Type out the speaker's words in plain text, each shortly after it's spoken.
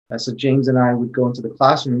So James and I would go into the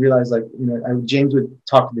classroom and realize, like, James would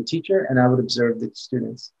talk to the teacher and I would observe the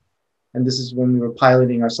students. And this is when we were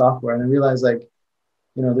piloting our software. And I realized, like,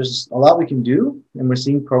 there's a lot we can do, and we're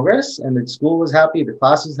seeing progress. And the school was happy, the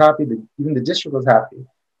class was happy, even the district was happy.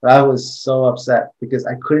 But I was so upset because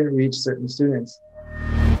I couldn't reach certain students.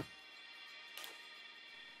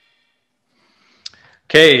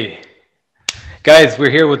 Okay, guys,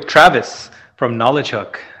 we're here with Travis from Knowledge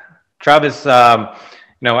Hook. Travis, I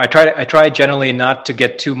try generally not to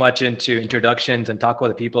get too much into introductions and talk about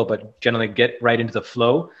the people, but generally get right into the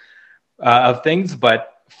flow of things. But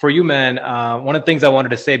for you, man, one of the things I wanted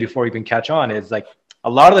to say before we even catch on is, like, a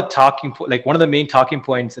lot of the one of the main talking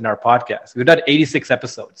points in our podcast. We've done 86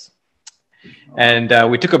 episodes, and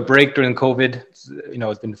we took a break during COVID.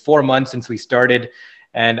 It's been 4 months since we started,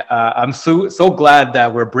 and I'm so glad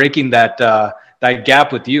that we're breaking that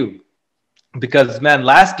gap with you, because, man,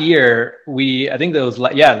 last year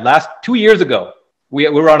last 2 years ago we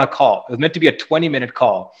were on a call. It was meant to be a 20-minute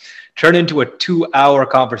call, turned into a 2-hour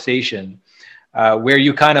conversation. Where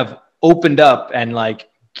you kind of opened up and, like,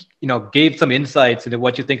 gave some insights into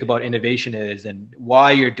what you think about innovation is and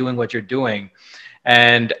why you're doing what you're doing.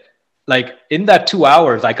 And, like, in that 2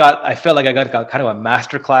 hours, I felt like I got kind of a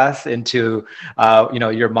masterclass into,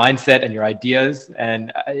 your mindset and your ideas.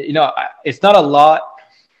 And, it's not a lot.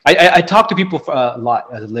 I talk to people for a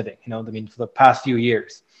lot as a living, for the past few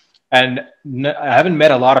years. And I haven't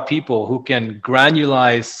met a lot of people who can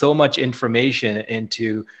granulize so much information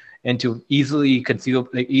into easily conceivable,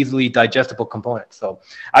 easily digestible components. So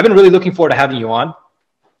I've been really looking forward to having you on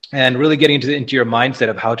and really getting into your mindset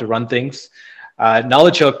of how to run things.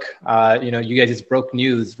 Knowledge Hook, you guys just broke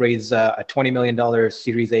news, raised a $20 million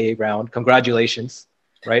Series A round. Congratulations,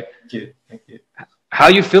 right? Thank you. How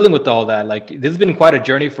are you feeling with all that? Like, this has been quite a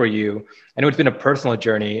journey for you. I know it's been a personal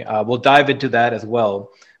journey. We'll dive into that as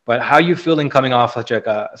well. But how are you feeling coming off such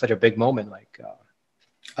a big moment?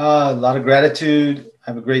 A lot of gratitude. I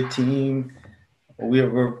have a great team.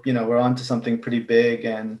 We're on to something pretty big,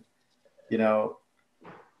 and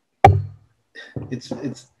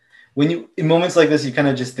it's when you, in moments like this, you kind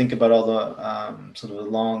of just think about all the sort of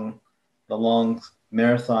the long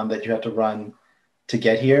marathon that you have to run to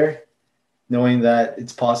get here, knowing that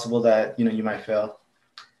it's possible that you might fail.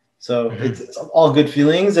 So it's all good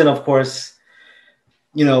feelings, and of course,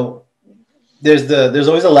 there's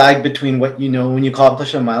always a lag between what when you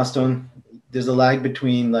accomplish a milestone. There's a lag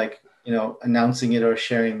between, like, announcing it or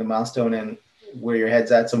sharing the milestone and where your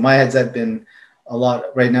head's at. So my head's at been a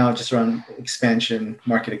lot right now just around expansion,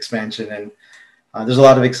 market expansion, and there's a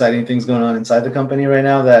lot of exciting things going on inside the company right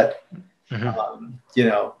now that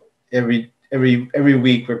every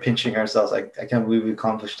week we're pinching ourselves. Like, I can't believe we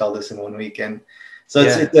accomplished all this in 1 week, and so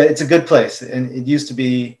it's a good place. And it used to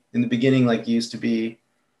be in the beginning, like, you used to be.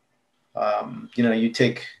 You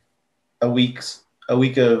take a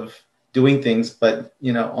week of doing things, but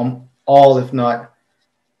all, if not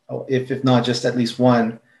just at least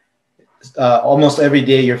one, almost every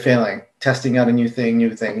day you're failing, testing out a new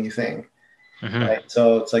thing, right?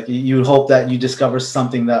 So it's like you hope that you discover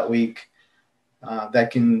something that week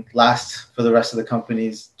that can last for the rest of the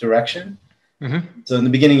company's direction. So in the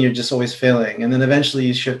beginning, you're just always failing, and then eventually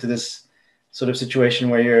you shift to this sort of situation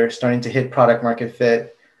where you're starting to hit product market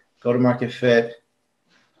fit, go to market fit.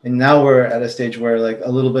 And now we're at a stage where, like,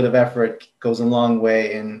 a little bit of effort goes a long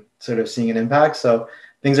way in sort of seeing an impact. So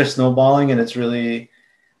things are snowballing, and it's really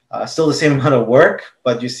still the same amount of work,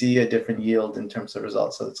 but you see a different yield in terms of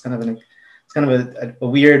results. So it's kind of a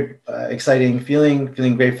weird, exciting feeling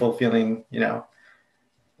grateful,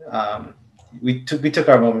 we took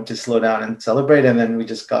our moment to slow down and celebrate, and then we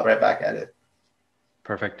just got right back at it.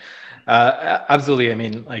 Perfect. Absolutely. I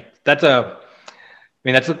mean, like,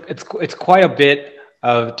 it's quite a bit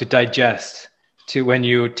to digest to when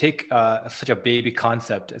you take such a baby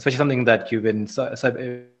concept, especially something that you've been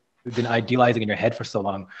idealizing in your head for so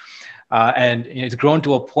long, and it's grown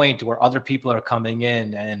to a point where other people are coming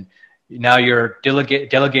in, and now you're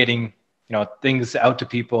delegating things out to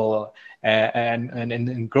people, and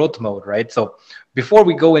in growth mode, right? So before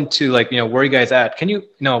we go into, like, where you guys at, can you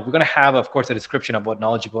we're going to have, of course, a description of what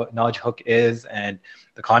Knowledge Hook is and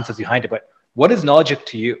the concepts behind it, but what is Knowledge Hook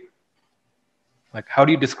to you? Like, how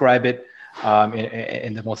do you describe it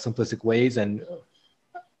in the most simplistic ways? And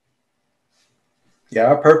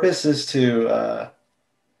our purpose is to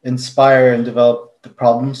inspire and develop the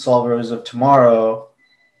problem solvers of tomorrow.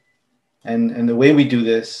 And the way we do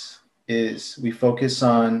this is we focus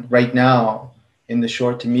on, right now, in the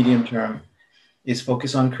short to medium term, is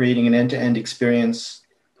focus on creating an end-to-end experience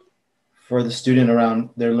for the student around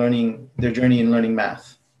their journey in learning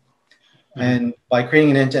math. And by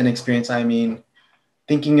creating an end-to-end experience, I mean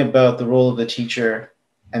thinking about the role of the teacher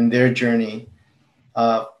and their journey,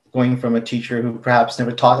 going from a teacher who perhaps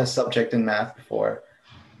never taught a subject in math before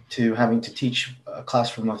to having to teach a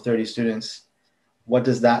classroom of 30 students. What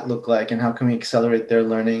does that look like, and how can we accelerate their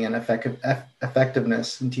learning and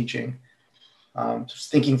effectiveness in teaching?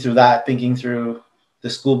 Just thinking through that, thinking through the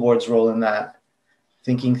school board's role in that,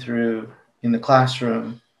 thinking through in the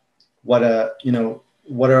classroom, what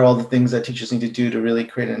are all the things that teachers need to do to really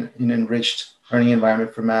create an enriched learning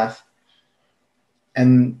environment for math,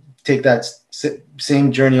 and take that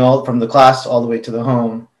same journey all from the class all the way to the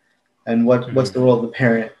home, and what's the role of the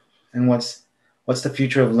parent, and what's the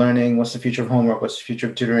future of learning, what's the future of homework, what's the future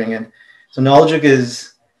of tutoring. And so Knowledgehook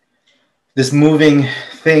is this moving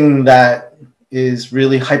thing that is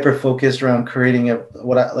really hyper focused around creating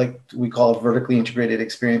we call a vertically integrated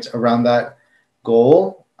experience around that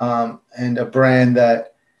goal, and a brand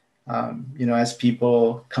that as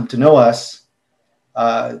people come to know us,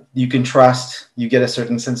 you can trust. You get a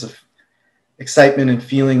certain sense of excitement and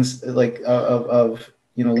feelings like of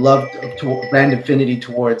love, brand affinity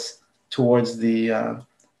towards the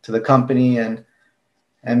to the company, and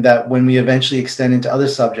that when we eventually extend into other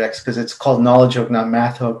subjects, because it's called Knowledgehook, not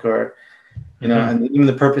Mathhook, or and even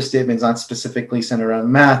the purpose statement is not specifically centered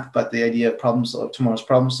around math, but the idea of tomorrow's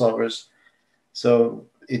problem solvers. So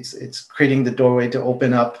it's creating the doorway to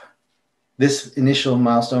open up. This initial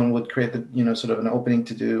milestone would create the sort of an opening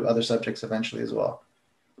to do other subjects eventually as well,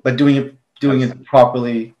 but doing it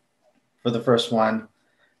properly for the first one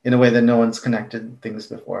in a way that no one's connected things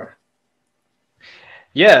before.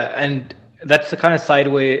 Yeah, and that's the kind of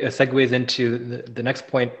segues into the next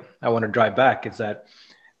point I want to drive back, is that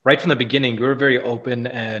right from the beginning, you were very open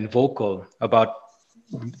and vocal about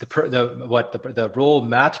the role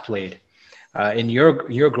math played in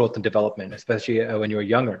your growth and development, especially when you were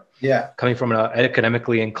younger. Yeah, coming from an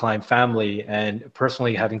academically inclined family and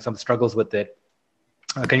personally having some struggles with it.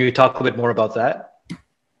 Can you talk a bit more about that?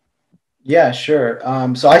 Yeah, sure.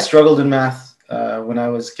 So I struggled in math when I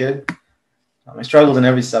was a kid. I struggled in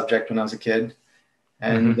every subject when I was a kid,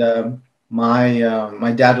 and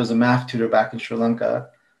my dad was a math tutor back in Sri Lanka,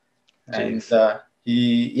 and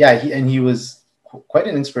he was quite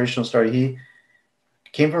an inspirational story. He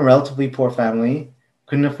came from a relatively poor family,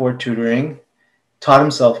 couldn't afford tutoring, taught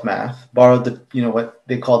himself math, borrowed what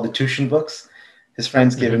they called the tuition books. His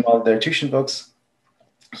friends gave him all of their tuition books.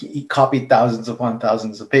 He copied thousands upon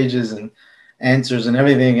thousands of pages and answers and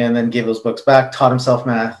everything, and then gave those books back, taught himself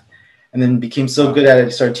math, and then became so good at it,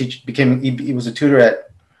 he started teaching, he was a tutor at,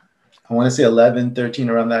 I want to say 11, 13,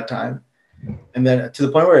 around that time. And then to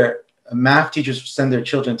the point where math teachers send their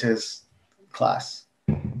children to his class.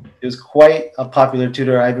 It was quite a popular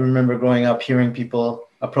tutor. I remember growing up hearing people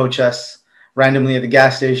approach us randomly at the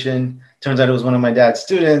gas station. Turns out it was one of my dad's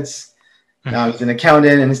students. Now he's an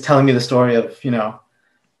accountant, and he's telling me the story of,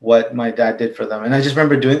 what my dad did for them. And I just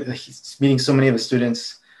remember meeting so many of his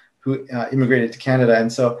students who immigrated to Canada.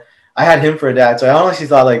 And so I had him for a dad. So I honestly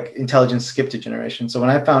thought like intelligence skipped a generation. So when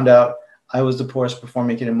I found out I was the poorest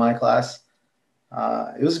performing kid in my class,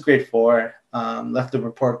 it was grade 4, left a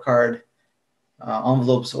report card,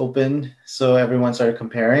 envelopes opened. So everyone started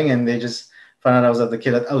comparing, and they just found out I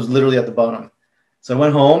was literally at the bottom. So I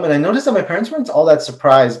went home, and I noticed that my parents weren't all that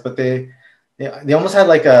surprised, but they almost had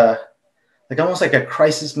almost like a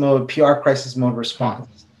crisis mode, PR crisis mode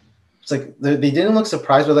response. It's like they didn't look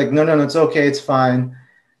surprised, but like, no, it's okay, it's fine.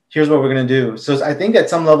 Here's what we're gonna do. So I think at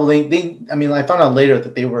some level, I found out later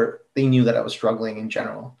that they knew that I was struggling in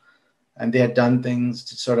general, and they had done things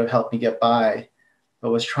to sort of help me get by, but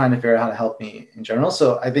was trying to figure out how to help me in general.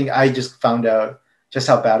 So I think I just found out just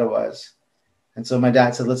how bad it was. And so my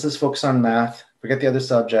dad said, let's just focus on math, forget the other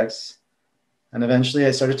subjects. And eventually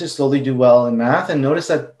I started to slowly do well in math and noticed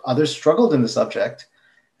that others struggled in the subject.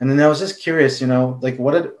 And then I was just curious, how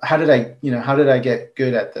did I get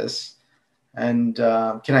good at this? And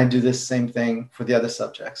can I do this same thing for the other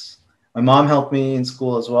subjects? My mom helped me in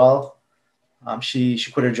school as well. She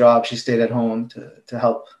quit her job. She stayed at home to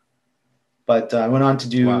help. But I went on to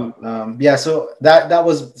do, so that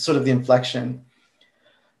was sort of the inflection.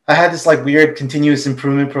 I had this like weird continuous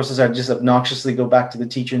improvement process. I'd just obnoxiously go back to the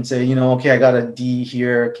teacher and say, okay, I got a D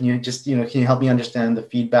here. Can you help me understand the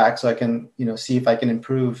feedback so I can, see if I can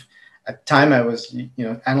improve? At the time I was,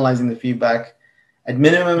 analyzing the feedback. At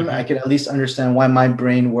minimum, I could at least understand why my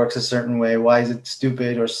brain works a certain way. Why is it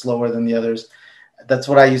stupid or slower than the others? That's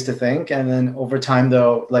what I used to think. And then over time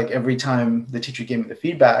though, like every time the teacher gave me the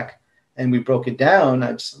feedback and we broke it down,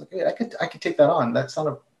 I could take that on.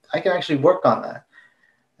 I can actually work on that.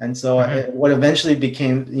 And so what eventually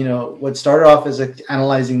became, what started off as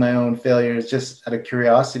analyzing my own failures just out of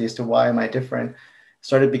curiosity as to why am I different,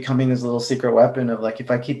 started becoming this little secret weapon of like, if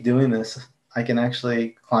I keep doing this, I can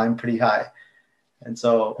actually climb pretty high. And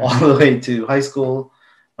so all the way to high school,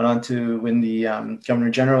 went on to win the Governor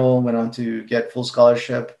General, went on to get full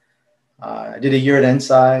scholarship. I did a year at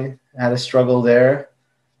Ensai, had a struggle there.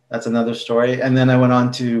 That's another story. And then I went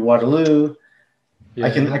on to Waterloo. Yeah. I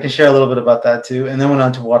can share a little bit about that too. And then went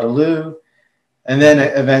on to Waterloo, and then I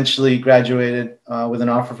eventually graduated with an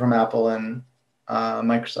offer from Apple and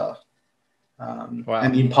Microsoft. Wow.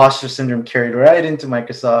 And the imposter syndrome carried right into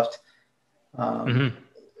Microsoft,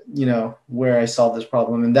 where I solved this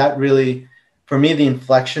problem. And that really, for me, the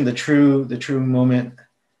inflection, the true moment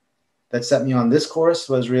that set me on this course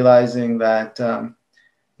was realizing that,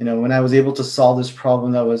 when I was able to solve this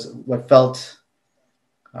problem, that was what felt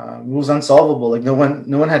it was unsolvable. Like no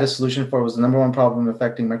one had a solution for it. It was the number one problem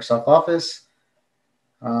affecting Microsoft Office.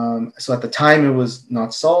 So at the time, it was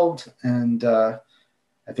not solved, and I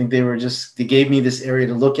think they gave me this area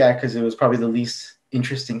to look at because it was probably the least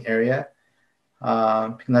interesting area.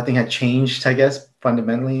 Nothing had changed, I guess,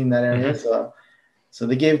 fundamentally in that area. So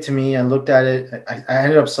they gave it to me. I looked at it. I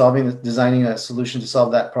ended up designing a solution to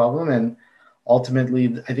solve that problem, and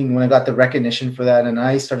ultimately, I think when I got the recognition for that, and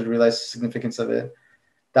I started to realize the significance of it,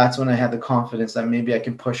 that's when I had the confidence that maybe I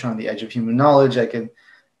can push on the edge of human knowledge. I can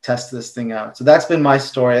test this thing out. So that's been my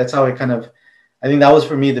story. That's how I think that was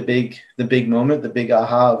for me the big moment, the big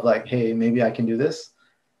aha of like, hey, maybe I can do this.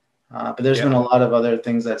 But there's been a lot of other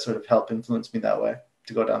things that sort of help influence me that way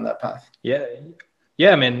to go down that path.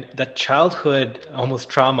 Yeah, I mean, that childhood almost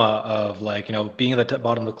trauma of like, being at the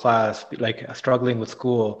bottom of the class, like struggling with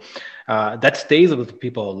school, that stays with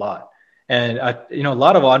people a lot. And, a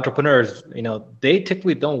lot of entrepreneurs, they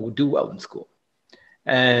typically don't do well in school.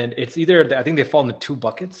 And it's either, I think they fall into two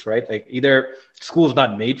buckets, right? Like either school is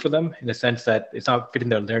not made for them in the sense that it's not fitting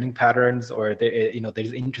their learning patterns, or they're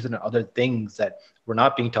just interested in other things that were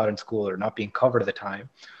not being taught in school or not being covered at the time.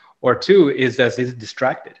 Or two is that they're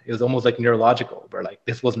distracted. It was almost like neurological, where like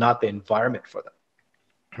this was not the environment for them,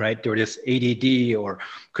 right? They were just ADD or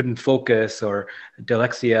couldn't focus or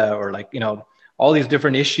dyslexia or like, all these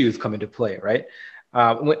different issues come into play, right?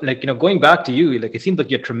 Going back to you, like it seems like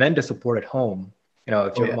you had tremendous support at home.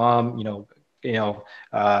 If your mom,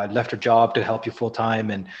 left her job to help you full time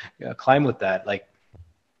and climb with that, like,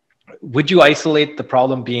 would you isolate the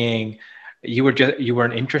problem being you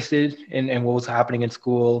weren't interested in what was happening in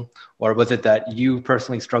school, or was it that you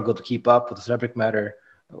personally struggled to keep up with the subject matter?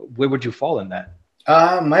 Where would you fall in that?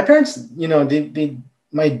 My parents,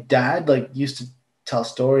 my dad like used to tell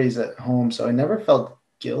stories at home, so I never felt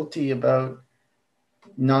guilty about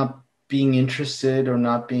not being interested or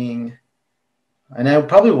not being, and I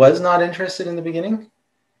probably was not interested in the beginning,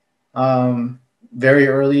 very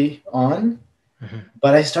early on,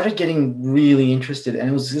 but I started getting really interested, and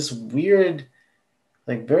it was this weird,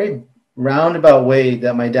 like very roundabout way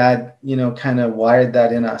that my dad, kind of wired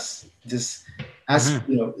that in us, just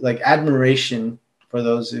like admiration for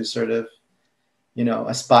those who sort of,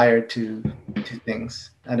 aspire to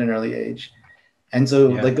things at an early age. And so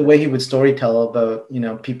like the way he would story tell about,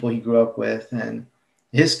 people he grew up with and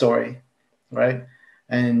his story, right?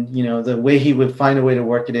 And, the way he would find a way to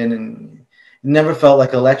work it in, and it never felt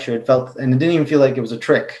like a lecture. It didn't even feel like it was a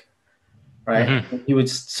trick, right? He would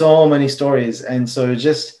so many stories. And so it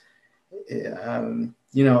just, and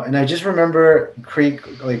I just remember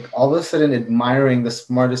like all of a sudden admiring the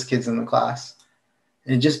smartest kids in the class.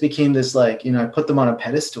 And it just became this like, I put them on a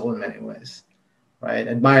pedestal in many ways, right?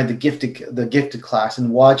 Admired the gifted class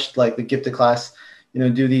and watched like the gifted class,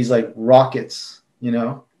 do these like rockets,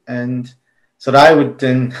 and so that I would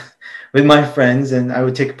then with my friends, and I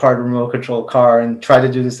would take apart a remote control car and try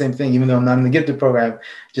to do the same thing, even though I'm not in the gifted program,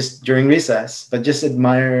 just during recess, but just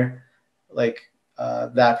admire like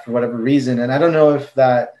that for whatever reason. And I don't know if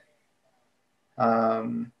that, for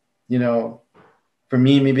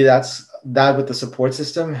me, maybe that with the support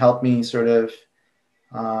system helped me sort of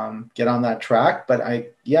get on that track.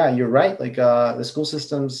 But you're right. Like the school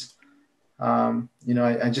systems, I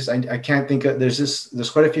can't think of,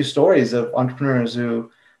 there's quite a few stories of entrepreneurs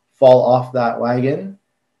who fall off that wagon,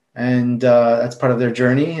 and that's part of their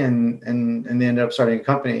journey, and they end up starting a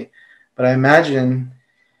company. But I imagine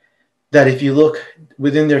that if you look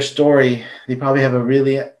within their story, they probably have a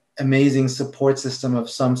really amazing support system of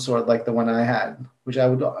some sort, like the one I had, which I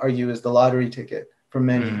would argue is the lottery ticket for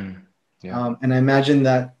many. And I imagine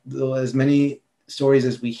that as many stories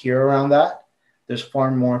as we hear around that, there's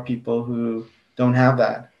far more people who don't have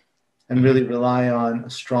that and really rely on a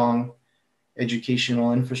strong,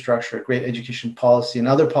 educational infrastructure, great education policy, and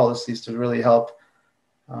other policies to really help,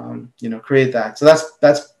 create that. So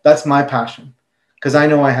that's my passion, because I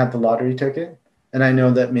know I had the lottery ticket, and I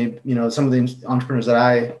know that maybe, some of the entrepreneurs that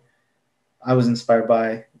I was inspired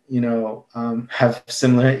by, have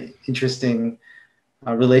similar interesting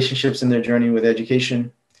relationships in their journey with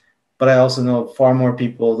education. But I also know far more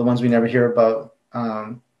people, the ones we never hear about,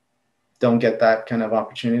 don't get that kind of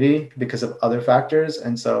opportunity because of other factors.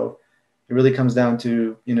 And so it really comes down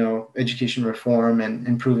to, education reform and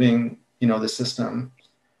improving, the system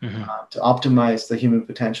to optimize the human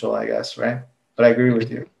potential, I guess, right? But I agree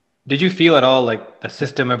with you. Did you feel at all like the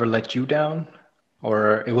system ever let you down,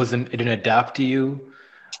 or it didn't adapt to you?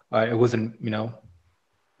 It wasn't,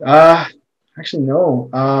 Actually, no.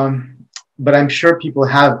 But I'm sure people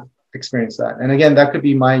have experienced that. And again, that could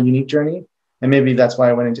be my unique journey. And maybe that's why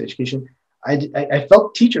I went into education. I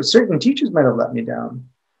felt certain teachers might have let me down,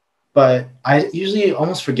 but I usually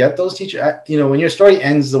almost forget those teachers. When your story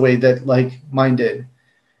ends the way that like mine did,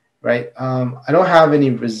 right? I don't have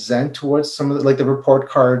any resent towards some of the, like the report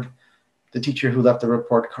card, the teacher who left the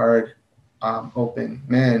report card open.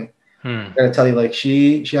 Man, I gotta tell you, like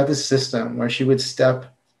she had this system where she would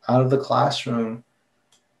step out of the classroom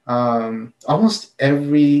almost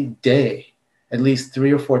every day, at least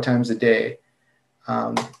 3 or 4 times a day.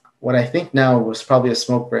 What I think now was probably a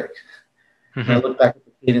smoke break. I look back at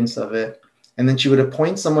the cadence of it. And then she would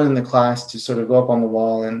appoint someone in the class to sort of go up on the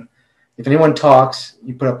wall. And if anyone talks,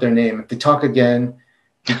 you put up their name. If they talk again,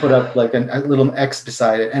 you put up like a little X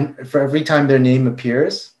beside it. And for every time their name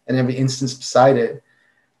appears and every instance beside it,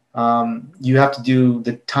 you have to do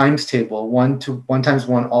the times table, 1 times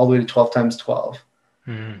 1 all the way to 12 times 12.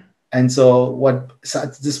 And so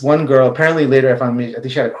this one girl, apparently later I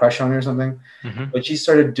think she had a crush on me or something, but she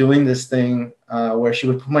started doing this thing where she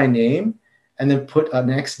would put my name and then put an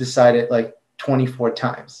X beside it like 24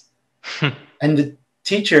 times. And the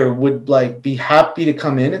teacher would like be happy to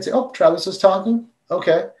come in and say, "Oh, Travis was talking.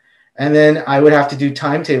 Okay." And then I would have to do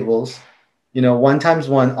timetables, 1 times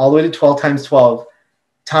 1 all the way to 12 times 12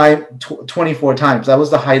 24 times. That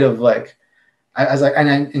was the height of like, I was like,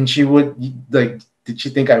 and she would like, did she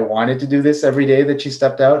think I wanted to do this every day that she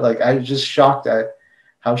stepped out? Like, I was just shocked at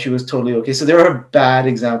how she was totally okay. So there are bad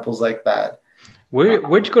examples like that.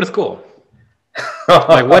 Where'd you go to school?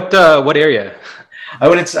 Like what area? I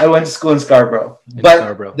went to school in Scarborough.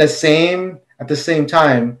 At the same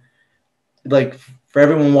time, like for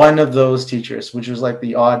every one of those teachers, which was like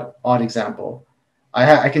the odd example,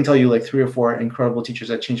 I can tell you like 3 or 4 incredible teachers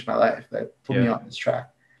that changed my life, that put me on this track.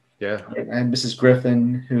 Yeah. And Mrs.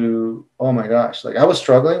 Griffin, who, oh my gosh, like I was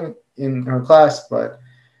struggling in her class, but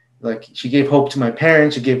like she gave hope to my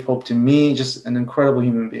parents, she gave hope to me, just an incredible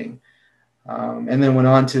human being. And then went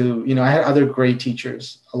on to, I had other great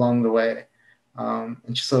teachers along the way.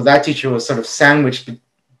 And so that teacher was sort of sandwiched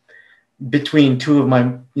between 2 of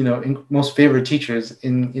my, most favorite teachers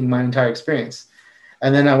in my entire experience.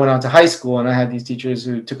 And then I went on to high school and I had these teachers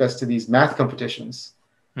who took us to these math competitions,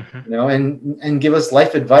 and give us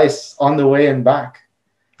life advice on the way and back.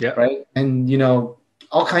 Yeah. Right. And,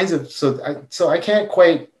 all kinds of, so I can't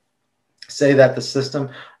quite say that the system,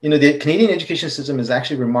 the Canadian education system is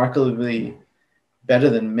actually remarkably better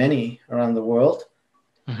than many around the world.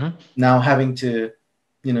 Now having to,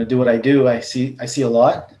 do what I do, I see a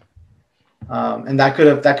lot. And that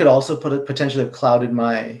could also potentially have clouded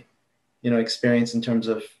my, experience in terms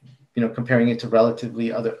of, comparing it to relative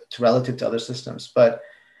to other systems. But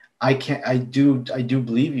I do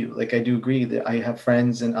believe you. Like, I do agree that I have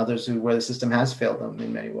friends and others where the system has failed them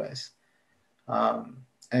in many ways.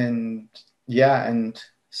 And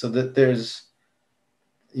so that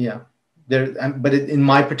but in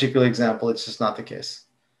my particular example, it's just not the case.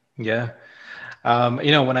 Yeah.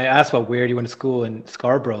 When I asked about where you went to school in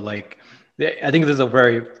Scarborough, like, I think this is a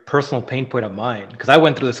very personal pain point of mine, because I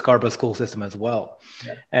went through the Scarborough school system as well.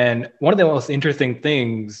 Yeah. And one of the most interesting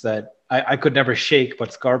things that I could never shake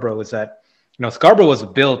about Scarborough is that, Scarborough was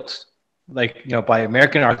built by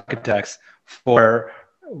American architects for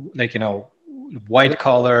white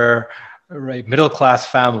collar, right, middle class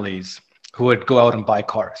families who would go out and buy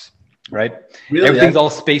cars, right? Really? Everything's all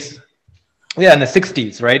space. Yeah, in the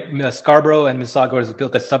 60s, right? Scarborough and Mississauga was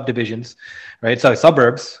built as subdivisions, right? So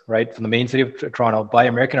suburbs, right, from the main city of Toronto by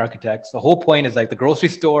American architects. The whole point is like the grocery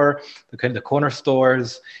store, the corner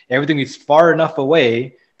stores, everything is far enough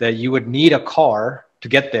away that you would need a car to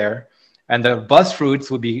get there. And the bus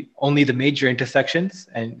routes would be only the major intersections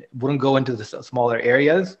and wouldn't go into the smaller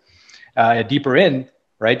areas, deeper in,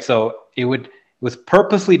 right? So it was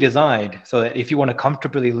purposely designed so that if you want to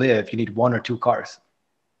comfortably live, you need 1 or 2 cars.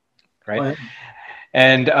 Right.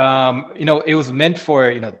 And it was meant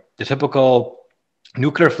for the typical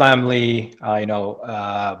nuclear family,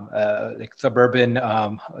 like suburban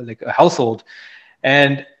like a household,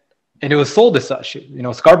 and it was sold as such.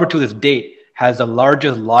 Scarborough to this date has the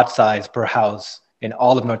largest lot size per house in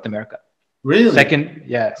all of North America. Really? Second,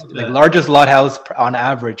 yes, like largest lot house on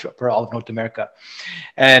average per all of North America.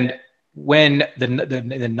 And when the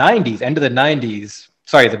 90s, end of the 90s,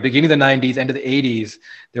 sorry, the beginning of the 90s, end of the 80s,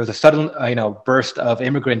 there was a sudden, burst of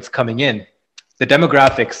immigrants coming in. The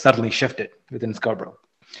demographics suddenly shifted within Scarborough.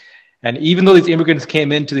 And even though these immigrants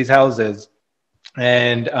came into these houses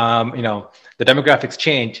and, the demographics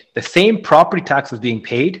changed, the same property tax was being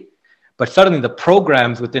paid, but suddenly the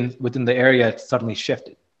programs within the area suddenly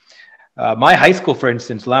shifted. My high school, for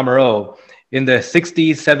instance, Lamoureux, in the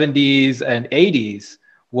 60s, 70s, and 80s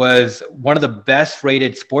was one of the best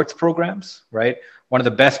rated sports programs, right? One of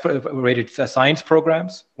the best rated science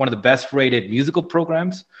programs, one of the best rated musical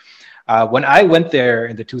programs. When I went there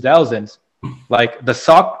in the 2000s,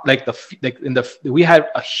 we had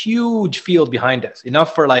a huge field behind us,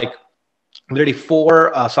 enough for like literally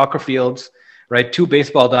 4 soccer fields, right? 2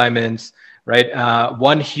 baseball diamonds, right?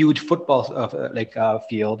 1 huge football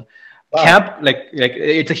field. Wow. Camp,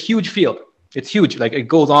 it's a huge field. It's huge. Like it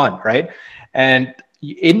goes on, right? And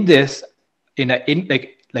in this,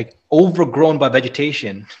 overgrown by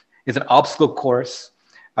vegetation, is an obstacle course.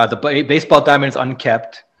 The baseball diamond is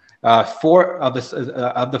unkept. 4 of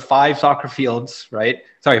the 5 soccer fields, right?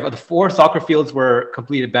 Sorry, the 4 soccer fields were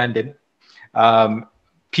completely abandoned.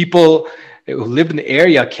 People who lived in the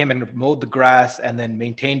area came and mowed the grass and then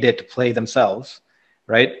maintained it to play themselves,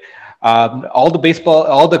 right? All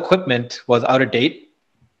the equipment was out of date.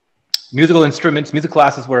 Musical instruments, music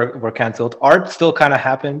classes were canceled. Art still kind of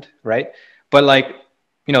happened, right? But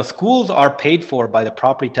schools are paid for by the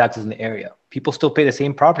property taxes in the area. People still pay the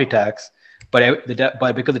same property tax, but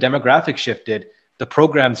because the demographics shifted, the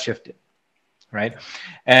programs shifted, right?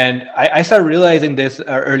 And I started realizing this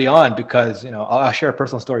early on because I'll share a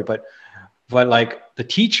personal story, but like the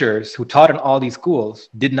teachers who taught in all these schools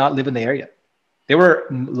did not live in the area. A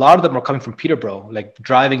lot of them were coming from Peterborough, like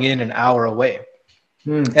driving in an hour away.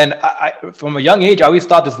 And I, from a young age, I always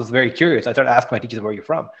thought this was very curious. I started asking my teachers, where are you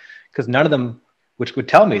from? Because none of them which would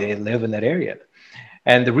tell me they live in that area.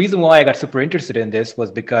 And the reason why I got super interested in this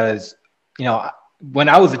was because, when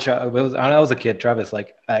I was a kid, Travis,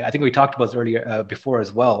 like I think we talked about this earlier before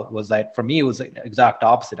as well, was that for me, it was like the exact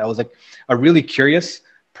opposite. I was like a really curious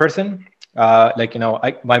person.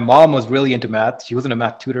 My mom was really into math. She wasn't a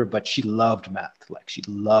math tutor, but she loved math. Like she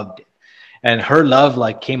loved it. And her love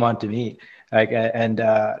came on to me. By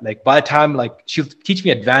the time she would teach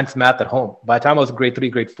me advanced math at home. By the time I was grade 3,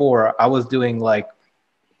 grade 4, I was doing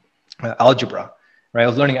algebra, right? I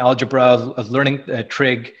was learning algebra. I was learning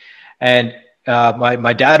trig, and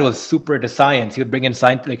my dad was super into science. He would bring in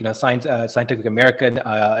Scientific American,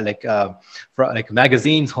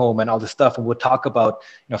 magazines home and all this stuff, and would talk about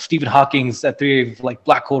Stephen Hawking's theory of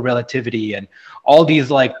black hole relativity and all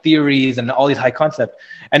these theories and all these high concepts.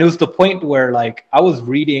 And it was the point where I was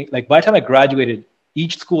reading. By the time I graduated,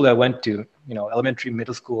 each school I went to, elementary,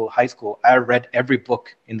 middle school, high school, I read every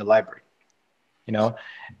book in the library.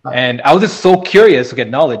 And I was just so curious to get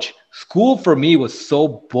knowledge. School for me was so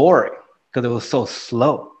boring, because it was so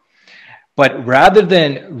slow. But rather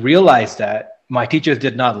than realize that, my teachers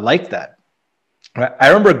did not like that. I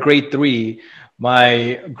remember grade 3,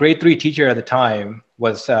 my grade 3 teacher at the time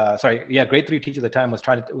was, grade 3 teacher at the time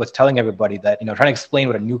was telling everybody that, trying to explain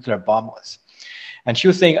what a nuclear bomb was. And she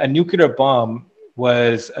was saying a nuclear bomb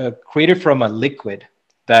was created from a liquid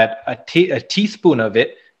that a teaspoon of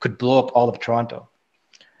it could blow up all of Toronto.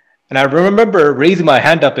 And I remember raising my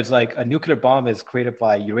hand up. It's like a nuclear bomb is created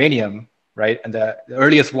by uranium, right? And the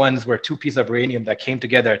earliest ones were 2 pieces of uranium that came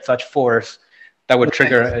together at such force that would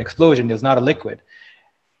trigger an explosion. It was not a liquid.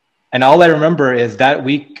 And all I remember is that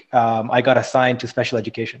week I got assigned to special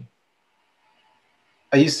education.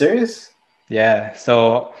 Are you serious? Yeah.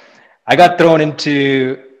 So I got thrown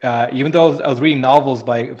into, even though I was reading novels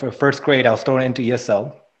for first grade, I was thrown into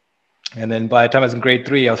ESL. And then by the time I was in grade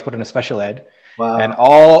 3, I was put in a special ed. Wow. And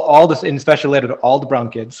all this in special ed with all the brown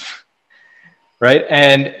kids, right?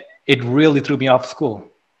 And it really threw me off school.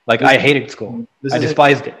 I hated school. I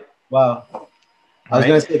despised it. Wow. I was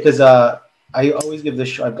gonna say, because I always give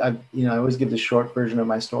I always give the short version of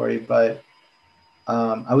my story, but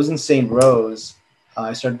I was in St. Rose.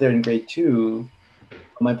 I started there in grade 2.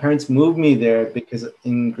 My parents moved me there because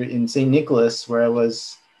in St. Nicholas, where I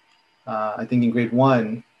was, I think in grade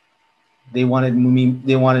 1, they wanted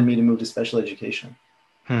me to move to special education.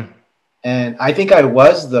 And I think I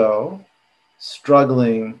was, though,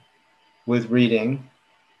 struggling with reading,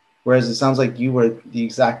 whereas it sounds like you were the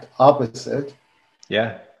exact opposite.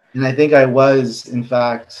 Yeah. And I think I was, in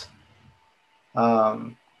fact,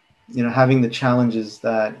 having the challenges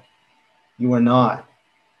that you were not.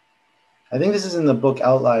 I think this is in the book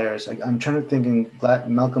Outliers. I'm trying to think in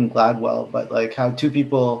Malcolm Gladwell, but like how two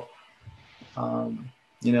people,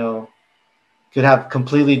 could have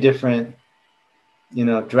completely different,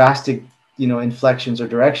 drastic, inflections or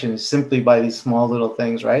directions simply by these small little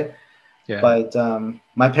things, right? Yeah. But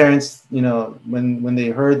my parents, when they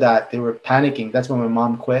heard that, they were panicking. That's when my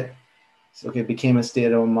mom quit. So became a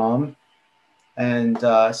stay-at-home mom, and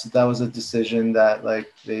so that was a decision that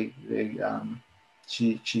like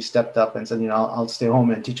she stepped up and said, I'll stay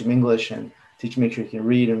home and teach him English and make sure he can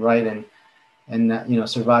read and write and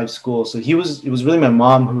survive school. So it was really my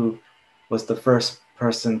mom who was the first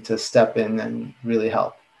person to step in and really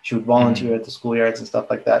help. She would volunteer at the schoolyards and stuff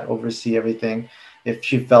like that, oversee everything. If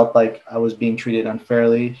she felt like I was being treated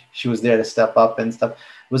unfairly, she was there to step up and stuff.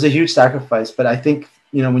 It was a huge sacrifice. But I think,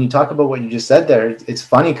 when you talk about what you just said there, it's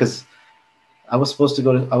funny because I was supposed to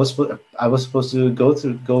go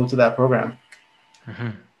to that program.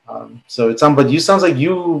 So but you sounds like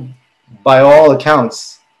you, by all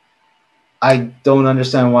accounts, I don't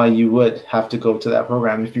understand why you would have to go to that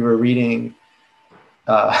program if you were reading.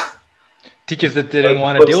 Teachers that didn't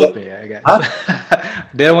want to deal with me, I guess. Huh?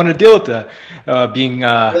 They don't want to deal with being.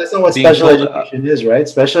 That's not what special education is, right?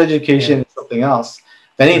 Special education is something else.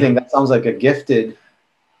 If anything, that sounds like the gifted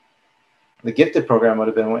program would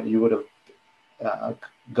have been what you would have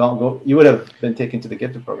you would have been taken to the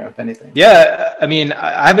gifted program, if anything. Yeah, I mean,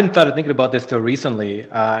 I haven't started thinking about this till recently.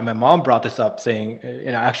 My mom brought this up, saying,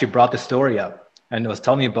 actually brought the story up, and was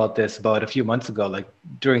telling me about this about a few months ago, like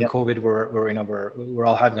during COVID, we're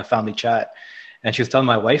all having a family chat, and she was telling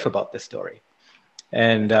my wife about this story,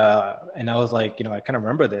 and I was like, I kind of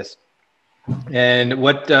remember this, and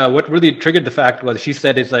what really triggered the fact was she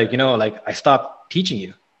said it's like, like I stopped teaching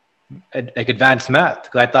you, like advanced math,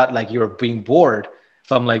 because I thought like you were being bored.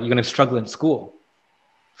 So I'm like, you're going to struggle in school.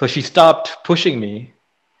 So she stopped pushing me.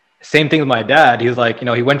 Same thing with my dad. He was like,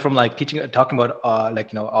 he went from like talking about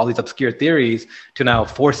all these obscure theories to now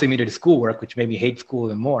forcing me to do schoolwork, which made me hate school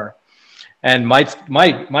even more. And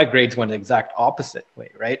my grades went the exact opposite way,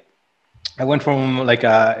 right? I went from like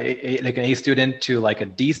an A student to like a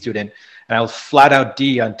D student, and I was flat out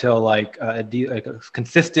D until like a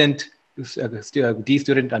consistent D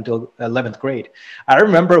student until 11th grade. I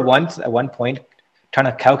remember once at one point trying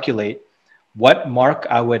to calculate what mark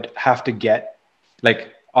I would have to get,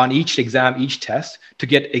 like on each exam, each test, to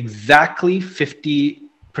get exactly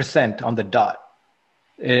 50% on the dot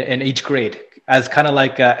in each grade, as kind of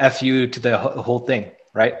like a FU to the whole thing,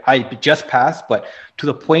 right? I just passed, but to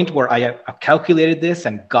the point where I calculated this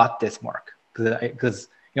and got this mark because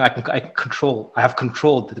I have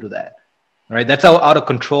control through that, right? That's how out of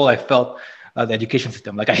control I felt. The education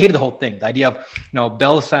system. Like I hated the whole thing. The idea of,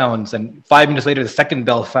 bell sounds and 5 minutes later, the second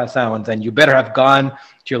bell sounds and you better have gone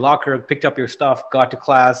to your locker, picked up your stuff, got to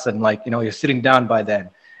class. And like, you're sitting down by then.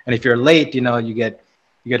 And if you're late, you get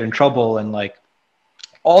in trouble and like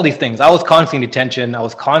all these things. I was constantly in detention. I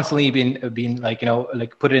was constantly being like,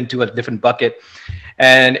 like put into a different bucket.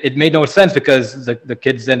 And it made no sense because the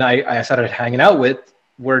kids then I started hanging out with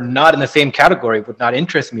were not in the same category, would not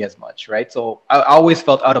interest me as much. Right. So I always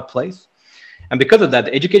felt out of place. And because of that,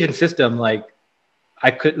 the education system, like I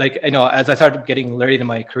could, like, as I started getting late in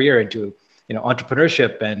my career into,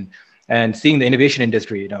 entrepreneurship and seeing the innovation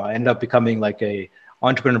industry, I ended up becoming like a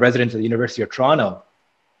entrepreneur resident at the University of Toronto.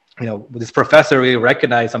 This professor really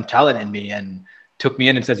recognized some talent in me and took me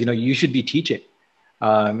in and says, you should be teaching.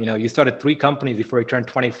 You started 3 companies before you turned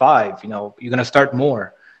 25. You're going to start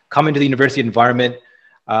more. Come into the university environment.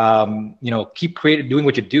 Keep doing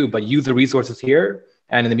what you do, but use the resources here.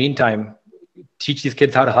 And in the meantime, teach these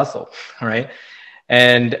kids how to hustle, right?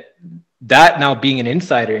 And that now being an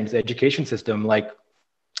insider into the education system, like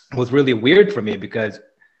was really weird for me because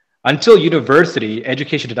until university,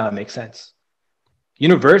 education did not make sense.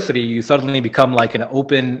 University, you suddenly become like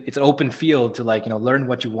it's an open field to like, learn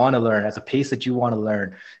what you want to learn at the pace that you want to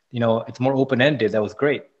learn. It's more open-ended. That was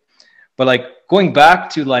great. But like going back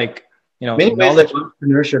to like, many ways that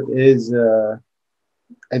entrepreneurship is,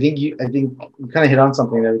 I think you kind of hit on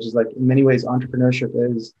something there, which is like in many ways, entrepreneurship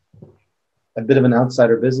is a bit of an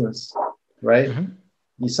outsider business, right?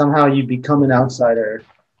 Mm-hmm. You become an outsider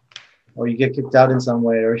or you get kicked out in some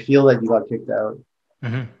way or feel like you got kicked out.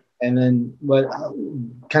 Mm-hmm. And then what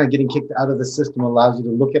kind of getting kicked out of the system allows you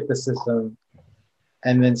to look at the system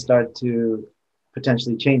and then start to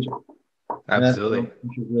potentially change it. Absolutely.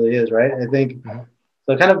 Which it really is, right? I think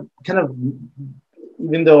so kind of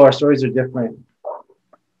even though our stories are different,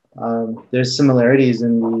 there's similarities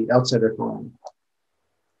in the outsider feeling,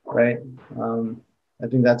 right? I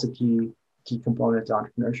think that's a key component to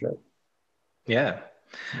entrepreneurship. Yeah,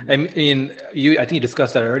 I mean, I think you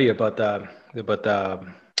discussed that earlier about the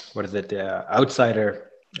what is it, the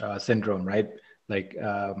outsider syndrome, right? Like,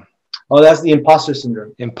 oh, that's the imposter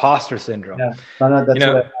syndrome. Imposter syndrome. Yeah, that's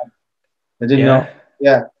what I didn't know.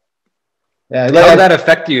 Yeah. Yeah. How did that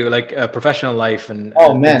affect you, like professional life and?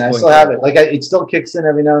 Oh man, I still have it. Like it still kicks in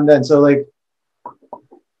every now and then. So like,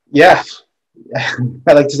 yeah,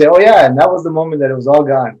 I like to say, oh yeah, and that was the moment that it was all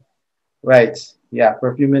gone. Right. Yeah,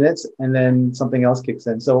 for a few minutes, and then something else kicks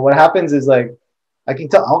in. So what happens is like, I can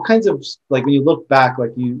tell all kinds of, like when you look back,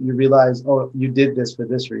 like you realize, oh, you did this for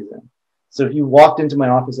this reason. So if you walked into my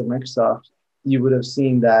office at Microsoft, you would have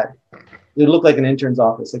seen that it looked like an intern's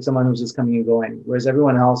office, like someone who's just coming and going, whereas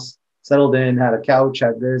everyone else settled in, had a couch,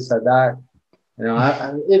 had this, had that. You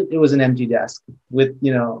know, it was an empty desk with,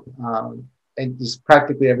 you know, and just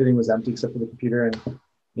practically everything was empty except for the computer and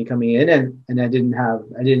me coming in, and I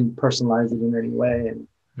didn't personalize it in any way.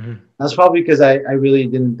 And that's probably because I really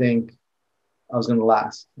didn't think I was going to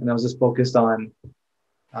last. And I was just focused on,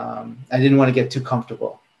 I didn't want to get too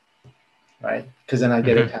comfortable, right? Because then I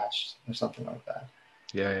get attached or something like that.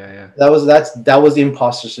 Yeah. That was the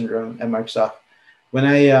imposter syndrome at Microsoft. When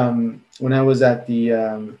I was at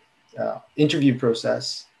the interview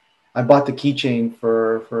process, I bought the keychain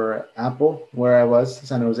for Apple where I was,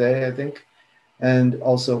 San Jose, I think, and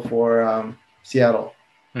also for Seattle,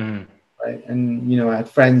 right? And you know, I had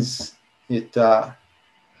friends who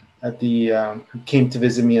came to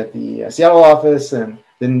visit me at the Seattle office, and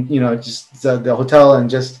then you know, just the hotel, and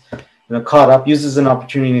just you know, caught up, used as an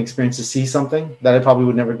opportunity and experience to see something that I probably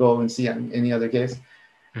would never go and see in any other case.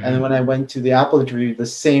 And then when I went to the Apple interview the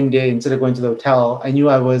same day, instead of going to the hotel, I knew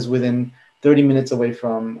I was within 30 minutes away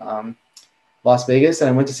from Las Vegas, and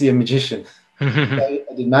I went to see a magician. I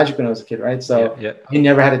did magic when I was a kid, right? So I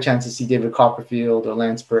never had a chance to see David Copperfield or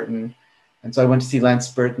Lance Burton. And so I went to see Lance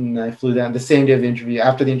Burton, and I flew down the same day of the interview.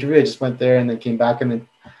 After the interview, I just went there and then came back and then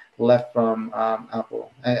left from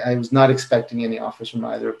Apple. I was not expecting any offers from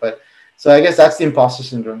either. But so I guess that's the imposter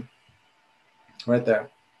syndrome right there.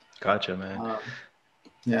 Gotcha, man.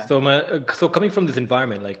 Yeah. So coming from this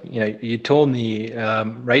environment, like, you know, you told me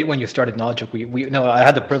right when you started Knowledge Hook, we know I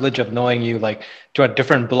had the privilege of knowing you like to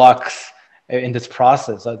different blocks in this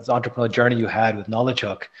process, this entrepreneurial journey you had with Knowledge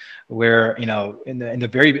Hook, where, you know, in the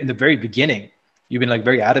very beginning, you've been like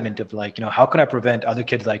very adamant of like, you know, how can I prevent other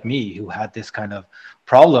kids like me who had this kind of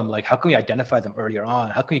problem? Like, how can we identify them earlier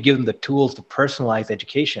on? How can we give them the tools to personalize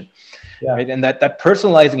education? Yeah. Right. And that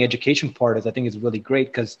personalizing education part is, I think, is really great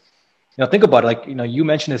because, you know, think about it, like, you know, you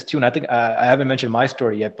mentioned this too, and I think I haven't mentioned my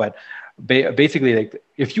story yet, but basically, like,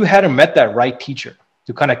 if you hadn't met that right teacher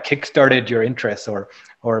who kind of kickstarted your interests or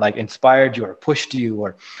like inspired you or pushed you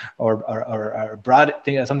or brought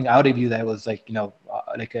something out of you that was like, you know,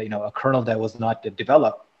 like a, you know, a kernel that was not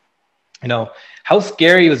developed, you know, how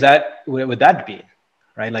scary would that be?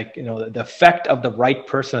 Right? Like, you know, the effect of the right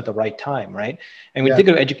person at the right time, right? And when you think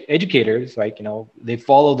of educators, right, you know, they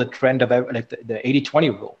follow the trend of like the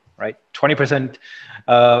 80-20 rule, right? 20%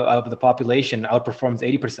 of the population outperforms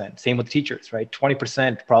 80%. Same with teachers, right?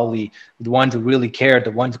 20% probably the ones who really care,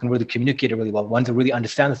 the ones who can really communicate it really well, the ones who really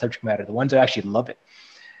understand the subject matter, the ones who actually love it,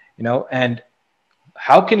 you know? And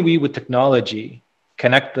how can we, with technology,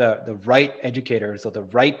 connect the right educators or the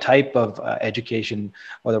right type of education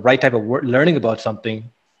or the right type of learning about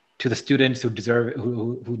something to the students who deserve it,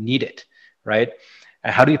 who need it, right?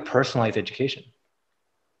 And how do you personalize education?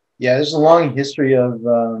 Yeah, there's a long history of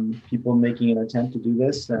people making an attempt to do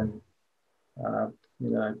this, and you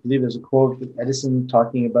know, I believe there's a quote with Edison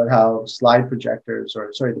talking about how the projector,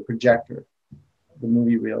 the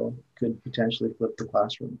movie reel, could potentially flip the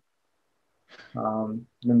classroom.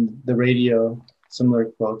 And the radio, similar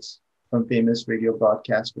quotes from famous radio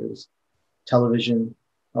broadcasters. Television,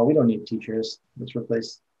 oh, we don't need teachers. Let's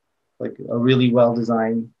replace like a really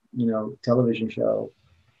well-designed, you know, television show,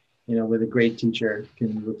 you know, with a great teacher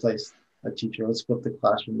can replace a teacher. Let's flip the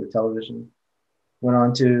classroom to television. Went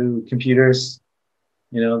on to computers.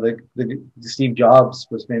 You know, the Steve Jobs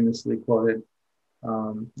was famously quoted,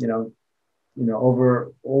 you know,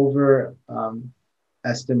 over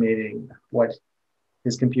estimating what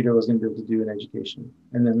his computer was going to be able to do in education.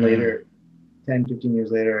 And then later, 10, 15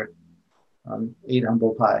 years later, ate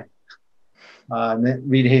humble pie.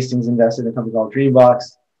 Reed Hastings invested in a company called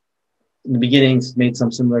Dreambox. In the beginning, made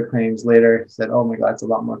some similar claims. Later, said, "Oh my God, it's a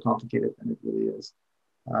lot more complicated than it really is."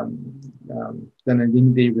 Then I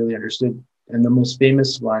think they really understood. And the most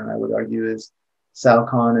famous one, I would argue, is Sal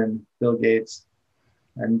Khan and Bill Gates.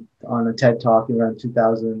 and on a TED talk around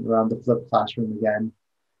 2000, around the flipped classroom again.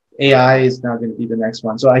 AI is now going to be the next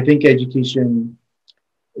one. So I think education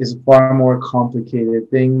is a far more complicated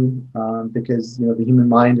thing, because the human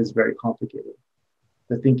mind is very complicated.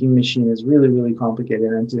 The thinking machine is really, really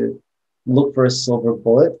complicated, and to look for a silver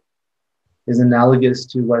bullet is analogous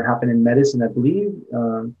to what happened in medicine, I believe.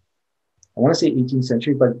 I want to say 18th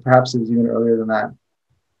century, but perhaps it was even earlier than that,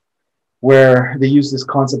 where they use this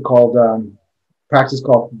concept called practice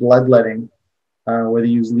called bloodletting, where they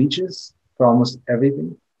use leeches for almost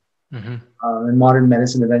everything. Mm-hmm. And modern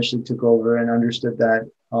medicine eventually took over and understood that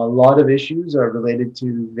a lot of issues are related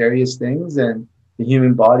to various things, and the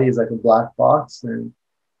human body is like a black box, and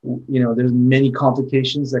there's many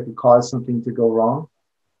complications that could cause something to go wrong.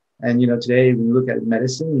 And today, when you look at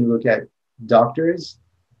medicine, you look at doctors.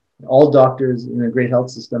 All doctors in a great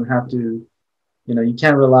health system have to, you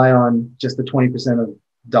can't rely on just the 20% of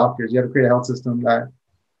doctors. You have to create a health system that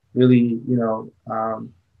really,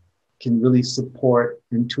 can really support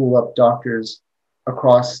and tool up doctors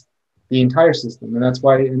across the entire system. And that's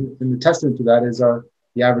why, in the testament to that is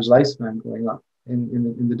the average lifespan going up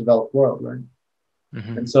in the developed world, right?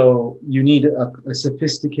 Mm-hmm. And so you need a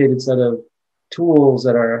sophisticated set of tools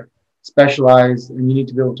that are specialized, and you need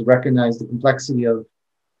to be able to recognize the complexity of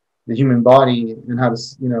the human body and how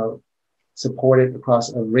to, support it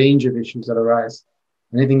across a range of issues that arise.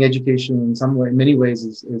 And I think education in many ways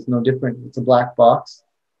is no different. It's a black box.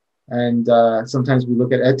 And sometimes we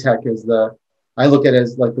look at EdTech I look at it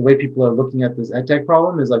as like the way people are looking at this EdTech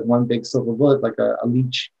problem is like one big silver bullet, like a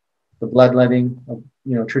leech, the bloodletting of,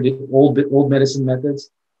 old medicine methods.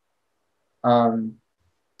 And,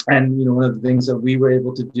 one of the things that we were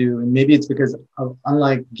able to do, and maybe it's because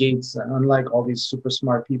unlike Gates and unlike all these super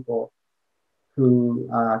smart people who,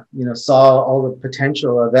 saw all the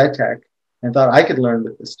potential of EdTech and thought I could learn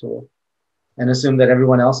with this tool and assumed that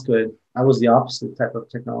everyone else could. I was the opposite type of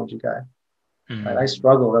technology guy. Mm-hmm. Right? I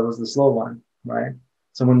struggled. I was the slow one, right?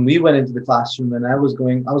 So when we went into the classroom and I was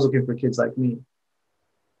looking for kids like me.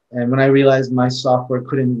 And when I realized my software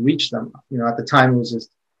couldn't reach them, at the time it was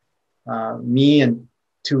just me and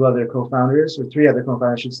two other co-founders, or three other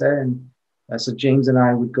co-founders, I should say. And so James and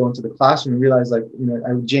I would go into the classroom and realize,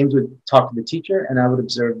 James would talk to the teacher and I would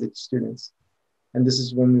observe the students. And this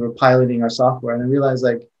is when we were piloting our software. And I realized,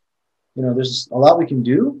 there's a lot we can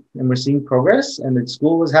do, and we're seeing progress. And the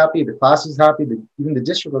school was happy, the class was happy, even the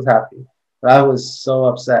district was happy. But I was so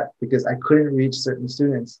upset because I couldn't reach certain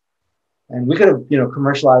students. And we could have,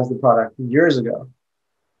 commercialized the product years ago.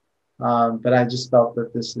 But I just felt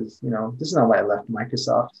that this is not why I left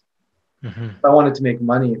Microsoft. Mm-hmm. I wanted to make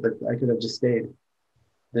money, but I could have just stayed.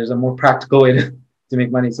 There's a more practical way to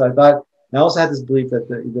make money. So I thought, and I also had this belief that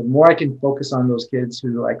the more I can focus on those kids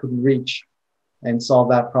who I couldn't reach and solve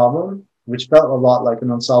that problem, which felt a lot like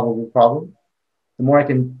an unsolvable problem, the more I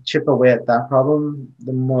can chip away at that problem,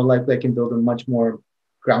 the more likely I can build a much more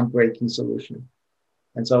groundbreaking solution.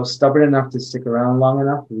 And so I was stubborn enough to stick around long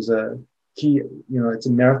enough. It was a key, it's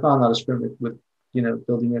a marathon, not a sprint with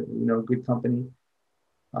building a good company.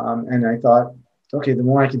 And I thought, okay, the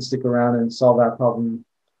more I can stick around and solve that problem,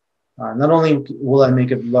 not only will I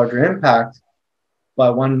make a larger impact,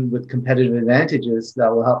 but one with competitive advantages that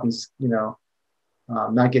will help me,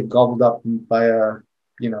 not get gobbled up by a,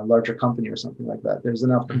 larger company or something like that. There's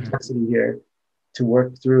enough complexity here to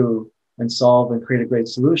work through and solve and create a great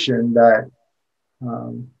solution that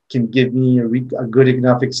can give me a good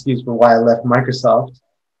enough excuse for why I left Microsoft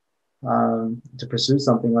to pursue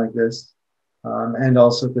something like this. And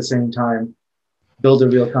also at the same time, build a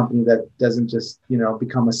real company that doesn't just,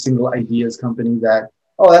 become a single ideas company that,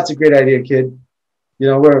 oh, that's a great idea, kid.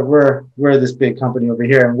 We're this big company over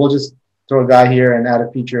here, and we'll just throw a guy here and add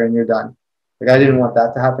a feature and you're done. Like, I didn't want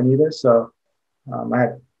that to happen either. So I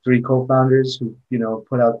had three co-founders who,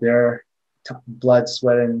 put out their blood,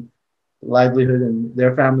 sweat, and livelihood, and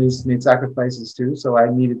their families made sacrifices too. So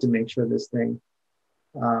I needed to make sure this thing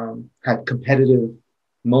had competitive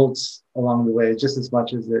moats along the way, just as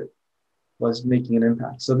much as it was making an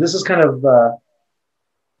impact. So this is kind of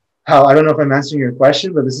how, I don't know if I'm answering your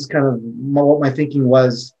question, but this is kind of what my thinking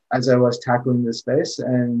was as I was tackling this space.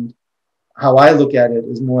 And how I look at it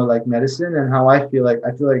is more like medicine, and how I feel like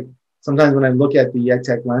sometimes when I look at the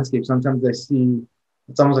EdTech landscape, sometimes I see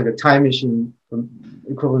it's almost like a time machine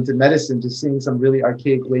equivalent to medicine, just seeing some really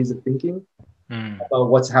archaic ways of thinking about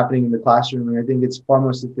what's happening in the classroom. And I think it's far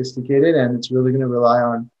more sophisticated, and it's really going to rely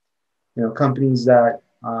on, companies that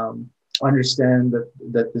understand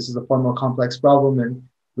that this is a far more complex problem and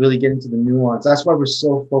really get into the nuance. That's why we're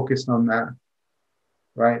so focused on that,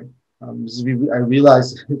 right? I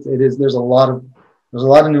realize there's a lot of There's a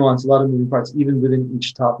lot of nuance, a lot of moving parts, even within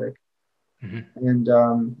each topic. Mm-hmm. And,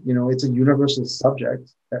 you know, it's a universal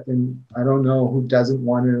subject. And I don't know who doesn't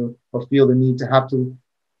want to or feel the need to have to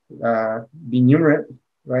be numerate,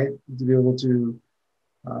 right? To be able to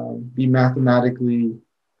be mathematically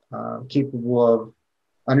capable of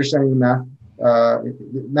understanding the math.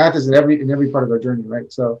 Math is in every part of our journey,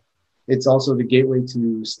 right? So it's also the gateway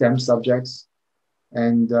to STEM subjects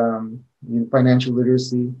and you know, financial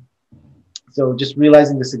literacy. So just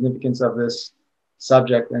realizing the significance of this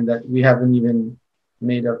subject and that we haven't even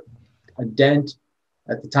made a dent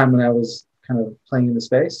at the time when I was kind of playing in the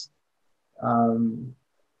space.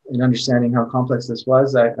 In understanding how complex this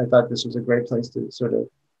was, I thought this was a great place to sort of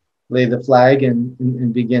lay the flag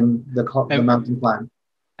and begin the mountain climb.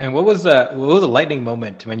 And what was the lightning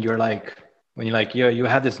moment when you're like, you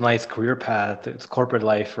had this nice career path, it's corporate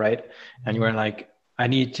life, right? And you were like, I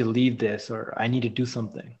need to leave this, or I need to do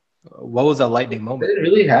something. What was that lightning I moment? didn't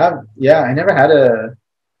really have, yeah, I never had a.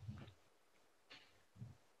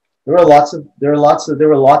 There were lots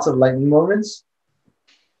of lightning moments,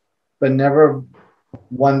 but never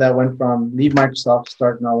one that went from leave Microsoft,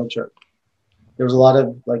 start Knowledge Hook. There was a lot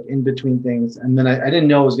of like in between things, and then I didn't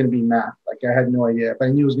know it was going to be math. Like I had no idea, but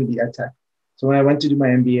I knew it was going to be EdTech. So when I went to do my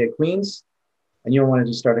MBA at Queens, I knew I wanted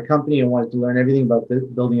to start a company and wanted to learn everything about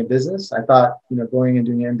building a business. I thought, you know, going and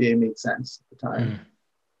doing an MBA made sense at the time.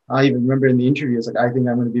 I even remember in the interview, it's like, I think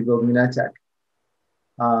I'm going to be building an EdTech.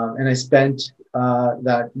 And I spent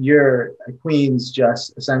that year at Queens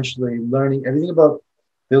just essentially learning everything about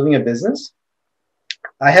building a business.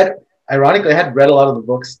 Ironically, I had read a lot of the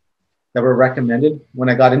books that were recommended when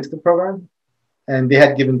I got into the program, and they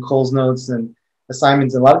had given Coles notes and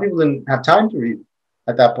assignments. And a lot of people didn't have time to read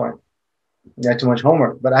at that point. They had too much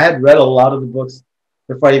homework. But I had read a lot of the books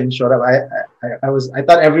before I even showed up. I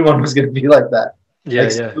thought everyone was going to be like that. Yeah,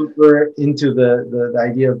 like yeah. super into the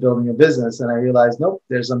idea of building a business. And I realized, nope,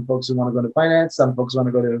 there's some folks who want to go to finance, some folks want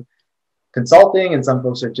to go to consulting, and some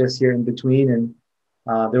folks are just here in between. And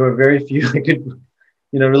there were very few I could,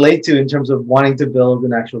 relate to in terms of wanting to build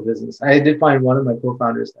an actual business. I did find one of my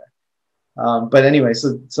co-founders there. But anyway,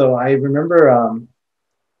 so I remember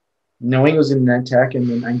knowing it was in EdTech, and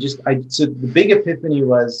then so the big epiphany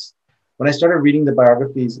was when I started reading the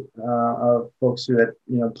biographies of folks who had,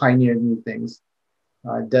 pioneered new things.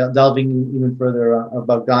 Delving even further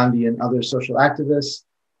about Gandhi and other social activists,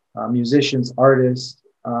 musicians, artists.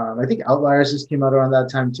 I think Outliers just came out around that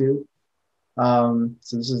time too.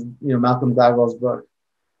 So this is, Malcolm Gladwell's book.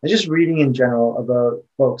 And just reading in general about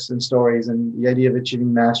folks and stories and the idea of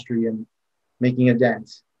achieving mastery and making a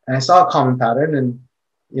dent. And I saw a common pattern, and,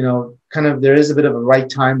 kind of there is a bit of a right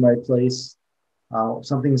time, right place.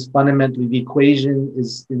 Something's fundamentally, the equation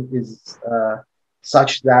is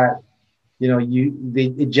such that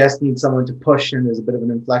it just needs someone to push, and there's a bit of an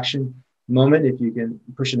inflection moment if you can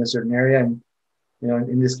push in a certain area. And,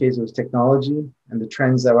 in this case, it was technology and the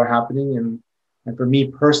trends that were happening. And for me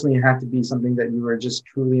personally, it had to be something that you were just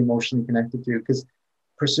truly emotionally connected to, because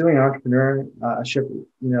pursuing entrepreneurship,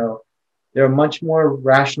 there are much more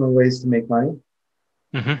rational ways to make money.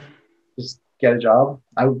 Mm-hmm. Just get a job.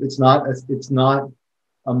 It's not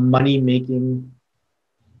a money making.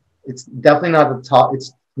 It's definitely not the top.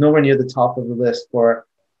 It's nowhere near the top of the list for,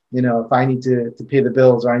 if I need to pay the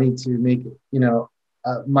bills, or I need to make,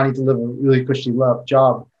 money to live a really cushy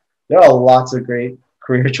job. There are lots of great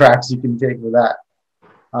career tracks you can take with that.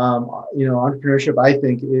 Entrepreneurship, I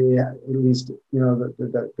think, at least,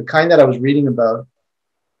 the kind that I was reading about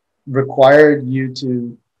required you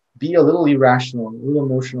to be a little irrational, a little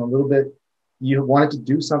emotional, a little bit. You wanted to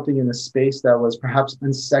do something in a space that was perhaps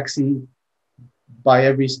unsexy by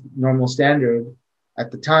every normal standard at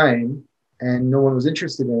the time, and no one was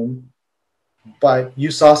interested in, but you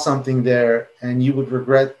saw something there, and you would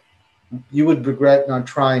regret not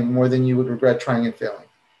trying more than you would regret trying and failing.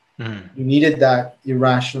 Mm. You needed that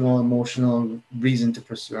irrational, emotional reason to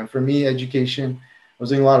pursue. And for me, education, I was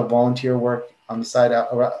doing a lot of volunteer work on the side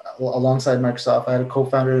alongside Microsoft. I had a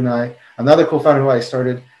co-founder another co-founder who I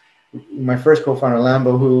started, my first co-founder,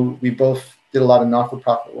 Lambo, who we both did a lot of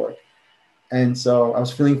not-for-profit work. And so I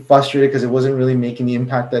was feeling frustrated because it wasn't really making the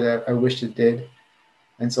impact that I wished it did.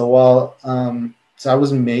 And so I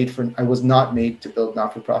was not made to build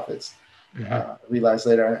not-for-profits. Mm-hmm. I realized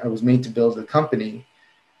later I was made to build a company.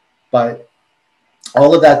 But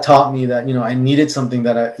all of that taught me that, I needed something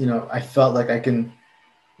that I felt like I can,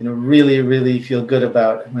 really, really feel good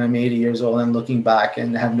about when I'm 80 years old and looking back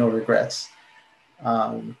and have no regrets.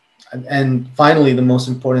 And finally, the most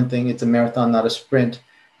important thing, it's a marathon, not a sprint.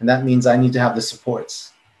 And that means I need to have the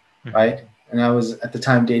supports, mm-hmm. right? And I was at the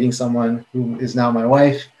time dating someone who is now my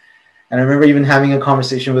wife. And I remember even having a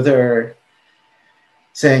conversation with her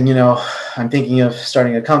saying, you know, I'm thinking of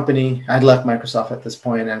starting a company. I'd left Microsoft at this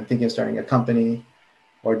point, and I'm thinking of starting a company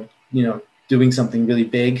or, you know, doing something really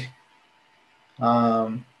big,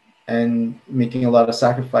 and making a lot of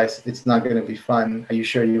sacrifice. It's not going to be fun. Are you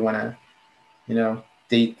sure you want to, you know,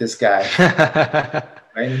 date this guy?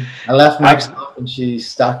 Right. I left Microsoft and she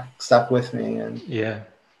stuck with me. And yeah.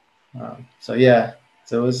 So yeah,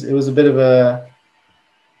 so it was a bit of a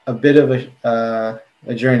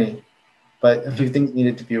journey, but a few things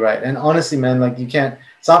needed to be right. And honestly, man, like you can't,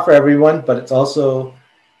 it's not for everyone, but it's also,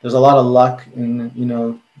 there's a lot of luck in, you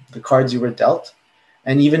know, the cards you were dealt.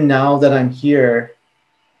 And even now that I'm here,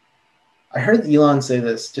 I heard Elon say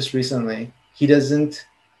this just recently. He doesn't,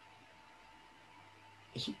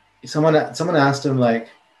 someone asked him like,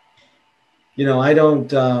 you know, I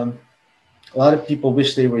don't, a lot of people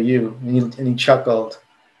wish they were you. And he chuckled.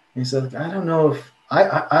 And he said, I don't know if,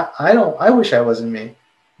 I wish I wasn't me.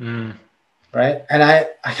 Mm. Right. And I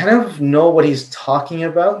kind of know what he's talking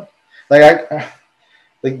about. Like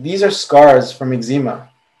like these are scars from eczema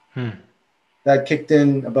that kicked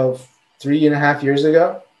in about 3.5 years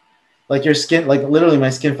ago. Like your skin, like literally my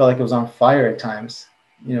skin felt like it was on fire at times,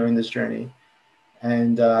 you know, in this journey.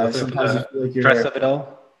 And sometimes you feel like you're stress of it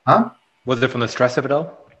all. Huh? Was it from the stress of it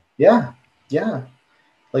all? Yeah. Yeah.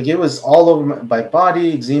 Like it was all over my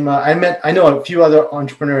body, eczema. I know a few other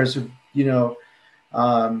entrepreneurs who, you know,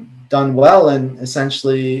 done well and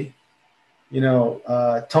essentially, you know,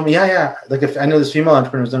 told me, yeah. Like if I know this female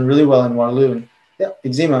entrepreneur who's done really well in Waterloo, and yeah,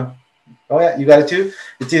 eczema. Oh yeah, you got it too.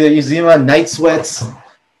 It's either eczema, night sweats,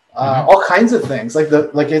 all kinds of things.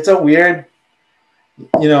 Like it's a weird,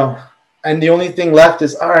 you know. And the only thing left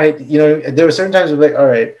is, all right, you know, there were certain times where like, all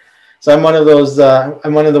right, so I'm one of those.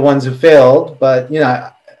 I'm one of the ones who failed, but you know,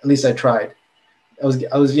 at least I tried.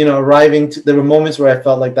 I was, you know, arriving to. There were moments where I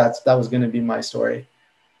felt like that was going to be my story.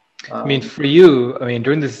 I mean, for you, I mean,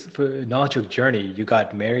 during this Knowledge Hook journey, you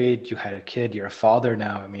got married, you had a kid, you're a father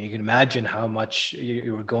now. I mean, you can imagine how much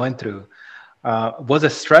you were going through. Was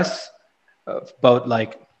it stress about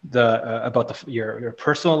like your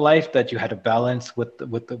personal life that you had to balance with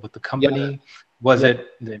the company? Yeah. Was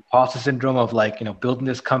it the imposter syndrome of like, you know, building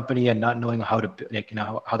this company and not knowing how to, like, you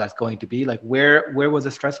know, how that's going to be? Like, where was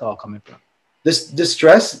the stress all coming from? The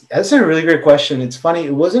stress, that's a really great question. It's funny.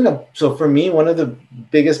 It wasn't so for me, one of the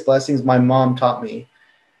biggest blessings my mom taught me.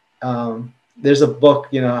 There's a book,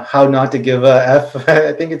 you know, How Not to Give a F,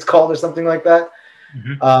 I think it's called, or something like that.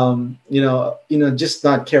 You know, just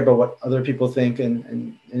not care about what other people think.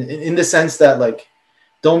 And in the sense that like,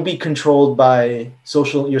 don't be controlled by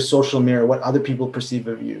your social mirror, what other people perceive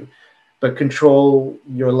of you, but control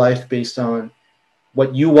your life based on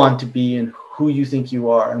what you want to be and who you think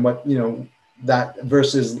you are, and what, you know, that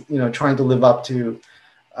versus, you know, trying to live up to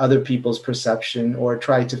other people's perception or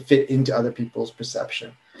try to fit into other people's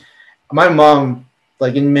perception. My mom,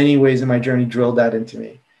 like in many ways in my journey, drilled that into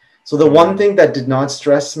me. So the one thing that did not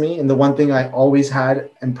stress me, and the one thing I always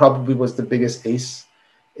had, and probably was the biggest ace,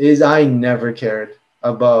 is I never cared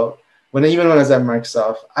about even when I was at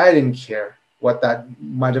Microsoft, I didn't care what that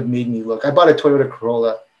might have made me look. I bought a Toyota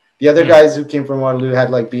Corolla. The other guys who came from Waterloo had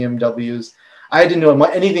like BMWs. I didn't know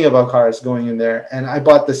anything about cars going in there. And I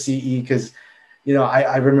bought the CE because, you know,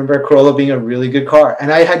 I remember Corolla being a really good car.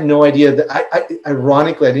 And I had no idea that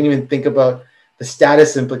ironically, I didn't even think about the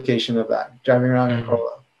status implication of that, driving around in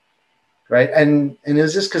Corolla. Right. And it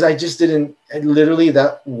was just because I just didn't, literally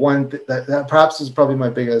that perhaps was probably my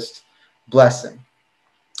biggest blessing.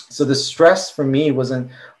 So the stress for me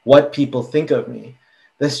wasn't what people think of me.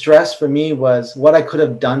 The stress for me was what I could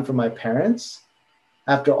have done for my parents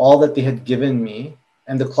after all that they had given me,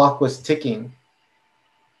 and the clock was ticking,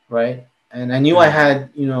 right? And I knew I had,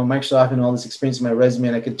 you know, Microsoft and all this experience in my resume,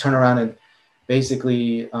 and I could turn around and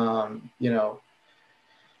basically, you know,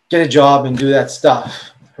 get a job and do that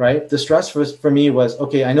stuff, right? The stress for me was,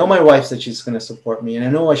 okay, I know my wife said she's going to support me, and I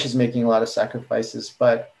know why she's making a lot of sacrifices,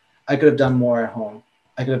 but I could have done more at home.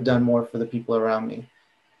 I could have done more for the people around me,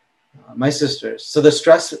 my sisters. So the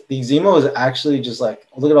stress, the eczema was actually just like,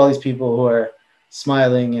 look at all these people who are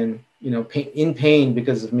smiling and, you know, in pain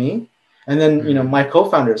because of me. And then, you know, my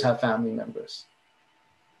co-founders have family members,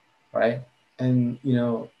 right? And, you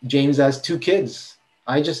know, James has 2 kids.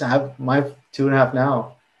 I just have my 2.5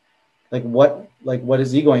 now. Like what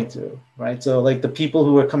is he going through, right? So like the people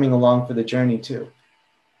who are coming along for the journey too,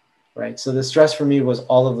 right? So the stress for me was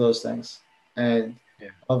all of those things, and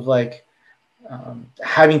of like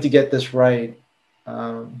having to get this right,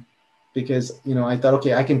 because, you know, I thought,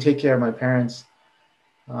 okay, I can take care of my parents.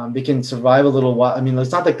 They can survive a little while. I mean,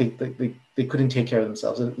 it's not like they couldn't take care of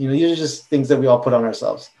themselves. You know, these are just things that we all put on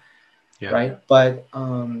ourselves. Yeah. right? But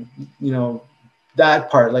you know, that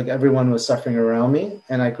part, like everyone was suffering around me,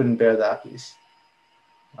 and I couldn't bear that piece.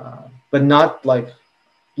 But not like,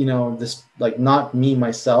 you know, this, like not me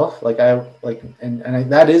myself, like I like, and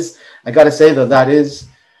that is, I gotta say though, that is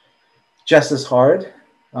just as hard,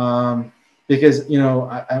 because you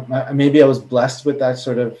know, maybe I was blessed with that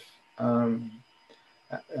sort of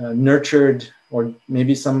nurtured, or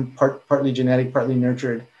maybe some partly genetic, partly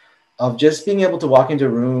nurtured, of just being able to walk into a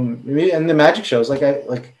room. Maybe, and the magic shows, like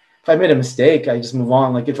if I made a mistake, I just move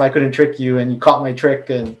on. Like if I couldn't trick you and you caught my trick,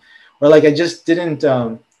 and or like I just didn't.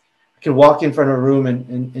 I could walk in front of a room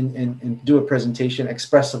and do a presentation,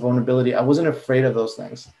 express a vulnerability. I wasn't afraid of those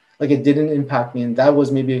things. Like it didn't impact me, and that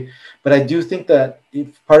was maybe. But I do think that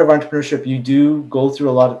if part of entrepreneurship, you do go through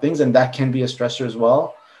a lot of things, and that can be a stressor as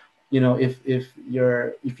well. You know, if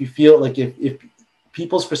you feel like if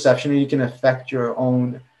people's perception, you can affect your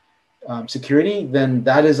own security, then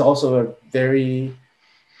that is also a very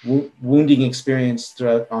wounding experience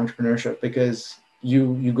throughout entrepreneurship, because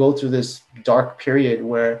you go through this dark period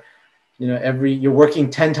where, you know, you're working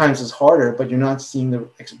 10 times as harder, but you're not seeing the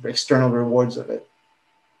external rewards of it,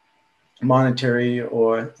 monetary,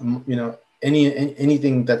 or you know,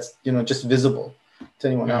 anything that's, you know, just visible to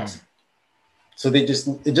anyone else. So it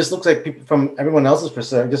just looks like, people from everyone else's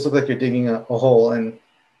perspective, it just looks like you're digging a hole, and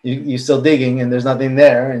you're still digging, and there's nothing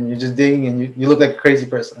there, and you're just digging, and you look like a crazy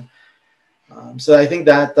person. So I think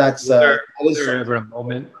that's was there ever a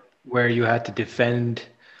moment where you had to defend,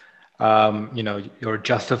 you know, or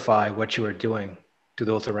justify what you were doing to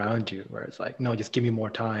those around you, where it's like, no, just give me more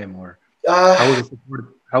time? Or how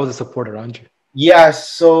was the support around you? Yeah,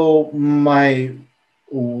 so my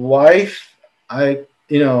wife,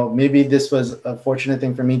 you know, maybe this was a fortunate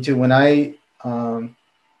thing for me too. When yeah,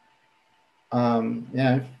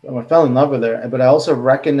 I fell in love with her, but I also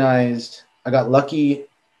recognized I got lucky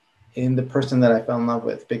in the person that I fell in love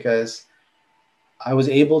with, because I was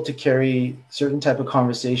able to carry certain type of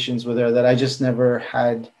conversations with her that I just never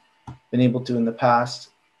had been able to in the past.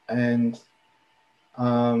 And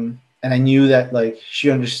I knew that like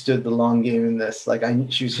she understood the long game in this. Like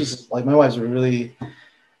she's like, my wife's a really,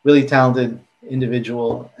 really talented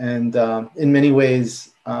individual. And in many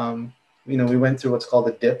ways, you know, we went through what's called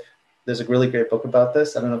a dip. There's a really great book about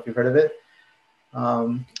this. I don't know if you've heard of it.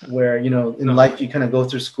 Where, you know, in life, you kind of go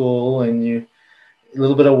through school, and a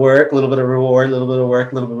little bit of work, a little bit of reward, a little bit of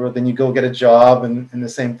work, a little bit of reward, then you go get a job, and the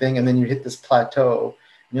same thing. And then you hit this plateau,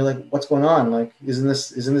 and you're like, what's going on? Like, isn't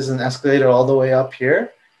this an escalator all the way up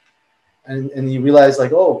here? And you realize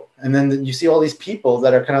like, oh, and then you see all these people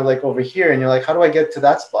that are kind of like over here, and you're like, how do I get to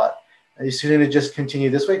that spot? And you shouldn't just continue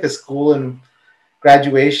this way, because school and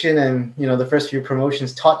graduation and, you know, the first few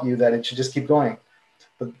promotions taught you that it should just keep going.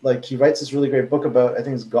 But like, he writes this really great book about, I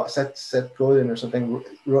think it's Seth Godin or something,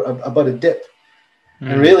 about a dip.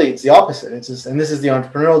 And really, it's the opposite. It's just, and this is the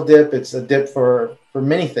entrepreneurial dip. It's a dip for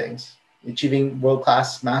many things, achieving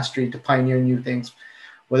world-class mastery, to pioneer new things.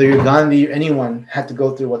 Whether you're Gandhi, anyone had to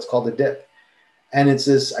go through what's called a dip. And it's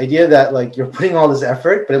this idea that like, you're putting all this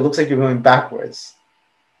effort, but it looks like you're going backwards.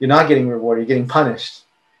 You're not getting rewarded, you're getting punished.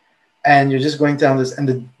 And you're just going down this,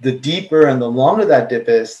 and the deeper and the longer that dip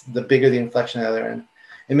is, the bigger the inflection at the other end.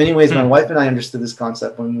 In many ways, my wife and I understood this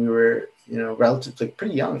concept when we were, you know, relatively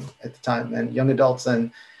pretty young at the time, and young adults, and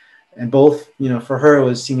both, you know, for her it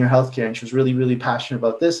was senior healthcare, and she was really, really passionate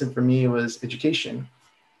about this, and for me it was education.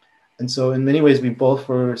 And so in many ways, we both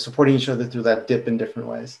were supporting each other through that dip in different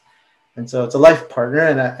ways. And so it's a life partner,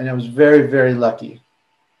 and I was very, very lucky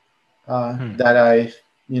that I,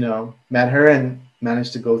 you know, met her and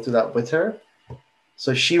managed to go through that with her.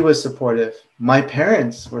 So she was supportive. My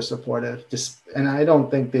parents were supportive, and I don't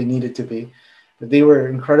think they needed to be, but they were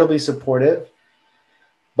incredibly supportive.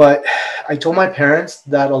 But I told my parents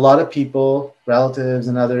that a lot of people, relatives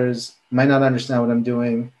and others, might not understand what I'm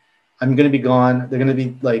doing. I'm going to be gone. They're going to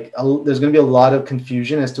be like, there's going to be a lot of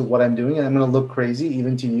confusion as to what I'm doing, and I'm going to look crazy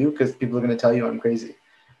even to you, because people are going to tell you I'm crazy,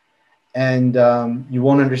 and you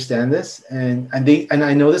won't understand this. And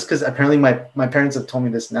I know this because apparently my parents have told me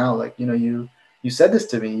this now. Like, you know, you said this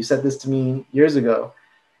to me. You said this to me years ago.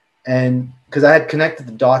 And because I had connected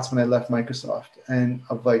the dots when I left Microsoft, and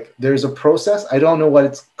of like, there's a process. I don't know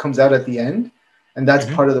what comes out at the end, and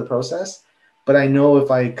that's part of the process. But I know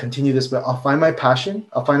if I continue this way, I'll find my passion.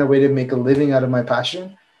 I'll find a way to make a living out of my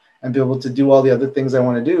passion and be able to do all the other things I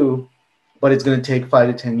want to do. But it's going to take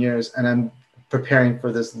 5 to 10 years, and I'm preparing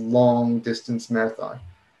for this long distance marathon.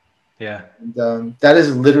 Yeah. And, that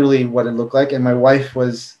is literally what it looked like. And my wife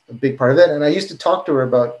was a big part of it. And I used to talk to her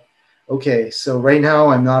about, okay, so right now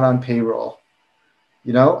I'm not on payroll,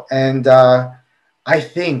 you know, and I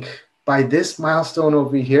think by this milestone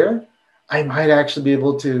over here, I might actually be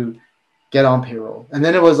able to get on payroll. And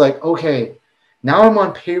then it was like, okay, now I'm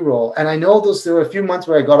on payroll. And I know there were a few months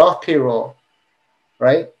where I got off payroll,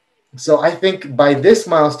 right? So I think by this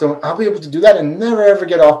milestone, I'll be able to do that and never ever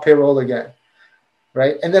get off payroll again,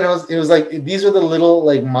 right? And then it was like, these are the little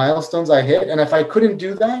like milestones I hit. And if I couldn't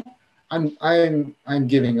do that, I'm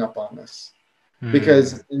giving up on this.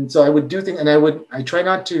 Because, and so I would do things, and I try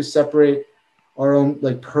not to separate our own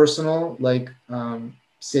like personal like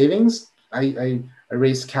savings. I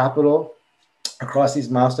raise capital across these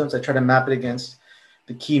milestones. I try to map it against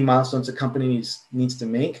the key milestones the company needs to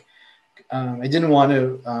make. I didn't want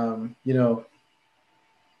to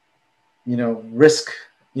risk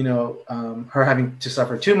her having to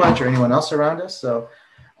suffer too much or anyone else around us. So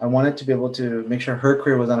I wanted to be able to make sure her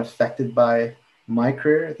career was unaffected by my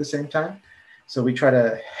career at the same time. So we try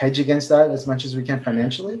to hedge against that as much as we can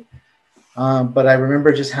financially. But I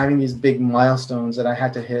remember just having these big milestones that I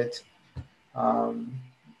had to hit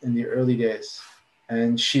in the early days.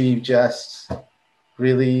 And she just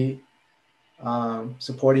really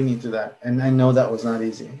supporting me through that. And I know that was not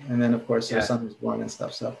easy. And then, of course, her son was born and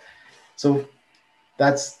stuff. So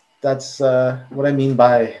that's what I mean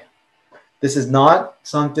by this is not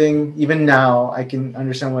something, even now, I can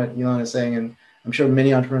understand what Elon is saying. And I'm sure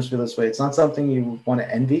many entrepreneurs feel this way. It's not something you want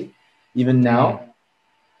to envy, even now.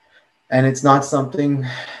 And it's not something,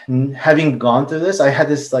 having gone through this, I had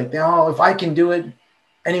this like, oh, if I can do it,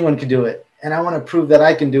 anyone can do it. And I want to prove that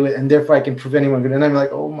I can do it. And therefore I can prove anyone can. And I'm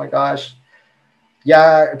like, oh my gosh.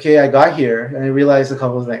 Yeah, okay, I got here. And I realized a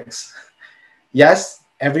couple of things. Yes,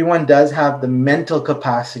 everyone does have the mental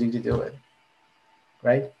capacity to do it,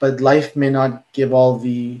 right? But life may not give all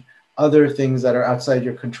the other things that are outside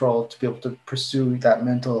your control to be able to pursue that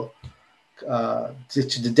mental,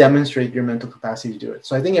 to demonstrate your mental capacity to do it.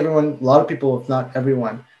 So I think a lot of people, if not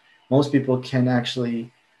everyone, most people can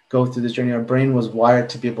actually go through this journey. Our brain was wired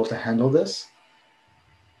to be able to handle this,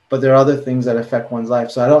 but there are other things that affect one's life.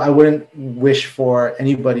 So I wouldn't wish for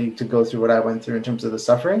anybody to go through what I went through in terms of the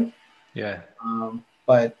suffering. Yeah.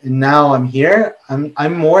 But now I'm here.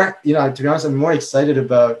 I'm more, to be honest, I'm more excited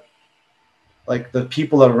about like the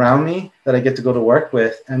people around me that I get to go to work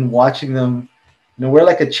with and watching them. We're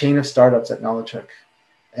like a chain of startups at NowledgeHook,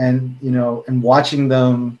 and and watching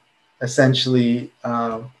them essentially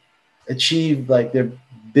achieve like their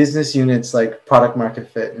business units like product market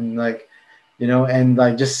fit, and like and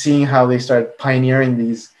like just seeing how they start pioneering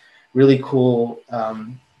these really cool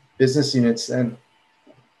business units and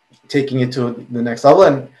taking it to the next level.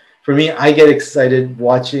 And for me, I get excited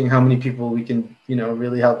watching how many people we can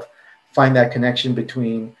really help find that connection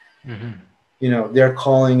between their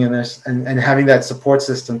calling and this and having that support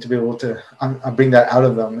system to be able to bring that out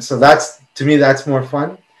of them. So that's, to me, that's more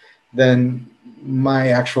fun than my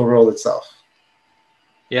actual role itself.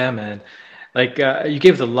 Yeah, man. Like you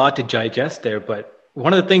gave us a lot to digest there, but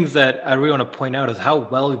one of the things that I really want to point out is how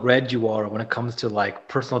well read you are when it comes to like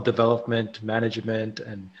personal development, management,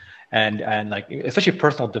 and like especially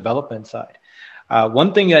personal development side.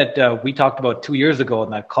 One thing that we talked about 2 years ago in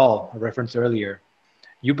that call I referenced earlier,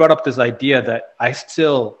 you brought up this idea that I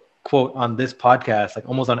still quote on this podcast, like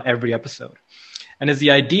almost on every episode. And it's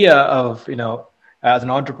the idea of, as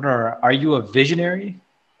an entrepreneur, are you a visionary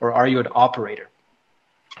or are you an operator?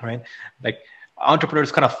 Right? Like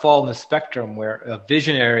entrepreneurs kind of fall in the spectrum where a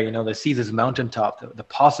visionary, that sees this mountaintop, the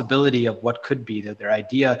possibility of what could be, that their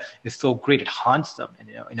idea is so great, it haunts them, and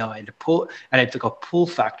it's like a pull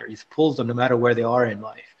factor. It pulls them no matter where they are in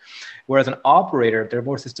life. Whereas an operator, they're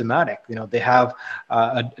more systematic. They have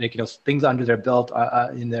things under their belt,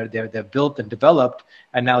 they're built and developed,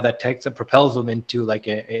 and now that takes and propels them into like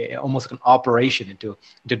almost like an operation to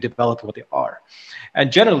develop what they are.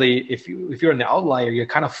 And generally, if you're an outlier, you're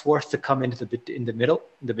kind of forced to come into the middle,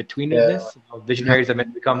 the betweenness. Visionaries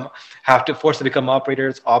are forced to become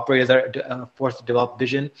operators. Operators are forced to develop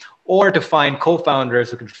vision, or to find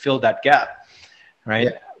co-founders who can fill that gap, right?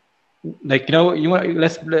 Yeah. Like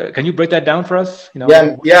can you break that down for us?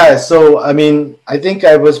 Yeah. So I mean, I think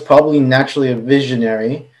I was probably naturally a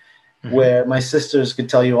visionary, where my sisters could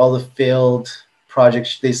tell you all the failed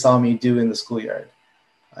projects they saw me do in the schoolyard.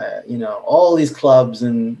 All these clubs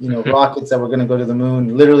and rockets that were going to go to the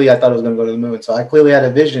moon. Literally, I thought it was going to go to the moon. So I clearly had a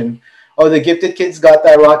vision. Oh, the gifted kids got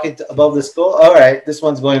that rocket above the school. All right, this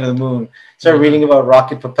one's going to the moon. Started reading about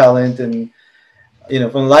rocket propellant and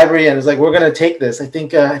from the library, and it's like, we're going to take this. I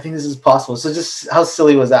think this is possible. So just how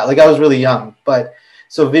silly was that? Like, I was really young, but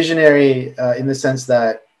so visionary in the sense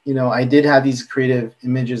that, I did have these creative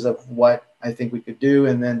images of what I think we could do.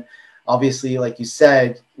 And then obviously, like you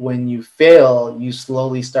said, when you fail, you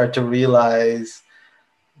slowly start to realize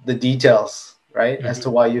the details, right? As to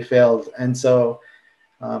why you failed. And so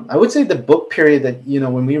I would say the book period that, you know,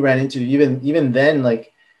 when we ran into, even then,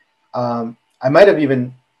 like I might have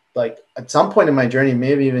even, like, at some point in my journey,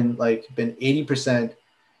 maybe even like been 80%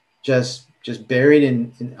 just buried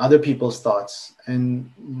in other people's thoughts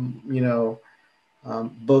and, you know,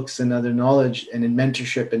 books and other knowledge and in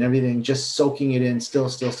mentorship and everything, just soaking it in still.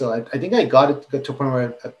 I think I got to a point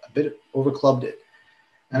where I a bit overclubbed it,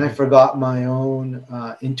 and I forgot my own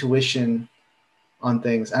intuition on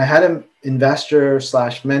things. I had an investor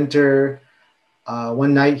slash mentor.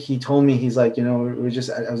 One night he told me, he's like, you know,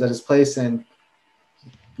 I was at his place, and,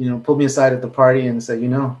 you know, pulled me aside at the party and said, you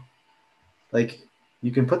know, like,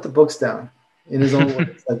 you can put the books down, in his own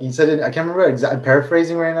words. Like he said it, I can't remember exactly, I'm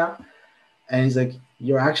paraphrasing right now. And he's like,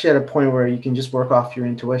 you're actually at a point where you can just work off your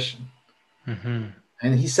intuition.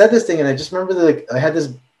 And he said this thing, and I just remember that, like, I had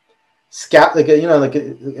this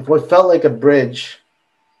what felt like a bridge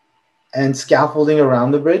and scaffolding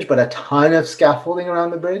around the bridge, but a ton of scaffolding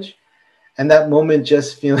around the bridge. And that moment,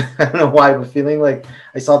 just feeling, I don't know why, but feeling like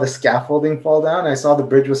I saw the scaffolding fall down. I saw the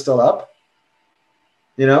bridge was still up,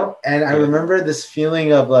 you know? And I remember this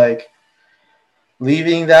feeling of like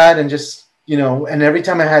leaving that and just, you know, and every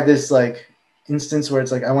time I had this like instance where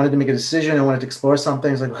it's like, I wanted to make a decision, I wanted to explore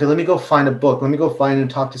something. It's like, okay, let me go find a book. Let me go find and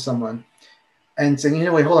talk to someone and saying, you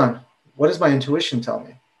know, wait, hold on. What does my intuition tell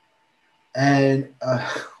me? And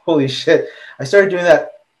holy shit, I started doing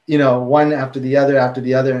that, you know, one after the other.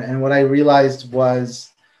 And what I realized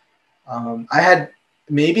was I had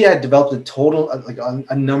developed a total, like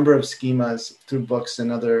a number of schemas through books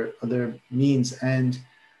and other means, and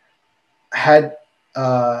had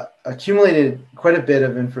accumulated quite a bit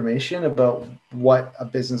of information about what a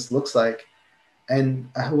business looks like. And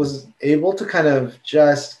I was able to kind of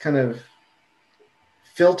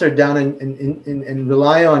filter down and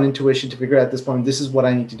rely on intuition to figure out at this point, this is what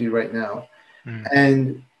I need to do right now.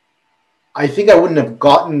 And I think I wouldn't have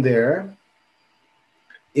gotten there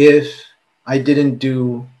if I didn't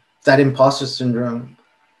do that imposter syndrome.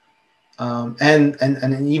 And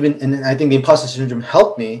I think the imposter syndrome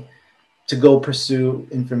helped me to go pursue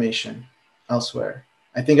information elsewhere.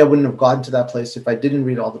 I think I wouldn't have gotten to that place if I didn't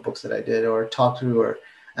read all the books that I did or talk to or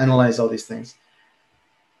analyze all these things.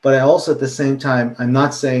 But I also, at the same time, I'm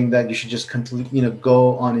not saying that you should just completely, you know,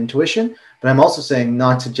 go on intuition, but I'm also saying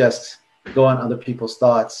not to just go on other people's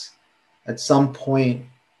thoughts. At some point,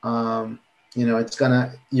 you know,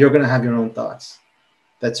 you're gonna have your own thoughts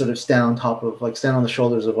that sort of stand on the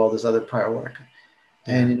shoulders of all this other prior work.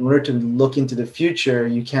 And in order to look into the future,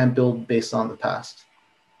 you can't build based on the past.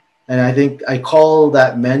 And I think I call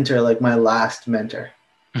that mentor like my last mentor.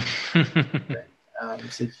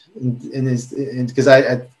 Because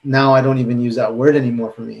I now I don't even use that word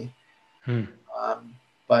anymore for me.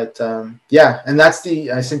 Yeah, and that's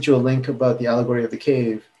I sent you a link about the allegory of the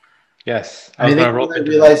cave. Yes, I think what I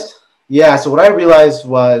realized. Yeah, so what I realized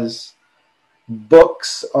was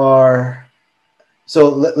books are. So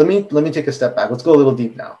let me take a step back. Let's go a little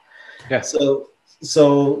deep now. Yeah. So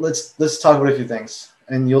let's talk about a few things,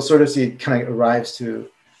 and you'll sort of see it kind of arrives to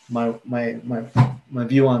my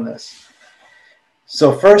view on this.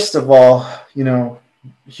 So first of all, you know,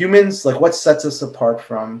 humans, like, what sets us apart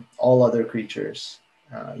from all other creatures?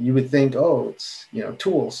 You would think, oh, it's, you know,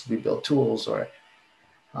 tools. We build tools,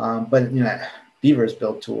 but you know, beavers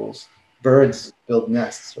build tools, birds build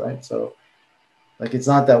nests, right? So, like, it's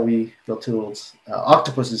not that we build tools.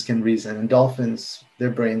 Octopuses can reason, and dolphins,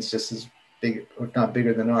 their brains just as big, or not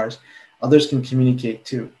bigger than ours. Others can communicate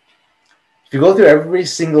too. If you go through every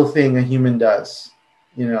single thing a human does,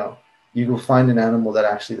 you know, you will find an animal that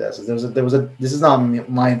actually does. This is not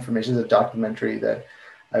my information. It's a documentary that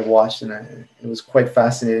I watched, and it was quite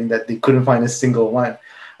fascinating that they couldn't find a single one.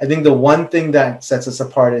 I think the one thing that sets us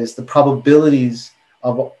apart is the probabilities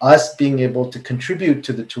of us being able to contribute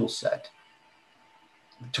to the tool set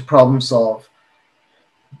to problem solve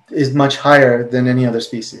is much higher than any other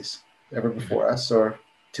species ever before us or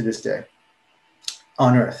to this day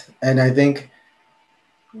on Earth. And I think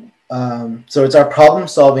so it's our problem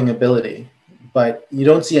solving ability, but you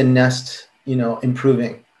don't see a nest, you know,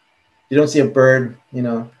 improving. You don't see a bird, you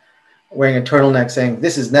know, wearing a turtleneck saying,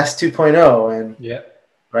 this is Nest 2.0. And yeah,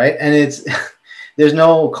 right. And it's, there's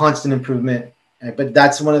no constant improvement, but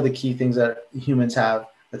that's one of the key things that humans have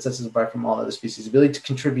that sets us apart from all other species: ability to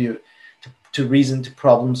contribute, to reason, to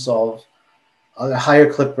problem solve, a higher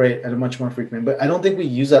clip rate at a much more frequent. But I don't think we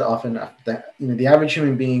use that often enough. That, you know, the average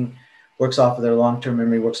human being works off of their long-term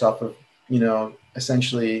memory, works off of, you know,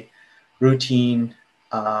 essentially routine,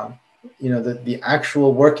 you know, the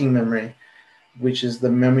actual working memory, which is the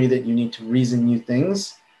memory that you need to reason new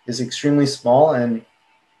things, is extremely small. And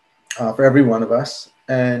for every one of us,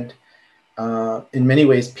 and in many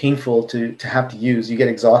ways painful to have to use. You get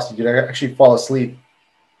exhausted. You actually fall asleep.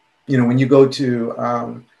 You know, when you go to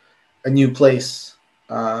a new place,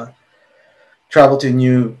 travel to a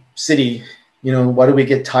new city, you know, why do we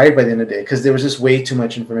get tired by the end of the day? Because there was just way too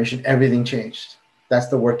much information. Everything changed. That's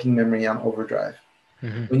the working memory on overdrive.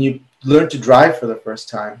 Mm-hmm. When you learn to drive for the first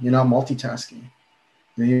time, you're not multitasking.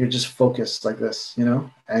 You know, you're just focused like this, you know,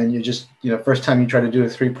 and you just, you know, first time you try to do a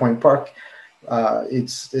 3-point park,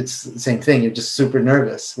 it's the same thing. You're just super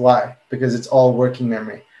nervous. Why? Because it's all working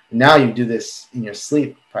memory. Now you do this in your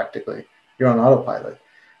sleep practically. You're on autopilot.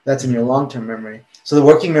 That's in your long-term memory. So the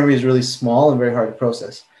working memory is really small and very hard to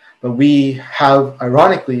process. But we have,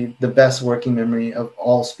 ironically, the best working memory of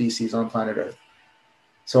all species on planet Earth.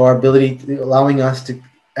 So our ability, allowing us to,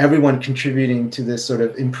 everyone contributing to this sort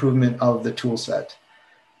of improvement of the tool set.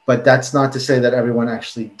 But that's not to say that everyone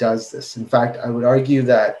actually does this. In fact, I would argue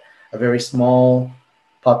that a very small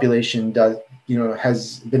population does, you know,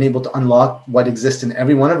 has been able to unlock what exists in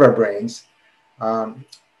every one of our brains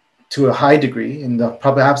to a high degree. And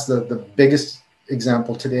perhaps the biggest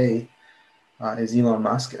example today is Elon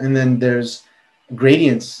Musk. And then there's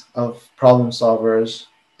gradients of problem solvers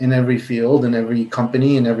in every field, in every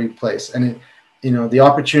company, in every place. And it, you know, the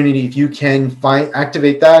opportunity, if you can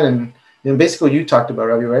activate that, and you know, basically what you talked about,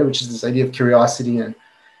 Ravi, right, which is this idea of curiosity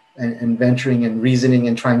and venturing and reasoning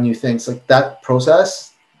and trying new things, like that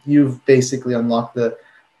process, you've basically unlocked a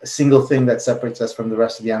single thing that separates us from the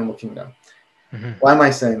rest of the animal kingdom. Mm-hmm. Why am I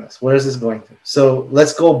saying this? Where is this going to? So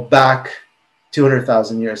let's go back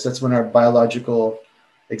 200,000 years. That's when our biological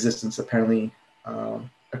existence apparently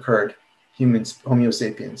occurred, humans, Homo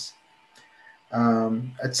sapiens.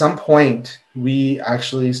 At some point, we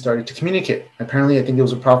actually started to communicate. Apparently, I think it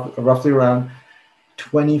was roughly around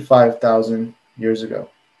 25,000 years ago.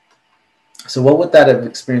 So what would that have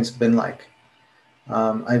experience been like?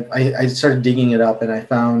 I started digging it up, and I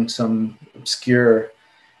found some obscure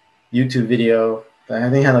YouTube video that I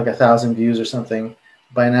think had like 1,000 views or something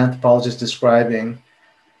by an anthropologist describing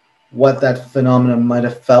what that phenomenon might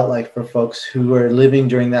have felt like for folks who were living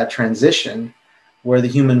during that transition where the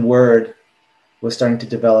human word was starting to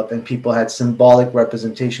develop and people had symbolic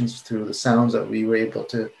representations through the sounds that we were able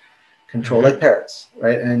to control, mm-hmm. like parrots,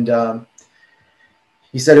 right? And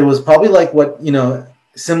he said it was probably like what, you know,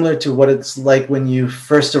 similar to what it's like when you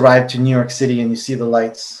first arrive to New York City and you see the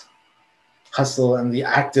lights, hustle, and the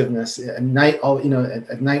activeness at night. All, you know,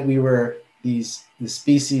 at night we were the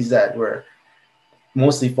species that were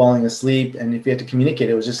mostly falling asleep, and if you had to communicate,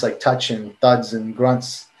 it was just like touch and thuds and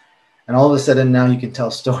grunts. And all of a sudden now you can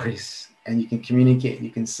tell stories and you can communicate, you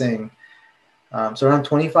can sing. So around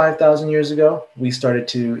 25,000 years ago, we started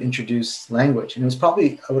to introduce language, and it was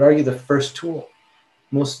probably, I would argue, the first tool,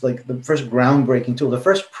 most like the first groundbreaking tool, the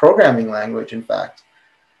first programming language, in fact,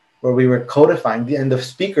 where we were codifying, and the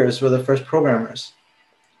speakers were the first programmers,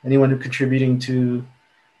 anyone who contributing to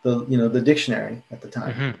the, you know, the dictionary at the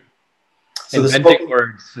time. Mm-hmm. So inventing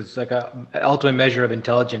words is like an ultimate measure of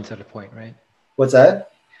intelligence at a point, right? What's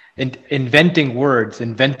that? Inventing words,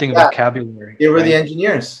 inventing vocabulary. They were right? The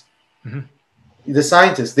engineers, mm-hmm. the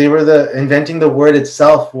scientists. They were inventing the word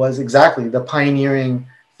itself was exactly the pioneering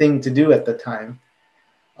thing to do at the time,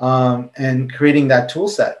 and creating that tool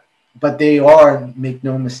set. But they are, make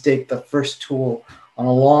no mistake, the first tool on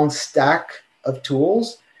a long stack of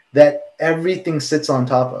tools that everything sits on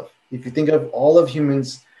top of. If you think of all of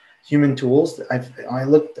human tools, I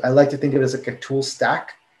like to think of it as like a tool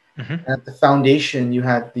stack. Mm-hmm. And at the foundation, you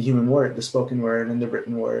had the human word, the spoken word, and the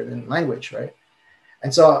written word, and language, right?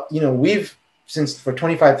 And so, you know, since for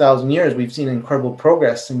 25,000 years, we've seen incredible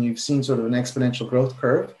progress, and you've seen sort of an exponential growth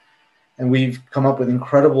curve, and we've come up with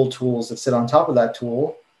incredible tools that sit on top of that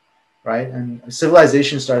tool, right? And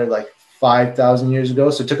civilization started like 5,000 years ago,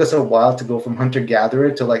 so it took us a while to go from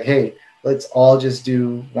hunter-gatherer to like, hey, let's all just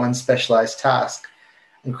do one specialized task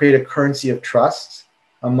and create a currency of trust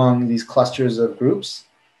among these clusters of groups,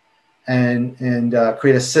 and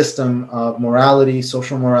create a system of morality,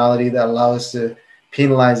 social morality, that allow us to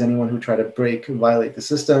penalize anyone who try to break and violate the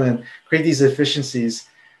system, and create these efficiencies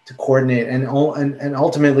to coordinate. And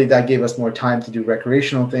ultimately that gave us more time to do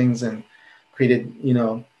recreational things, and created, you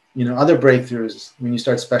know, other breakthroughs when you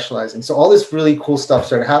start specializing. So all this really cool stuff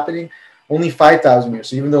started happening only 5,000 years.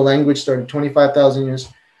 So even though language started 25,000 years,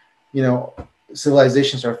 you know,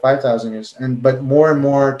 civilization started 5,000 years, but more and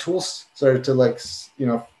more tools started to, like, you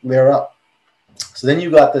know, layer up. So then you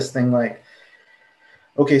got this thing like,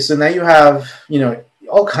 okay, so now you have, you know,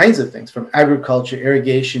 all kinds of things, from agriculture,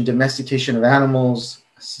 irrigation, domestication of animals,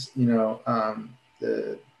 you know,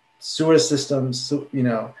 the sewer systems, you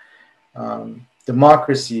know,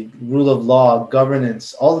 democracy, rule of law,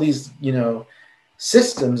 governance, all these, you know,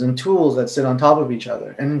 systems and tools that sit on top of each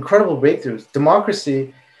other, and incredible breakthroughs.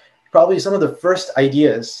 Democracy, probably some of the first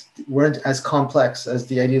ideas weren't as complex as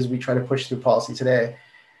the ideas we try to push through policy today.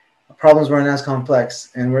 Problems weren't as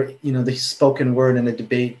complex, and you know, the spoken word in a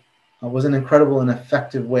debate was an incredible and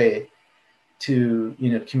effective way to,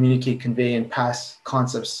 you know, communicate, convey, and pass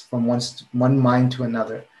concepts from one mind to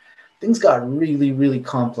another. Things got really, really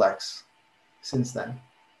complex since then.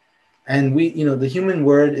 And we, you know, the human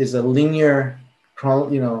word is a linear,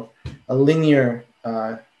 you know, a linear,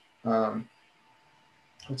 what's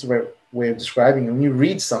the right way of describing it? When you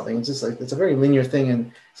read something, it's just like, it's a very linear thing.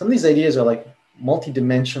 And some of these ideas are like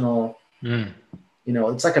multi-dimensional. You know,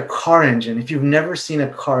 it's like a car engine. If you've never seen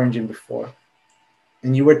a car engine before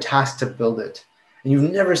and you were tasked to build it and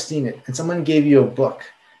you've never seen it, and someone gave you a book,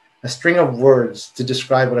 a string of words to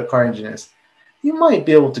describe what a car engine is, you might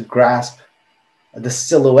be able to grasp the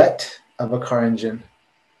silhouette of a car engine,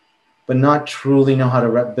 but not truly know how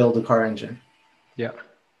to build a car engine. Yeah.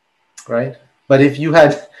 Right. But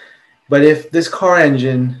if this car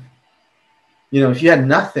engine, you know, if you had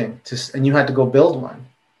nothing and you had to go build one,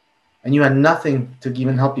 and you had nothing to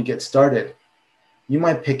even help you get started, you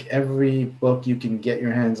might pick every book you can get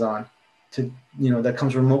your hands on to, you know, that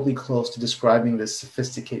comes remotely close to describing this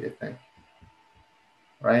sophisticated thing.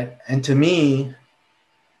 Right. And to me,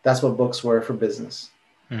 that's what books were for business.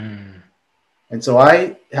 And so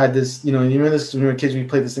I had this, you know, you remember this when we were kids, we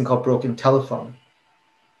played this thing called Broken Telephone,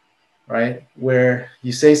 right? Where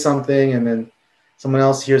you say something and then someone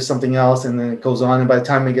else hears something else, and then it goes on. And by the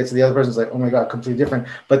time we get to the other person, it's like, oh my God, completely different.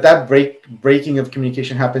 But that breaking of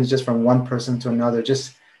communication happens just from one person to another,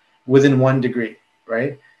 just within 1 degree,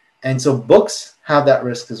 right? And so books have that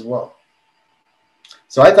risk as well.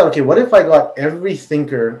 So I thought, okay, what if I got every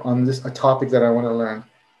thinker on a topic that I want to learn,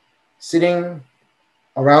 sitting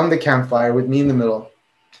around the campfire with me in the middle,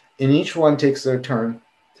 and each one takes their turn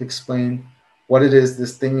to explain what it is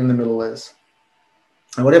this thing in the middle is.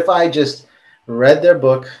 And what if I just read their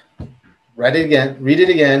book, read it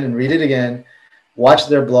again, and read it again, watch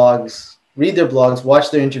their blogs, read their blogs,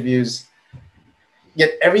 watch their interviews,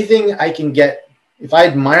 get everything I can get. If I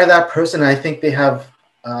admire that person and I think they have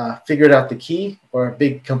figured out the key or a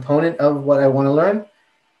big component of what I want to learn,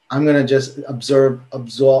 I'm going to just absorb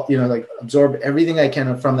everything I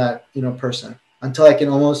can from that, you know, person, until I can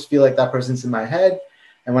almost feel like that person's in my head.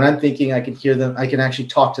 And when I'm thinking, I can hear them, I can actually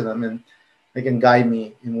talk to them, and they can guide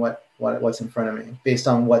me in what's in front of me based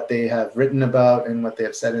on what they have written about and what they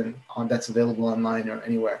have said that's available online or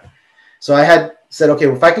anywhere. So I had said, okay,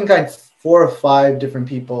 well, if I can guide 4 or 5 different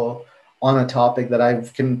people on a topic that I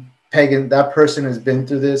can peg in, that person has been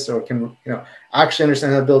through this or can, you know, actually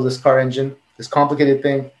understand how to build this car engine, this complicated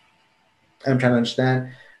thing I'm trying to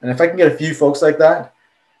understand. And if I can get a few folks like that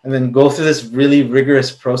and then go through this really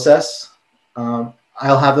rigorous process, I'll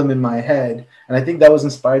have them in my head. And I think that was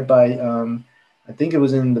inspired by, I think it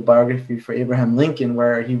was in the biography for Abraham Lincoln,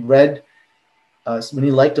 where he read, when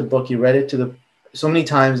he liked a book, he read it so many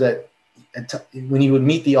times that when he would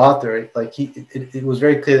meet the author, like it was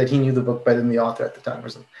very clear that he knew the book better than the author at the time or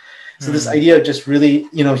something. So this idea of just really,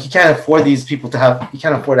 you know, you can't afford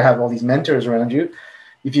to have all these mentors around you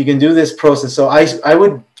if you can do this process. So I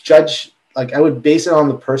would judge, like, I would base it on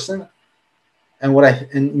the person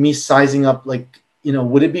and me sizing up, like, you know,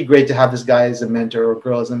 would it be great to have this guy as a mentor or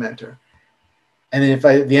girl as a mentor? And then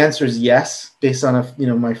if the answer is yes, based on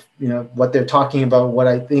what they're talking about, what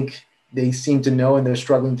I think they seem to know and they're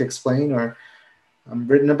struggling to explain or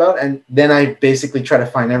written about, and then I basically try to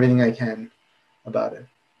find everything I can about it.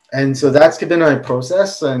 And so that's been my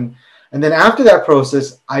process. And then after that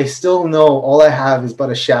process, I still know all I have is but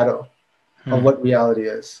a shadow of what reality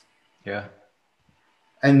is. Yeah.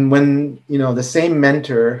 And when, you know, the same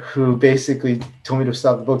mentor who basically told me to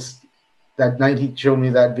stop the books, that night he showed me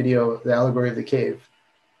that video, The Allegory of the Cave.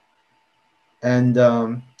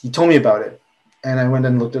 And he told me about it. And I went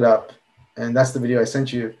and looked it up. And that's the video I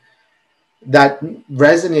sent you. That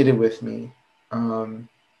resonated with me.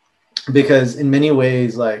 Because in many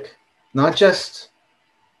ways, like, not just,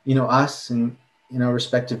 you know, us and in our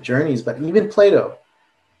respective journeys, but even Plato,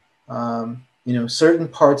 you know, certain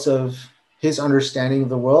parts of his understanding of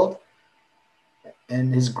the world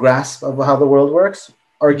and his grasp of how the world works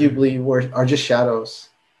arguably are just shadows.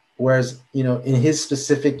 Whereas, you know, in his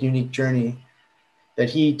specific unique journey that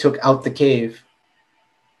he took out the cave,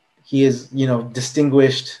 he is, you know,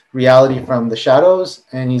 distinguished reality from the shadows,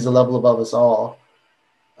 and he's a level above us all.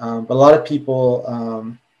 But a lot of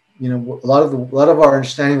people, you know, a lot of our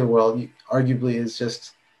understanding of the world arguably is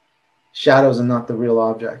just shadows and not the real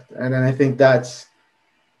object. And I think that's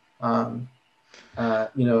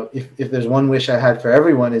if there's one wish I had for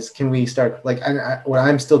everyone is, can we start, like, what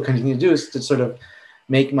I'm still continuing to do is to sort of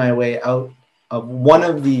make my way out of one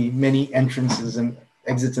of the many entrances and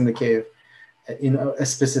exits in the cave in a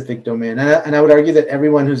specific domain. And I would argue that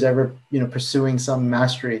everyone who's ever, pursuing some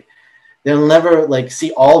mastery, they'll never like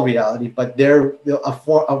see all reality, but they're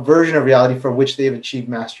a version of reality for which they've achieved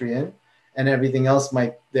mastery in, and everything else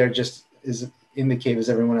they're just is in the cave as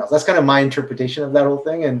everyone else. That's kind of my interpretation of that whole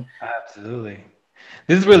thing. And absolutely,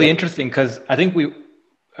 this is really interesting because I think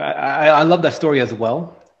I love that story as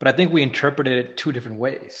well, but I think we interpreted it two different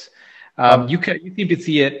ways. You seem to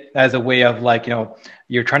see it as a way of like,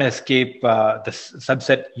 you're trying to escape the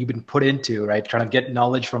subset you've been put into, right? Trying to get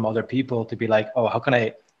knowledge from other people to be like, oh, how can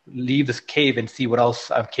I leave this cave and see what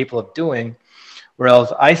else I'm capable of doing?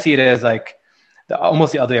 Whereas I see it as like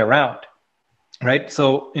almost the other way around, right?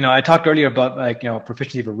 So, I talked earlier about like,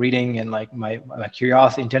 proficiency for reading and like my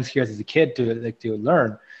curiosity, intense curiosity as a kid to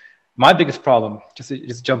learn. My biggest problem,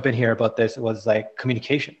 just jump in here about this, was like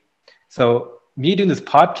communication. So me doing this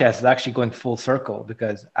podcast is actually going full circle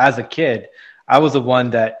because as a kid, I was the one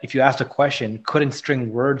that if you asked a question, couldn't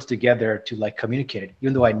string words together to like communicate it,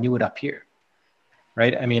 even though I knew it up here.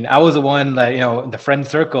 Right. I mean, I was the one that, in the friend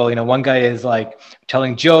circle, one guy is like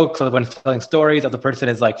telling jokes, other one's telling stories, other person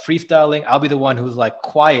is like freestyling. I'll be the one who's like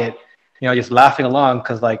quiet, just laughing along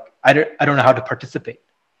because like I don't know how to participate.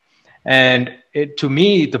 And to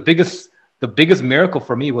me, the biggest miracle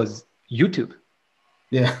for me was YouTube.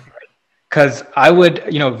 Yeah. Because I would,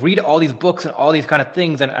 read all these books and all these kind of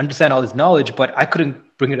things and understand all this knowledge, but I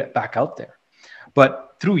couldn't bring it back out there.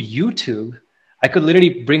 But through YouTube, I could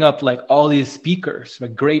literally bring up like all these speakers,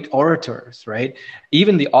 like great orators, right?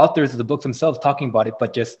 Even the authors of the books themselves talking about it,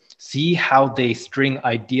 but just see how they string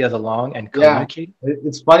ideas along and communicate. Yeah.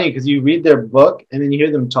 It's funny because you read their book and then you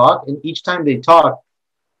hear them talk, and each time they talk,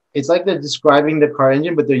 it's like they're describing the car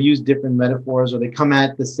engine, but they use different metaphors or they come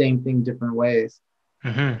at the same thing different ways.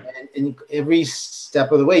 Mm-hmm. And in every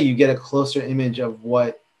step of the way, you get a closer image of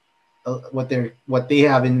what they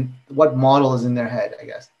have in what model is in their head, I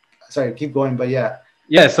guess. Sorry, keep going, but yeah.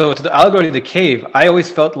 Yeah, so to the allegory of the cave, I always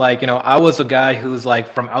felt like, I was a guy who's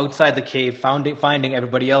like from outside the cave, finding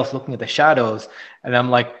everybody else looking at the shadows. And I'm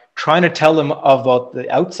like trying to tell them about the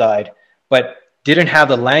outside, but didn't have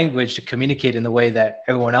the language to communicate in the way that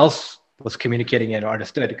everyone else was communicating it or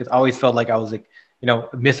understood. Because I always felt like I was like,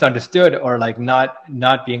 misunderstood or like not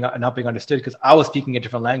being understood because I was speaking a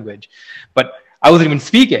different language, but I wasn't even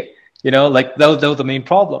speaking, like that was the main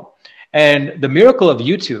problem. And the miracle of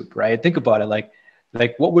YouTube, right? Think about it.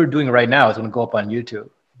 Like what we're doing right now is going to go up on YouTube.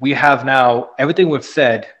 We have now everything we've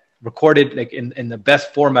said recorded like in the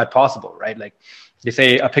best format possible, right? Like they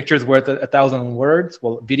say a picture is worth 1,000 words.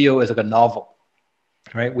 Well, video is like a novel,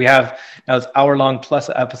 right? We have now this hour-long plus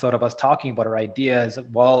episode of us talking about our ideas.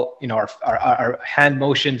 Well, our hand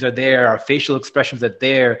motions are there, our facial expressions are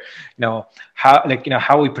there,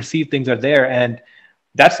 how we perceive things are there, and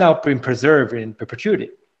that's now been preserved in perpetuity.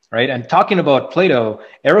 Right. And talking about Plato,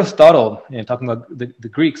 Aristotle, talking about the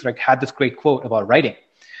Greeks, like had this great quote about writing.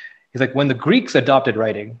 He's like, when the Greeks adopted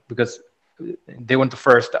writing, because they weren't the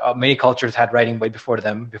first, many cultures had writing way before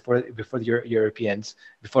them, before the Europeans,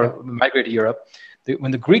 before migrated to Europe.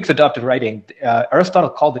 When the Greeks adopted writing, Aristotle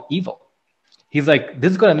called it evil. He's like,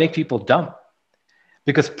 this is going to make people dumb.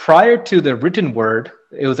 Because prior to the written word,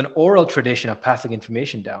 it was an oral tradition of passing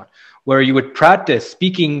information down, where you would practice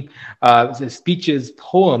speaking speeches,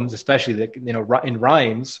 poems, especially like, in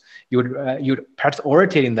rhymes. You would practice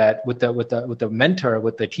orating that with the mentor,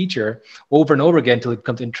 with the teacher, over and over again until it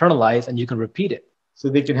becomes internalized and you can repeat it. So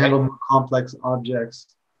they can handle more complex objects.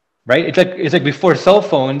 Right. It's like before cell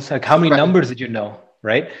phones. Like how many numbers did you know?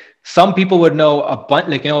 Right. Some people would know a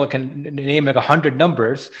bunch, can name like 100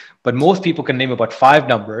 numbers, but most people can name about 5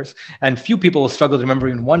 numbers, and few people will struggle to remember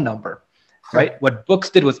even one number. Right. What books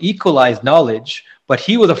did was equalize knowledge, but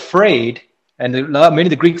he was afraid, and many of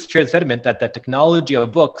the Greeks shared the sentiment that the technology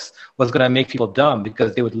of books was going to make people dumb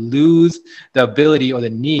because they would lose the ability or the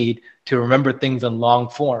need to remember things in long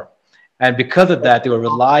form. And because of that, they would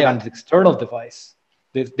rely on this external device.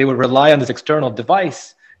 They would rely on this external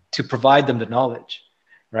device to provide them the knowledge,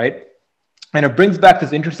 right? And it brings back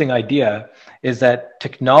this interesting idea is that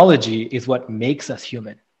technology is what makes us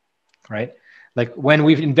human, right? Like when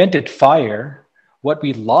we've invented fire, what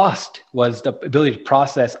we lost was the ability to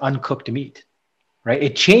process uncooked meat, right?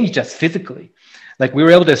 It changed us physically. Like we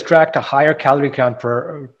were able to extract a higher calorie count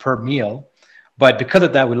per meal, but because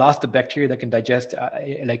of that, we lost the bacteria that can digest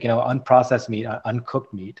unprocessed meat,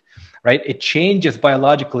 uncooked meat, right? It changes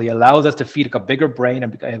biologically, allows us to feed a bigger brain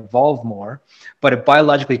and evolve more, but it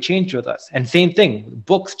biologically changed with us. And same thing,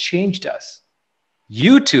 books changed us,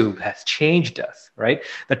 YouTube has changed us, right?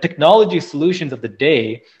 The technology solutions of the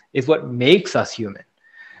day is what makes us human.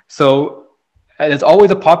 So there's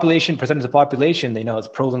always a population, percentage of population, it's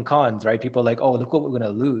pros and cons, right? People are like, oh, look what we're going to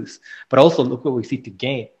lose, but also look what we seek to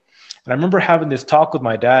gain. And I remember having this talk with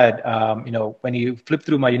my dad, when he flipped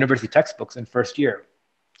through my university textbooks in first year.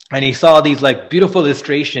 And he saw these like beautiful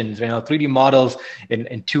illustrations, 3D models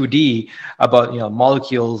in 2D about,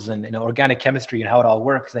 molecules and, organic chemistry and how it all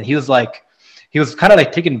works. And he was kind of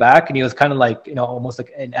like taken back, and he was kind of like, almost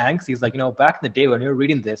like in angst. He's like, back in the day when we were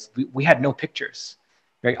reading this, we had no pictures,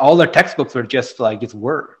 right? All our textbooks were just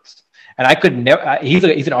words. And I could never, he's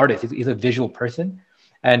an artist, he's a visual person.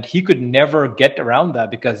 And he could never get around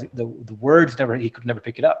that because the words he could never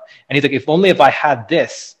pick it up. And he's like, if I had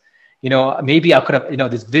this, maybe I could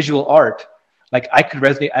have, this visual art, like I could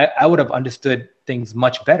resonate, I would have understood things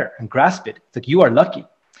much better and grasp it. It's like, you are lucky.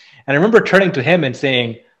 And I remember turning to him and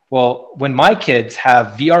saying, well, when my kids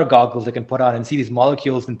have VR goggles they can put on and see these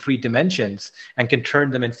molecules in 3 dimensions and can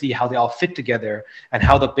turn them and see how they all fit together and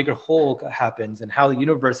how the bigger whole happens and how the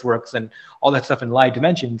universe works and all that stuff in live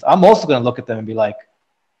dimensions, I'm also going to look at them and be like,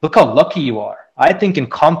 look how lucky you are. I think in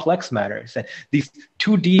complex matters, and these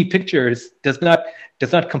 2D pictures does not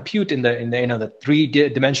compute in the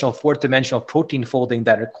 3-dimensional, 4th-dimensional protein folding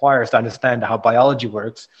that requires to understand how biology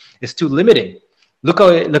works. Is too limiting. Look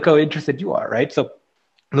how interested you are, right? So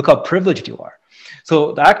look how privileged you are.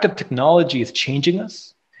 So the act of technology is changing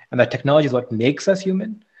us, and that technology is what makes us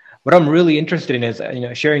human. What I'm really interested in is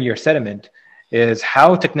sharing your sentiment. Is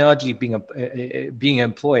how technology being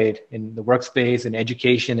employed in the workspace and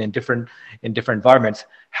education in different environments,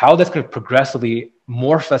 how that's going to progressively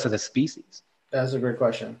morph us as a species. That's a great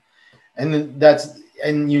question, and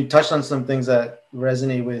you touched on some things that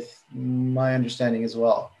resonate with my understanding as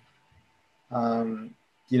well. The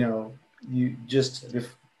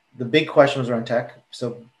big question was around tech.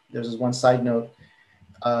 So there's this one side note.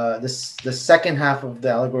 The second half of the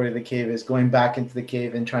allegory of the cave is going back into the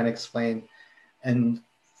cave and trying to explain, and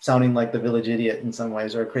sounding like the village idiot in some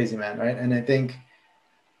ways, or a crazy man, right? And I think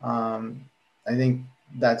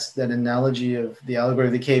that's that analogy of the allegory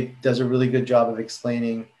of the cave does a really good job of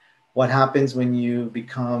explaining what happens when you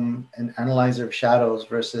become an analyzer of shadows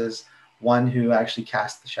versus one who actually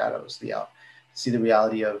casts the shadows, see the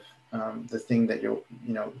reality of the thing that you're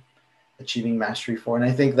achieving mastery for. And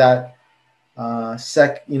I think that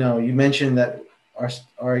you mentioned that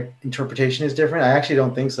our interpretation is different. I actually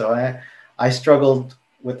don't think so. I struggled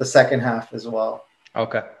with the second half as well.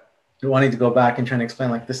 Okay. Wanting to go back and trying to explain,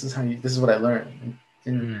 like, this is what I learned.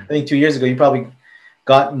 And I think 2 years ago, you probably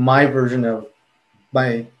got my version of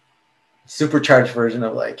my supercharged version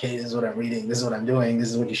of like, hey, this is what I'm reading, this is what I'm doing, this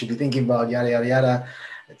is what you should be thinking about, yada, yada, yada.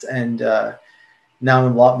 And now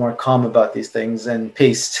I'm a lot more calm about these things and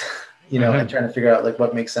paced, and trying to figure out like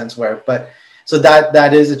what makes sense where. But so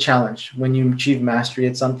that is a challenge. When you achieve mastery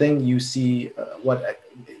at something, you see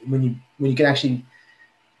when you can actually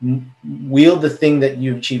wield the thing that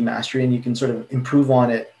you've achieved mastery, and you can sort of improve on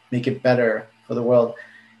it, make it better for the world,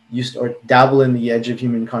 or dabble in the edge of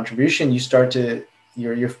human contribution,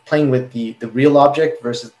 you're playing with the real object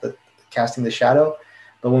versus the casting the shadow.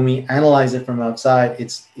 But when we analyze it from outside,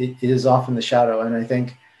 it is often the shadow. And I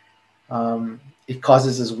think it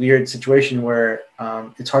causes this weird situation where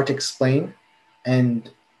it's hard to explain and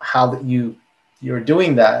how you're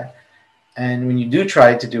doing that. And when you do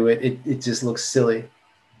try to do it, it just looks silly.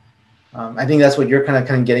 I think that's what you're kind of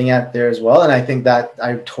getting at there as well. And I think that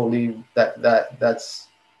that's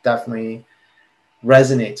definitely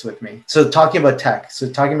resonates with me. So talking about tech,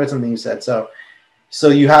 talking about something you said. So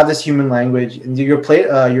you have this human language, and your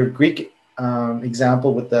Greek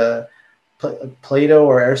example with the Plato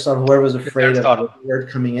or Aristotle, whoever was afraid of the word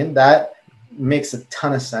coming in, that makes a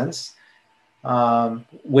ton of sense.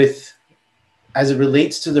 As it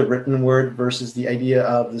relates to the written word versus the idea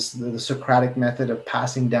of the Socratic method of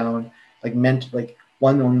passing down like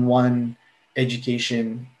one-on-one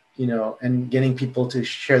education, and getting people to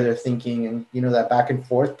share their thinking, and that back and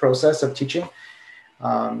forth process of teaching.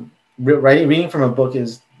 Reading from a book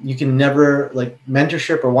is, you can never, like,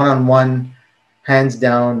 mentorship or one-on-one, hands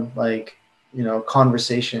down,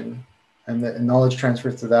 conversation and the knowledge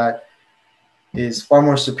transfer to that is far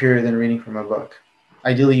more superior than reading from a book.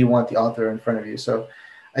 Ideally, you want the author in front of you. So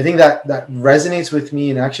I think that resonates with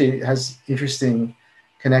me, and actually has interesting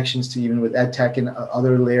connections to even with EdTech and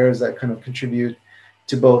other layers that kind of contribute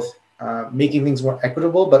to both making things more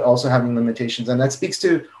equitable, but also having limitations. And that speaks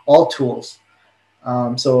to all tools.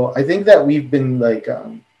 So I think that we've been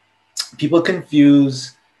people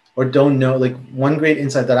confuse or don't know, one great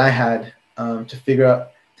insight that I had to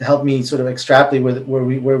to help me sort of extrapolate where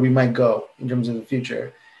we might go in terms of the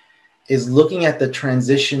future is looking at the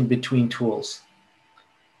transition between tools,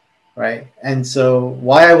 right? And so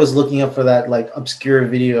why I was looking up for that like obscure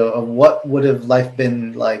video of what would have life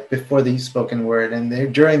been like before the spoken word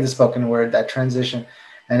and during the spoken word, that transition,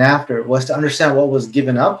 and after, was to understand what was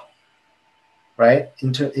given up, right?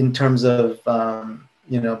 In terms of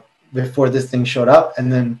you know, before this thing showed up,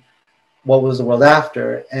 and then what was the world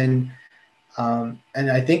after. And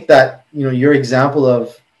I think that, you know, your example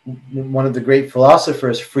of one of the great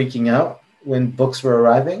philosophers freaking out when books were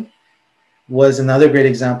arriving was another great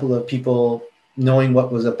example of people knowing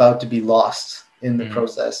what was about to be lost in the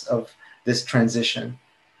process of this transition.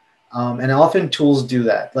 And often tools do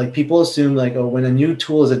that. Like people assume like, oh, when a new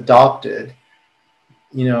tool is adopted,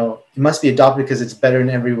 you know, it must be adopted because it's better in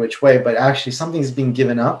every which way, but actually something's being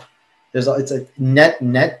given up. It's a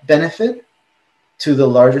net benefit to the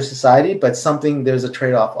larger society, but there's a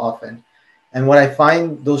trade-off often. And what I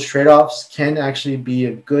find, those trade-offs can actually be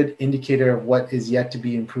a good indicator of what is yet to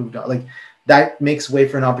be improved on. Like that makes way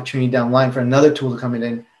for an opportunity down the line for another tool to come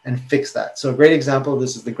in and fix that. So a great example of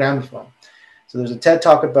this is the gramophone. So there's a TED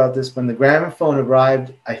talk about this. When the gramophone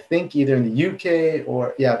arrived, I think either in the UK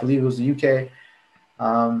or, yeah, I believe it was the UK.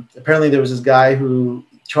 Apparently there was this guy who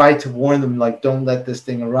tried to warn them, like, don't let this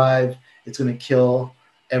thing arrive. It's going to kill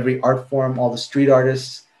every art form. All the street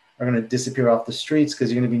artists are going to disappear off the streets because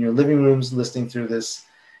you're going to be in your living rooms listening through this,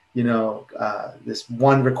 you know, this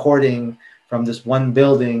one recording from this one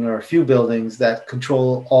building or a few buildings that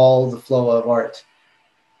control all the flow of art,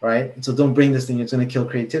 right? And so don't bring this thing, it's going to kill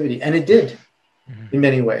creativity. And it did in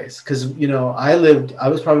many ways, because, you know, I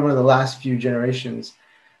was probably one of the last few generations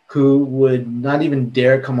who would not even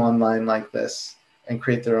dare come online like this and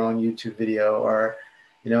create their own YouTube video. Or,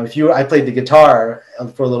 you know, I played the guitar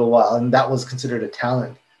for a little while, and that was considered a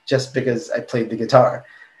talent just because I played the guitar.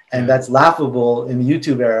 And that's laughable in the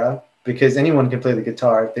YouTube era because anyone can play the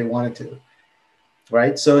guitar if they wanted to,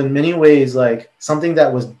 right? So in many ways, like something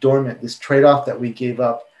that was dormant, this trade-off that we gave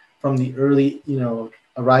up from the early, you know,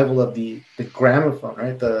 arrival of the gramophone,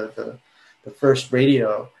 right? The first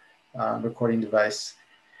radio recording device.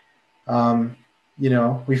 You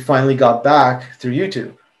know, we finally got back through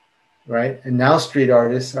YouTube, right? And now street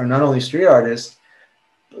artists are not only street artists,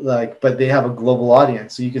 like, but they have a global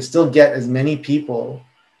audience. So you can still get as many people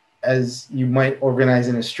as you might organize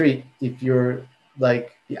in a street if you're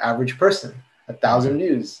like the average person, 1,000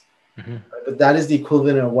 views. But that is the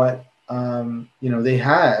equivalent of what you know, they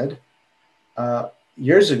had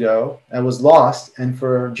years ago that was lost. And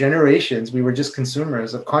for generations, we were just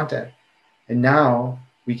consumers of content. And now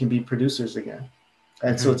we can be producers again.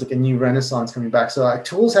 And so it's like a new renaissance coming back. So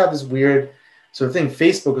tools have this weird sort of thing.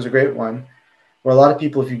 Facebook is a great one, where a lot of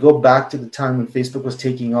people, if you go back to the time when Facebook was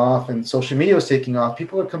taking off and social media was taking off,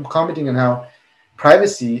 people are commenting on how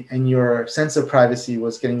privacy and your sense of privacy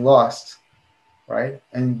was getting lost, right?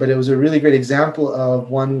 But it was a really great example of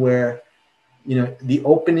one where, you know, the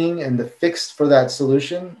opening and the fix for that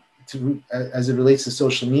solution as it relates to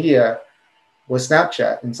social media was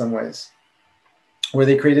Snapchat in some ways, where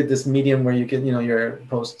they created this medium where you can, you know, your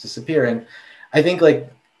posts disappear. And I think like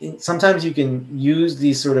sometimes you can use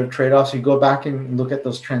these sort of trade-offs. You go back and look at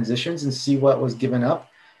those transitions and see what was given up.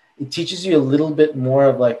 It teaches you a little bit more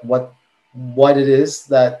of like what it is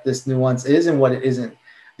that this nuance is and what it isn't.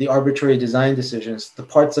 The arbitrary design decisions, the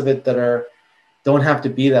parts of it that don't have to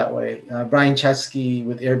be that way. Brian Chesky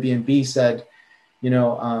with Airbnb said, you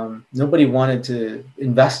know, nobody wanted to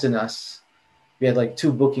invest in us. We had like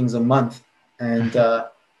 2 bookings a month. And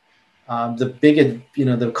the big, you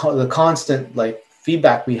know, the constant like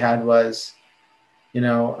feedback we had was, you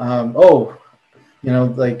know, oh, you know,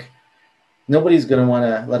 like nobody's going to want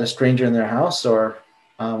to let a stranger in their house, or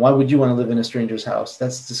why would you want to live in a stranger's house?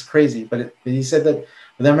 That's just crazy. But he said that.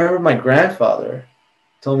 But I remember my grandfather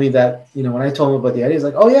told me that, you know, when I told him about the idea, he's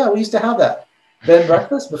like, oh yeah, we used to have that bed and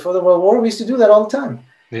breakfast before the World War. We used to do that all the time.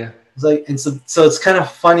 Yeah. It's like, and so it's kind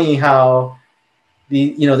of funny how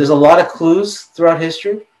you know, there's a lot of clues throughout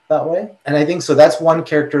history that way. And I think so that's one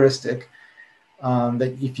characteristic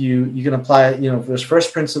that if you can apply, you know, there's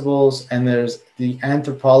first principles and there's the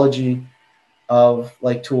anthropology of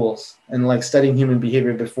like tools and like studying human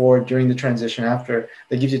behavior before, during the transition, after,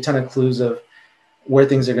 that gives you a ton of clues of where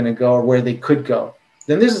things are going to go or where they could go.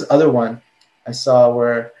 Then there's this other one I saw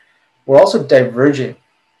where we're also diverging.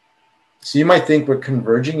 So you might think we're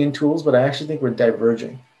converging in tools, but I actually think we're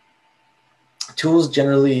diverging. Tools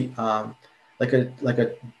generally, like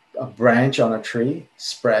a branch on a tree,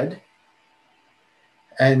 spread.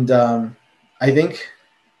 And I think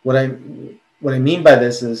what I mean by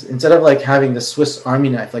this is instead of like having the Swiss Army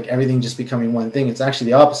knife, like everything just becoming one thing, it's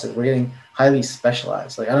actually the opposite. We're getting highly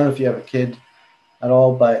specialized. Like I don't know if you have a kid at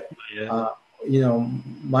all, but Yeah. you know,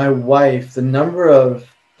 my wife, the number of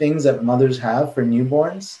things that mothers have for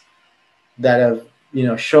newborns that have, you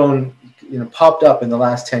know, shown, you know, popped up in the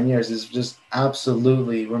last 10 years is just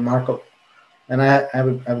absolutely remarkable. And I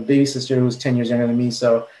have a baby sister who's 10 years younger than me,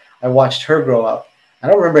 so I watched her grow up. I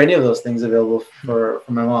don't remember any of those things available for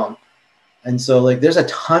my mom. And so like there's a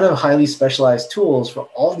ton of highly specialized tools for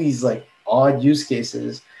all these like odd use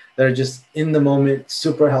cases that are just in the moment,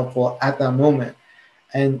 super helpful at that moment.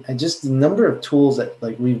 And just the number of tools that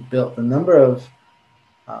like we've built, the number of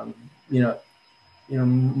um, you know,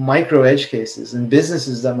 micro edge cases and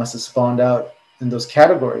businesses that must have spawned out in those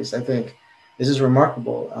categories, I think this is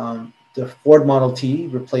remarkable. The Ford Model T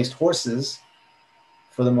replaced horses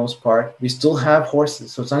for the most part. We still have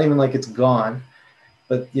horses, so it's not even like it's gone.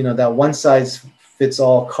 But you know, that one size fits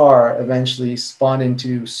all car eventually spawned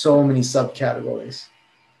into so many subcategories,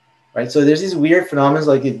 right? So there's these weird phenomena,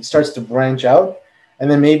 like it starts to branch out,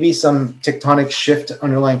 and then maybe some tectonic shift,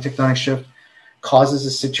 underlying tectonic shift, causes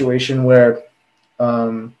a situation where,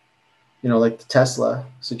 you know, like the Tesla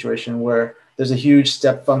situation, where there's a huge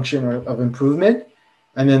step function of improvement,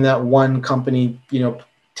 and then that one company, you know,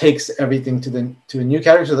 takes everything to a new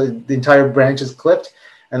category, so the entire branch is clipped.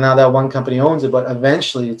 And now that one company owns it, but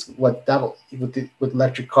eventually it's what that'll with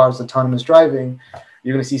electric cars, autonomous driving,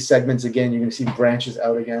 you're going to see segments again. You're going to see branches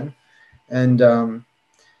out again, and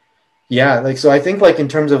yeah, like so. I think like in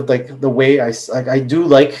terms of like the way I do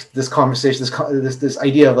like this conversation, this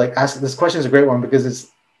idea of like asking this question is a great one because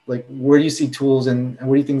it's like where do you see tools and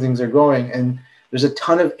where do you think things are going? And there's a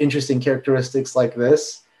ton of interesting characteristics like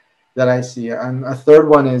this that I see. And a third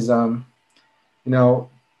one is you know,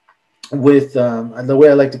 with the way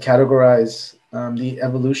I like to categorize the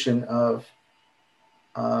evolution of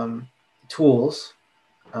tools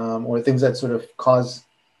or things that sort of cause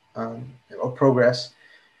or progress.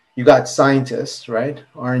 You got scientists, right?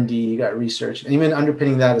 R&D, you got research, and even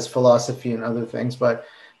underpinning that is philosophy and other things. But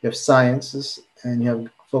you have sciences, and you have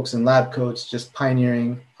folks in lab coats just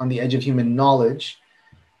pioneering on the edge of human knowledge,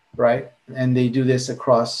 right? And they do this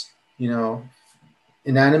across, you know,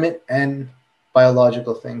 inanimate and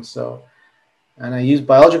biological things. So, and I use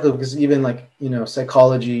biological because even like, you know,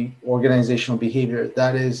 psychology, organizational behavior,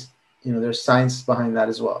 that is, you know, there's science behind that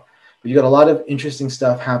as well. But you got a lot of interesting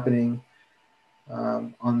stuff happening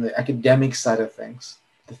on the academic side of things,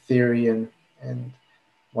 the theory and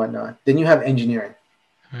whatnot. Then you have engineering,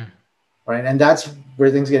 right? And that's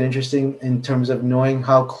where things get interesting in terms of knowing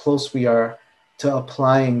how close we are to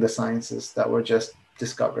applying the sciences that were just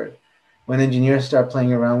discovered. When engineers start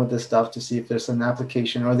playing around with this stuff to see if there's an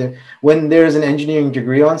application or when there's an engineering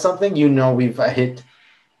degree on something, you know, we've hit,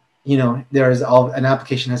 you know, an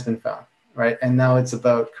application has been found, right? And now it's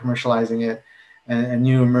about commercializing it and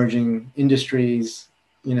new emerging industries,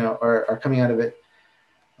 you know, are coming out of it.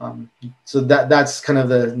 So that's kind of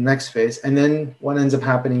the next phase. And then what ends up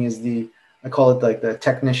happening is I call it like the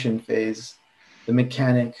technician phase, the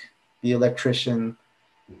mechanic, the electrician.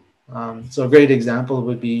 So a great example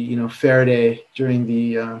would be, you know, Faraday during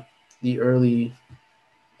the early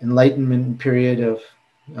Enlightenment period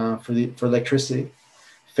of for electricity.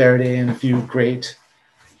 Faraday and a few great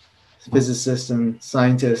physicists and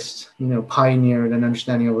scientists, you know, pioneered an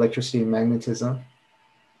understanding of electricity and magnetism.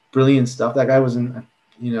 Brilliant stuff. That guy was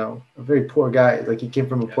you know, a very poor guy. Like he came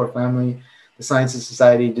from a poor family. The Science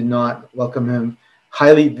Society did not welcome him.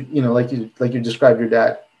 Highly, you know, like you described your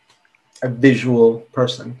dad, a visual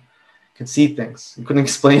person, could see things. He couldn't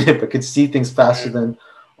explain it, but could see things faster than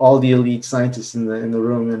all the elite scientists in the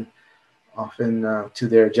room, and often to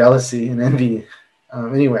their jealousy and envy.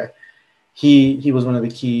 Anyway, he was one of the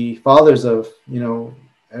key fathers of, you know,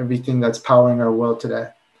 everything that's powering our world today.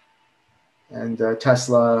 And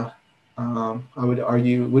Tesla, I would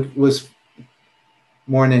argue, was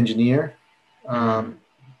more an engineer.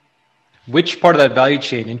 Which part of that value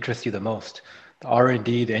chain interests you the most? The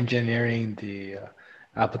R&D, the engineering, the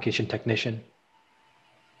application technician?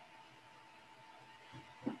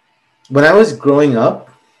 When I was growing up,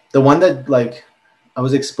 the one that like I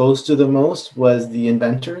was exposed to the most was the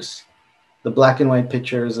inventors, the black and white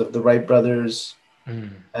pictures of the Wright brothers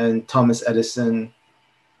and Thomas Edison.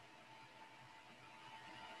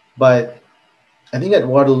 But I think at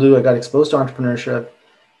Waterloo, I got exposed to entrepreneurship.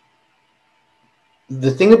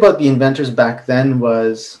 The thing about the inventors back then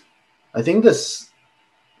was, I think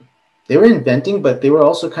they were inventing, but they were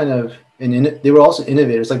also they were also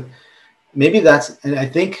innovators. Like maybe and I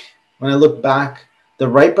think when I look back, the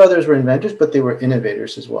Wright brothers were inventors, but they were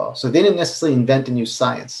innovators as well. So they didn't necessarily invent a new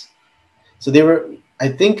science. So they were, I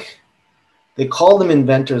think they called them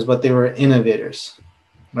inventors, but they were innovators,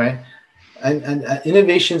 right? And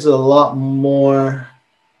innovation is a lot more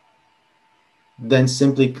than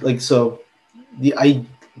simply like, so the I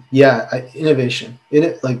yeah innovation,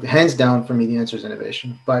 like hands down for me the answer is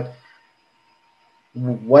innovation. But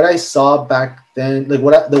what I saw back then, like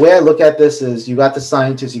the way I look at this is, you got the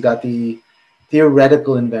scientists, you got the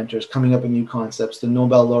theoretical inventors coming up with new concepts, the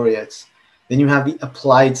Nobel laureates. Then you have the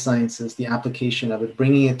applied sciences, the application of it,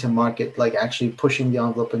 bringing it to market, like actually pushing the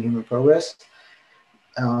envelope in human progress,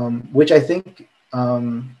 which I think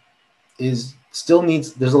is still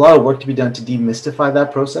needs. There's a lot of work to be done to demystify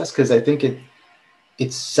that process, because I think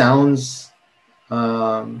it sounds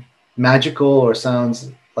magical, or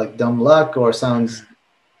sounds like dumb luck, or sounds,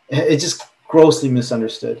 it's just grossly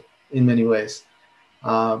misunderstood in many ways.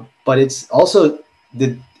 But it's also,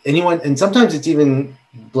 did anyone, and sometimes it's even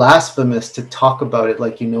blasphemous to talk about it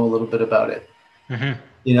like you know a little bit about it. Mm-hmm.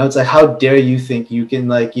 You know, it's like, how dare you think you can,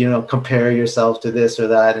 like, you know, compare yourself to this or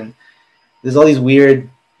that. And there's all these weird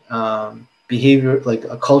behavior, like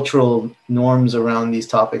cultural norms around these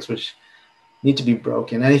topics, which need to be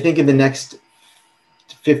broken. And I think in the next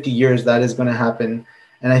 50 years that is going to happen.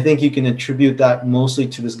 And I think you can attribute that mostly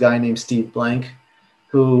to this guy named Steve Blank,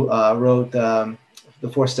 who wrote The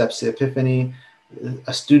Four Steps to Epiphany.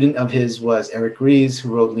 A student of his was Eric Ries,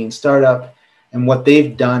 who wrote Lean Startup. And what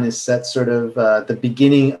they've done is set sort of the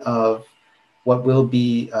beginning of what will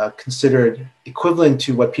be considered equivalent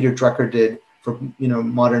to what Peter Drucker did for, you know,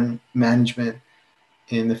 modern management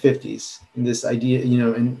in the 50s. And this idea, you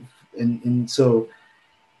know, and so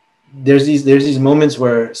there's these moments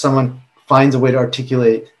where someone finds a way to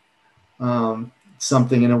articulate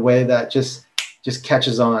something in a way that just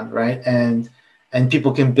catches on, right? And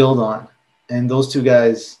people can build on. And those two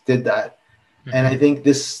guys did that. Mm-hmm. And I think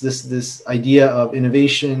this idea of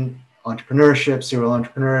innovation, entrepreneurship, serial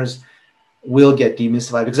entrepreneurs will get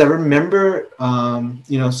demystified, because I remember,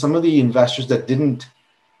 you know, some of the investors that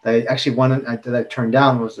I actually wanted, that I turned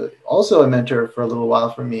down, was also a mentor for a little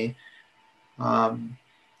while for me.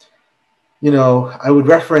 You know, I would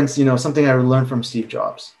reference, you know, something I learned from Steve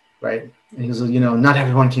Jobs, right? And he goes, you know, not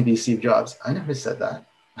everyone can be Steve Jobs. I never said that.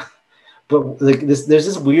 But like there's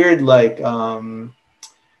this weird like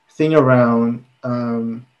thing around,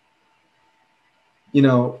 you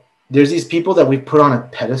know, there's these people that we put on a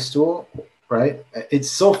pedestal, right? It's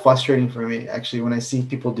so frustrating for me, actually, when I see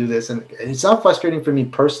people do this. And it's not frustrating for me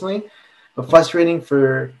personally, but frustrating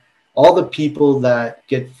for all the people that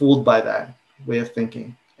get fooled by that way of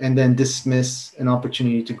thinking and then dismiss an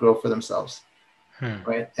opportunity to grow for themselves,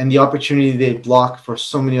 right? And the opportunity they block for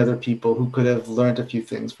so many other people who could have learned a few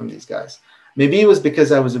things from these guys. Maybe it was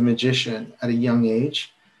because I was a magician at a young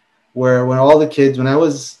age, where when all the kids, when I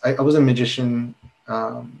was a magician,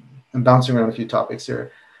 I'm bouncing around a few topics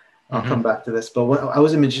here. I'll come back to this. But when I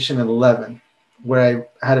was a magician at 11, where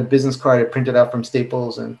I had a business card I printed out from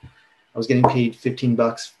Staples, and I was getting paid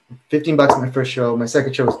 $15 my first show. My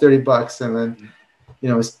second show was $30. And then, you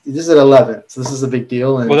know, this is at 11. So this is a big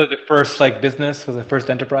deal. And was it the first like business? Was it the first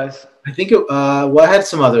enterprise? I think well, I had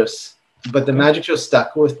some others, but the magic show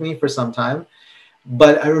stuck with me for some time.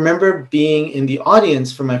 But I remember being in the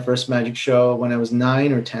audience for my first magic show when I was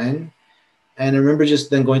 9 or 10. And I remember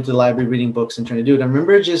just then going to the library, reading books and trying to do it. I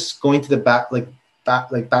remember just going to the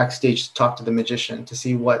backstage to talk to the magician, to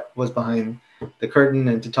see what was behind the curtain,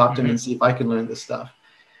 and to talk to him and see if I could learn this stuff.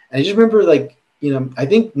 And I just remember, like, you know, I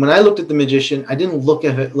think when I looked at the magician, I didn't look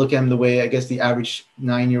at him the way I guess the average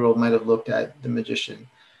 9-year-old might have looked at the magician.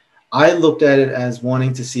 I looked at it as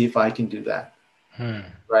wanting to see if I can do that.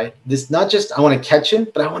 Right? This, not just I want to catch him,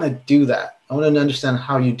 but I want to do that. I want to understand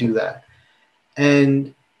how you do that.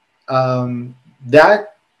 And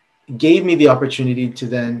that gave me the opportunity to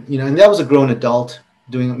then, you know, and that was a grown adult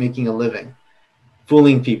making a living,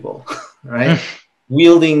 fooling people, right?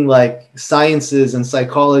 Wielding like sciences and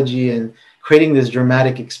psychology and creating this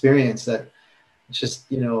dramatic experience that just,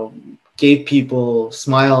 you know, gave people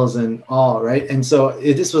smiles and awe, right? And so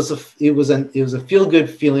it was a feel-good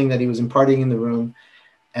feeling that he was imparting in the room,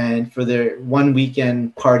 and for their one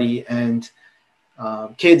weekend party, and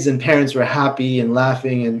kids and parents were happy and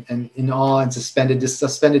laughing and in awe and suspended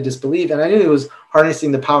disbelief. And I knew it was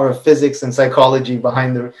harnessing the power of physics and psychology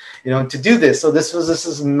behind the, you know, to do this. So this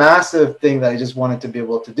was massive thing that I just wanted to be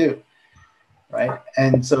able to do. Right.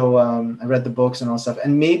 And so I read the books and all stuff.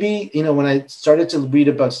 And maybe, you know, when I started to read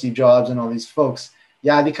about Steve Jobs and all these folks,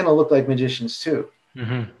 yeah, they kind of look like magicians too,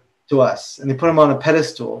 to us. And they put them on a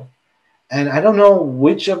pedestal. And I don't know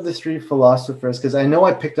which of the three philosophers, because I know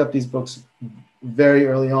I picked up these books very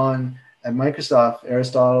early on at Microsoft,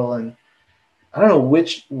 Aristotle and I don't know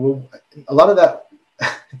which, a lot of that,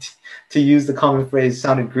 to use the common phrase,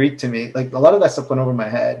 sounded Greek to me. Like a lot of that stuff went over my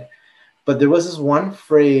head. But there was this one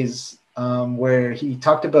phrase where he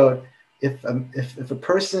talked about if a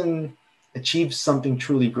person achieves something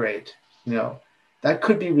truly great, you know, that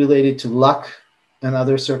could be related to luck and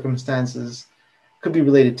other circumstances, could be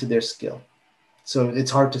related to their skill. So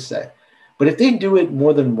it's hard to say. But if they do it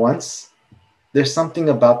more than once, there's something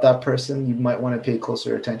about that person you might want to pay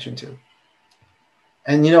closer attention to.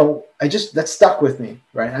 And, you know, that stuck with me,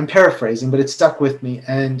 right? I'm paraphrasing, but it stuck with me.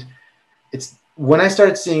 And it's when I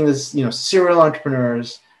started seeing this, you know, serial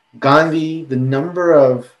entrepreneurs, Gandhi, the number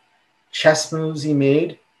of chess moves he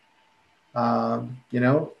made, you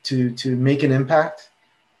know, to make an impact.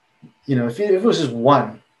 You know, if it was just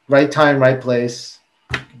one, right time, right place,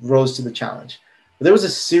 rose to the challenge. But there was a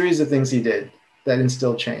series of things he did that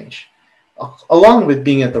instilled change, along with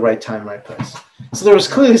being at the right time, right place. So there was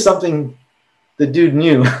clearly something the dude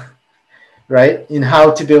knew, right, in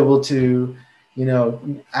how to be able to, you know,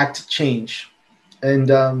 act change. And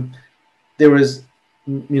there was,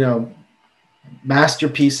 you know,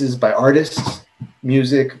 masterpieces by artists,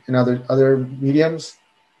 music, and other mediums,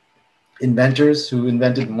 inventors who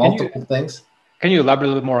invented multiple things. Can you elaborate a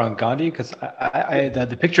little bit more on Gandhi? Because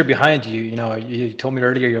the picture behind you, you know, you told me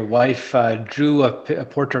earlier your wife drew a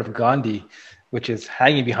portrait of Gandhi, which is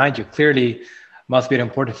hanging behind you. Clearly, must be an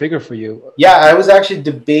important figure for you. Yeah, I was actually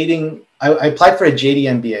debating. I applied for a JD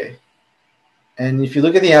MBA, and if you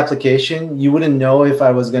look at the application, you wouldn't know if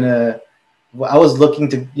I was gonna. I was looking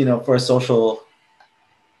to, you know, for a social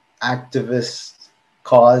activist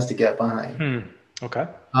cause to get behind. Okay.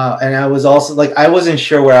 And I was also like, I wasn't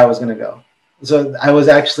sure where I was gonna go. So I was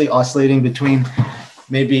actually oscillating between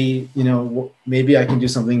maybe, you know, maybe I can do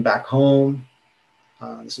something back home.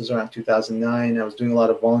 This was around 2009. I was doing a lot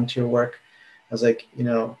of volunteer work. I was like, you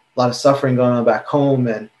know, a lot of suffering going on back home.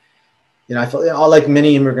 And, you know, I felt, all like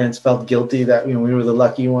many immigrants, felt guilty that, you know, we were the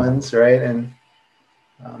lucky ones, right? And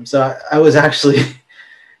so I was actually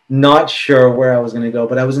not sure where I was going to go,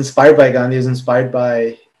 but I was inspired by Gandhi. I was inspired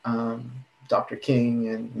by Dr. King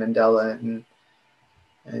and Mandela.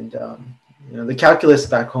 And you know, the calculus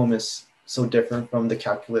back home is so different from the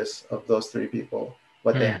calculus of those three people.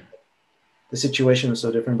 What they had. The situation was so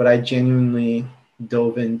different, but I genuinely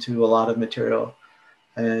dove into a lot of material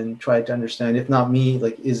and tried to understand, if not me,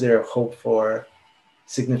 like, is there a hope for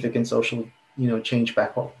significant social, you know, change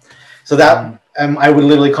back home? So that I would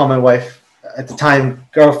literally call my wife, at the time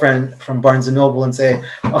girlfriend, from Barnes and Noble and say,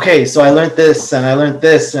 okay, so I learned this and I learned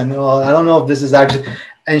this, and well, I don't know if this is actually,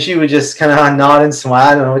 and she would just kind of nod and smile.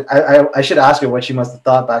 I don't know. I should ask her what she must have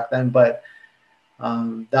thought back then, but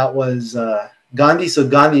that was Gandhi. So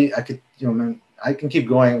Gandhi, I could, you know, man, I can keep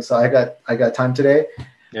going. So I got time today.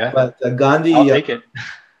 Yeah. But Gandhi, I'll take it.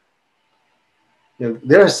 You know,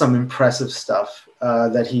 there is some impressive stuff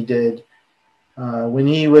that he did when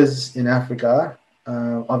he was in Africa.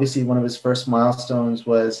 Obviously, one of his first milestones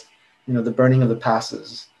was, you know, the burning of the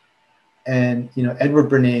passes. And, you know,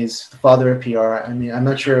 Edward Bernays, the father of PR, I mean, I'm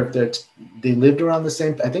not sure if they lived around the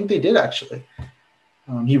same. I think they did, actually.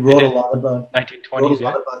 He wrote a lot about 1920s, a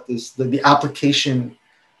lot about this, the application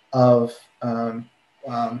of, I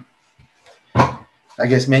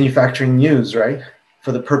guess, manufacturing news, right,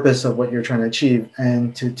 for the purpose of what you're trying to achieve.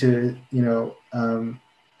 And to you know,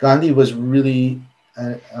 Gandhi was really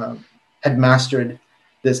had mastered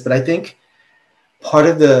this. But I think part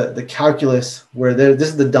of the calculus where this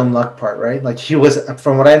is the dumb luck part, right? Like, he was,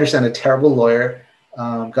 from what I understand, a terrible lawyer,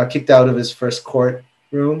 got kicked out of his first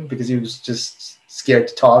courtroom because he was just scared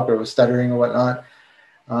to talk or was stuttering or whatnot.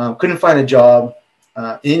 Couldn't find a job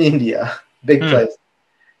in India, big place.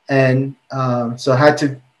 And so had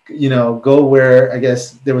to, you know, go where, I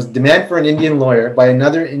guess, there was demand for an Indian lawyer by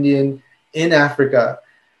another Indian in Africa.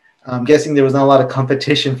 I'm guessing there was not a lot of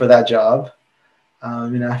competition for that job.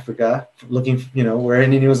 In Africa, looking, you know, where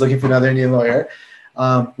an Indian was looking for another Indian lawyer,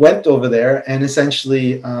 went over there and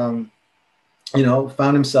essentially, you know,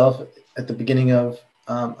 found himself at the beginning of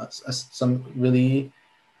some really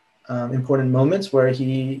important moments where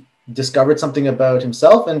he discovered something about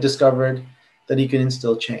himself and discovered that he could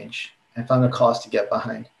instill change and found a cause to get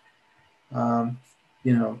behind.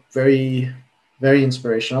 You know, very, very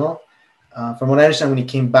inspirational. From what I understand, when he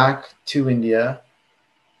came back to India,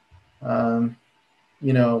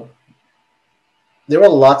 you know, there were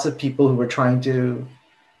lots of people who were trying to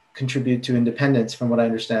contribute to independence, from what I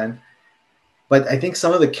understand. But I think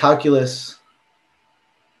some of the calculus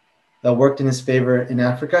that worked in his favor in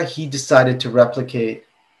Africa, he decided to replicate,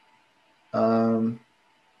 you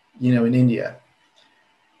know, in India.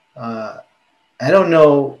 I don't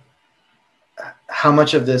know how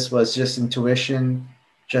much of this was just intuition,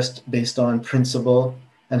 just based on principle,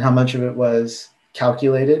 and how much of it was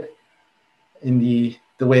calculated in the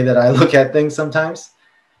way that I look at things sometimes,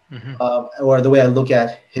 or the way I look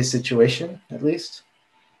at his situation, at least.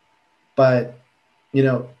 But, you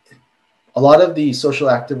know, a lot of the social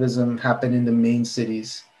activism happened in the main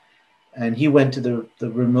cities, and he went to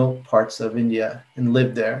the remote parts of India and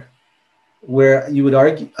lived there, where you would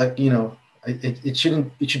argue, you know, it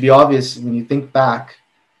should be obvious when you think back.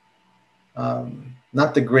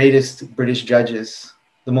 Not the greatest British judges,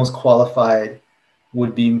 the most qualified,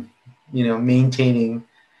 would be, you know, maintaining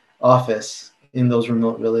office in those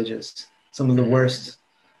remote villages. Some of the worst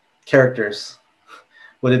characters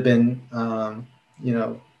would have been, you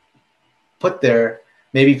know, put there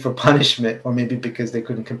maybe for punishment, or maybe because they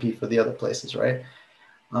couldn't compete for the other places, right?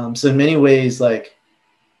 So in many ways, like,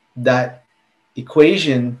 that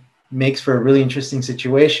equation makes for a really interesting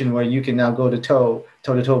situation where you can now go toe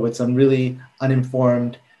to toe with some really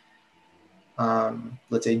uninformed,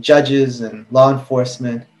 let's say, judges and law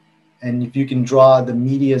enforcement. And if you can draw the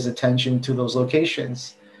media's attention to those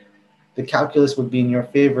locations, the calculus would be in your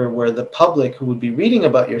favor, where the public who would be reading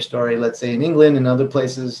about your story, let's say in England and other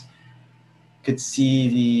places, could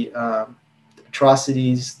see the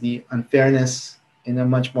atrocities, the unfairness in a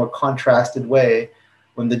much more contrasted way,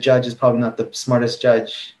 when the judge is probably not the smartest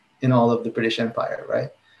judge in all of the British Empire,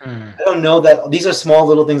 right? I don't know that these are small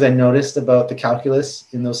little things I noticed about the calculus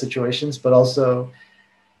in those situations, but also,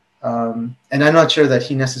 and I'm not sure that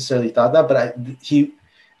he necessarily thought that, but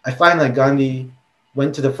I find that Gandhi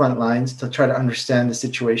went to the front lines to try to understand the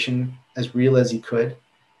situation as real as he could.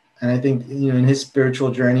 And I think, you know, in his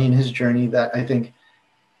spiritual journey, that I think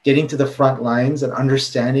getting to the front lines and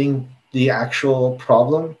understanding the actual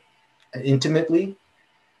problem intimately,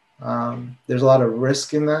 there's a lot of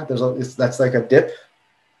risk in that. That's like a dip,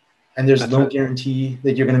 and there's no guarantee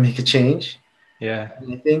that you're going to make a change. Yeah.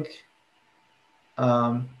 And I think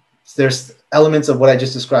there's elements of what I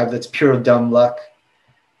just described that's pure dumb luck,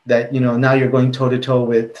 that, you know, now you're going toe to toe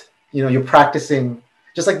with, you know, you're practicing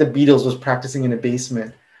just like the Beatles was practicing in a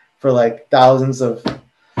basement for like thousands of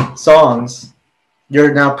songs.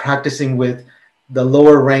 You're now practicing with the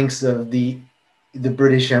lower ranks of the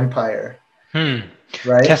British Empire,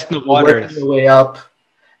 right? Testing the waters, working your way up,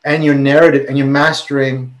 and your narrative, and you're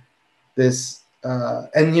mastering this.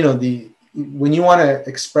 And you know, when you want to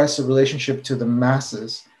express a relationship to the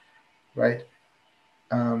masses, right?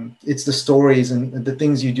 It's the stories and the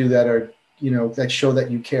things you do that are, you know, that show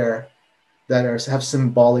that you care, that have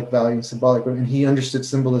symbolic value, and he understood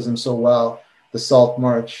symbolism so well. The Salt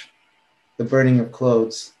March, the burning of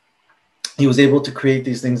clothes. He was able to create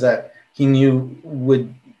these things that he knew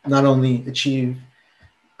would not only achieve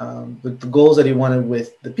the goals that he wanted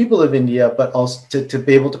with the people of India, but also to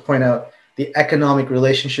be able to point out the economic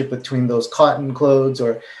relationship between those cotton clothes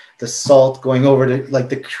or the salt going over to, like,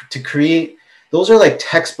 to create. Those are like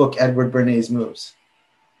textbook Edward Bernays moves,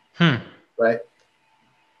 right?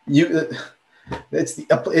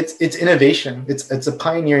 It's innovation. It's a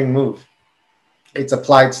pioneering move. It's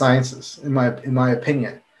applied sciences, in my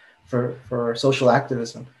opinion, for social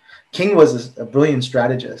activism. King was a brilliant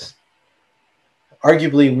strategist.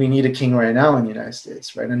 Arguably, we need a king right now in the United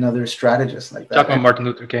States, right? Another strategist like that. Talking about Martin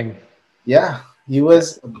Luther King. Yeah, he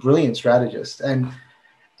was a brilliant strategist and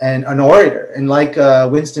an orator, and like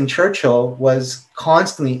Winston Churchill was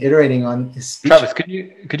constantly iterating on his speech. Travis, could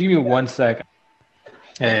you give me 1 sec?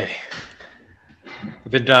 Hey,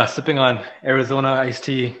 I've been sipping on Arizona iced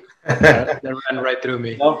tea. That ran right through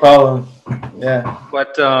me. No problem. Yeah.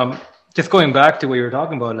 But just going back to what you were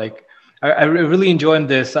talking about, like I really enjoyed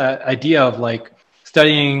this idea of like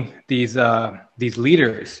studying these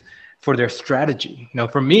leaders for their strategy. You know,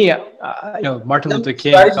 for me, you know, Martin Luther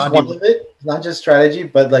King. Strategy is one of it. Not just strategy,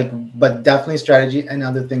 but definitely strategy and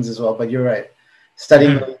other things as well. But you're right,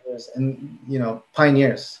 studying leaders and, you know,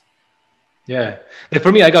 pioneers. Yeah, like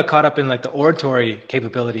for me, I got caught up in like the oratory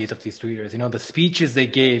capabilities of these leaders. You know, the speeches they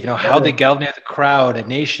gave. You know, how they galvanized a crowd, a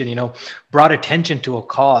nation. You know, brought attention to a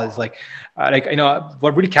cause. Like you know,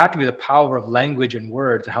 what really captivated me, the power of language and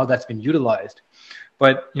words, and how that's been utilized.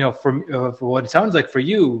 But you know, for what it sounds like for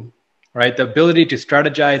you, right, the ability to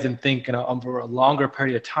strategize and think, you know, over a longer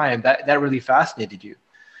period of time, that really fascinated you,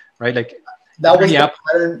 right? Like that was the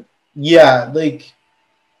pattern. Yeah, like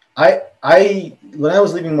I when I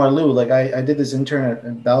was leaving Waterloo, like I did this intern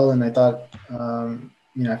at Bell, and I thought,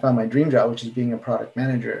 you know, I found my dream job, which is being a product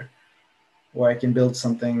manager, where I can build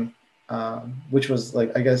something, which was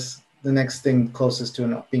like, I guess, the next thing closest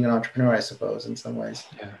to being an entrepreneur, I suppose, in some ways.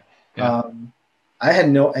 Yeah. I had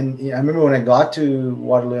no, and I remember when I got to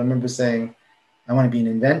Waterloo, I remember saying, I want to be an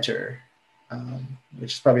inventor.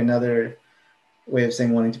 which is probably another way of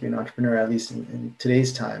saying wanting to be an entrepreneur, at least in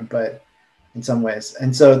today's time, but in some ways.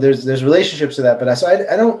 And so there's relationships to that, but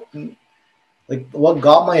I don't like what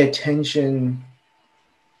got my attention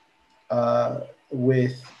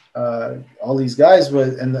with all these guys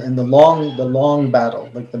was, and the long battle,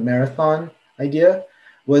 like the marathon idea,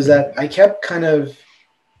 was that I kept kind of,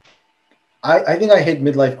 I think I hit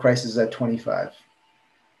midlife crisis at 25,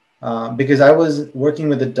 because I was working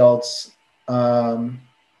with adults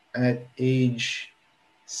at age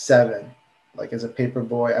 7, like as a paper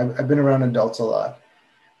boy. I've been around adults a lot.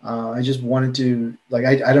 I just wanted to, like,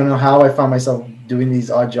 I don't know how I found myself doing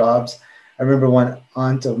these odd jobs. I remember one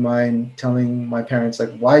aunt of mine telling my parents,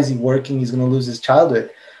 like, why is he working? He's going to lose his childhood.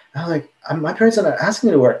 And I'm like, my parents are not asking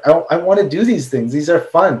me to work. I want to do these things. These are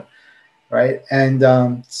fun. Right.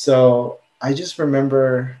 And so I just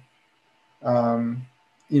remember,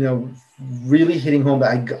 you know, really hitting home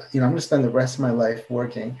that I'm going to spend the rest of my life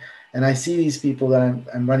working. And I see these people that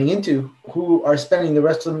I'm running into who are spending the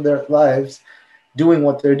rest of their lives doing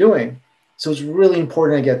what they're doing. So it's really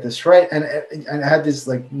important I get this right. And I had this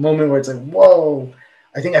like moment where it's like, whoa,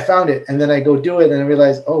 I think I found it. And then I go do it and I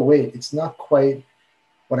realize, oh, wait, it's not quite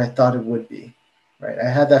what I thought it would be. Right. I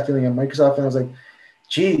had that feeling at Microsoft and I was like,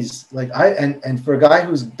 geez, like and for a guy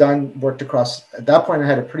who's worked across, at that point, I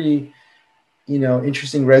had a pretty, you know,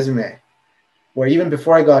 interesting resume where even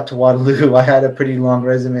before I got to Waterloo, I had a pretty long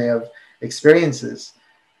resume of experiences.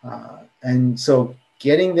 And so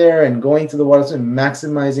getting there and going to the Waterloo and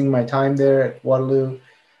maximizing my time there at Waterloo,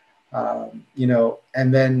 you know,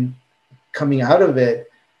 and then coming out of it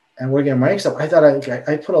and working at Microsoft, I thought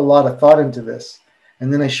I put a lot of thought into this.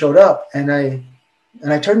 And then I showed up and I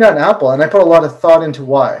turned down Apple and I put a lot of thought into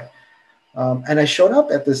why. And I showed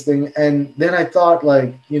up at this thing and then I thought,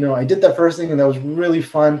 like, you know, I did that first thing and that was really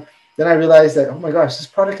fun. Then I realized that, oh my gosh, this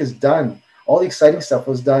product is done. All the exciting stuff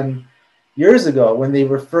was done years ago when they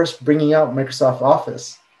were first bringing out Microsoft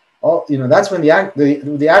Office. All, you know, that's when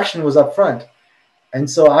the action was up front. And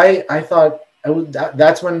so I thought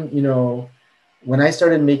that's when, you know, when I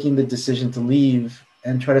started making the decision to leave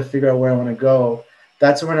and try to figure out where I want to go,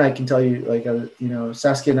 that's when I can tell you, like, you know,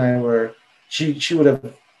 Saskia and I were, she would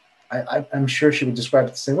have, I'm sure she would describe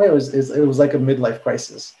it the same way. It was like a midlife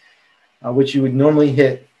crisis, which you would normally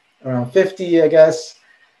hit around 50, I guess,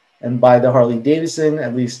 and by the Harley Davidson,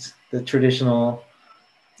 at least the traditional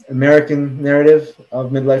American narrative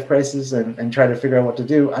of midlife crisis, and try to figure out what to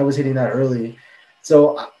do. I was hitting that early.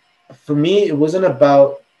 So for me, it wasn't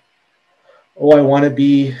about, oh, I want to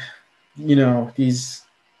be, you know, these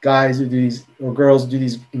guys who do these, or girls who do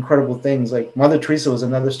these incredible things. Like Mother Teresa was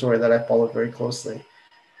another story that I followed very closely.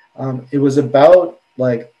 It was about,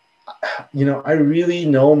 like, you know, I really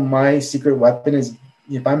know my secret weapon is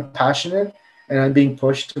if I'm passionate and I'm being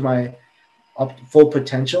pushed to my full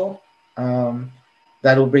potential,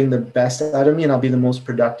 that'll bring the best out of me and I'll be the most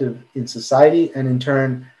productive in society. And in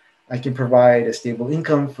turn, I can provide a stable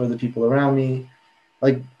income for the people around me.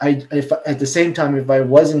 Like, if at the same time, if I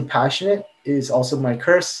wasn't passionate, is also my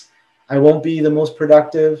curse. I won't be the most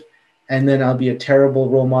productive. And then I'll be a terrible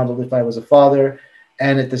role model if I was a father.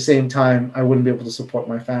 And at the same time, I wouldn't be able to support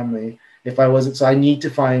my family if I wasn't. So I need to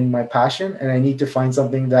find my passion, and I need to find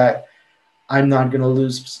something that I'm not going to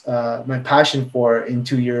lose my passion for in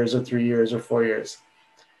 2 years or 3 years or 4 years.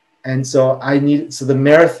 And so so the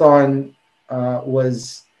marathon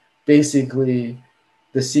was basically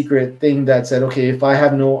the secret thing that said, okay, if I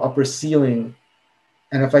have no upper ceiling,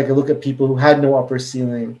 and if I could look at people who had no upper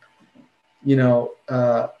ceiling, you know,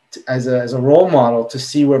 as a role model to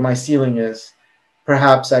see where my ceiling is,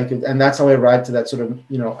 perhaps I could. And that's how I arrived to that sort of,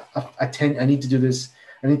 you know, I need to do this.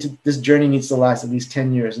 This journey needs to last at least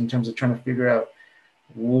 10 years in terms of trying to figure out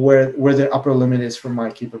where the upper limit is for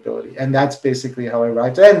my capability. And that's basically how I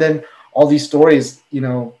arrived. And then all these stories,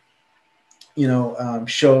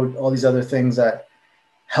 showed all these other things that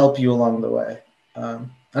help you along the way. I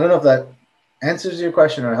don't know if that answers your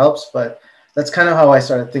question or helps, but that's kind of how I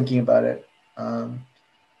started thinking about it.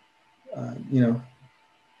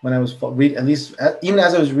 When I was at least even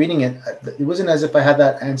as I was reading it, it wasn't as if I had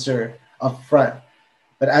that answer up front.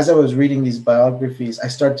 But as I was reading these biographies, I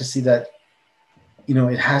started to see that, you know,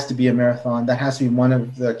 it has to be a marathon. That has to be one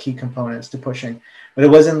of the key components to pushing. But I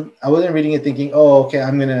wasn't reading it thinking, oh, okay,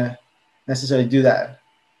 I'm going to necessarily do that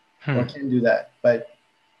or I can do that. But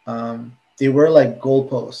they were like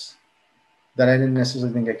goalposts that I didn't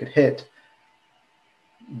necessarily think I could hit.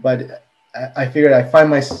 But I figured I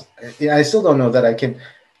still don't know that I can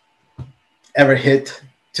ever hit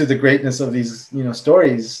to the greatness of these, you know,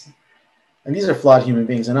 stories. And these are flawed human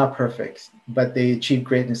beings. They're not perfect, but they achieve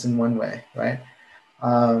greatness in one way, right?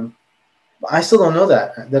 I still don't know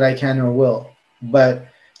that I can or will, but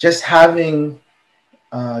just having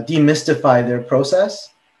demystify their process,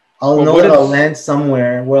 I'll Well, know what that I'll is land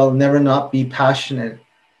somewhere where I'll never not be passionate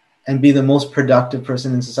and be the most productive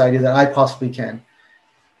person in society that I possibly can.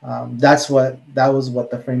 That was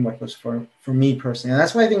what the framework was for me personally, and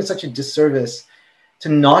that's why I think it's such a disservice to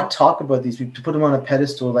not talk about these people, to put them on a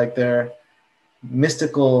pedestal like they're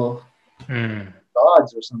mystical mm,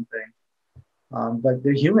 gods or something. But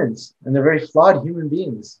they're humans, and they're very flawed human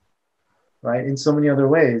beings, right, in so many other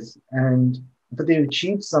ways. And but they've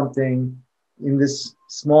achieved something in this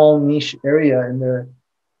small niche area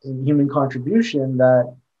in human contribution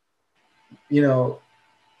that, you know,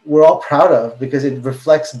 we're all proud of because it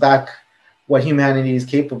reflects back what humanity is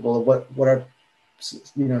capable of, what our,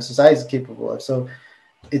 you know, society is capable of. So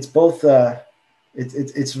it's both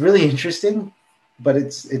it's really interesting, but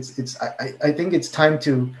I think it's time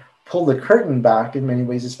to pull the curtain back in many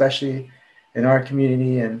ways, especially in our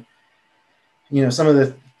community. And you know, some of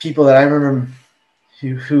the people that I remember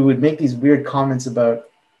who would make these weird comments about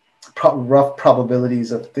rough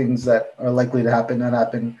probabilities of things that are likely to happen, not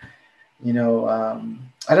happen. You know,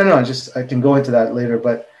 I don't know. I can go into that later.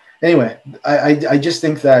 But anyway, I just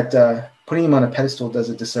think that putting him on a pedestal does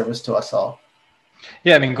a disservice to us all.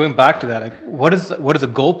 yeah, I mean, going back to that, like, what does a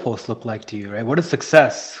goalpost look like to you, right? What is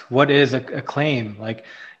success? What is a claim? Like,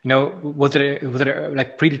 you know, was it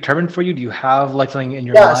like predetermined for you? Do you have like something in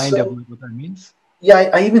your Yeah. mind of So what that means? yeah,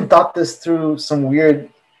 I even thought this through some weird.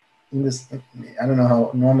 In this, I don't know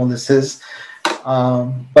how normal this is,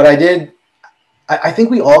 but I did. I think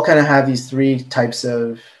we all kind of have these three types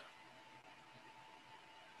of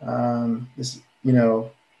this, you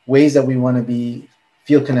know, ways that we want to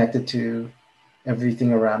feel connected to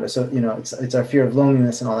everything around us. So you know, it's our fear of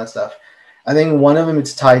loneliness and all that stuff. I think one of them,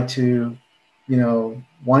 it's tied to, you know,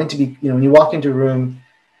 wanting to be, you know, when you walk into a room,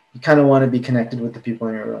 you kind of want to be connected with the people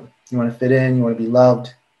in your room. You want to fit in, you want to be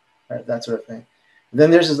loved, right? That sort of thing. Then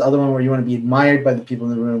there's this other one where you want to be admired by the people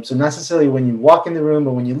in the room. So not necessarily when you walk in the room,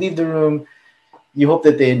 but when you leave the room, you hope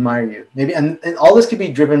that they admire you. Maybe, and all this could be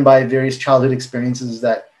driven by various childhood experiences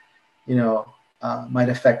that, you know, might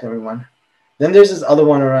affect everyone. Then there's this other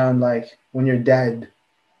one around like when you're dead,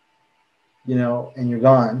 you know, and you're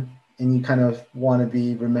gone, and you kind of want to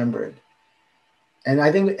be remembered. And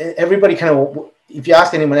I think everybody kind of, if you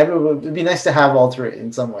ask anyone, everyone, it'd be nice to have all three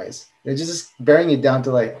in some ways. They're just bearing it down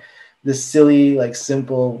to like this silly, like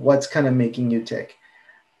simple, what's kind of making you tick.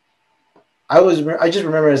 I just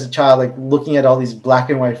remember as a child, like looking at all these black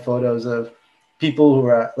and white photos of people who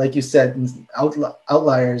are, like you said,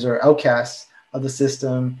 outliers or outcasts of the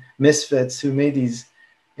system, misfits who made these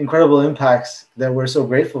incredible impacts that we're so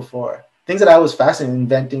grateful for. Things that I was fascinated,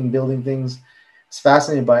 inventing, building things, was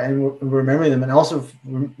fascinated by, and remembering them, and also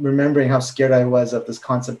remembering how scared I was of this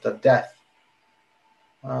concept of death.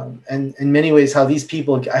 And in many ways, how these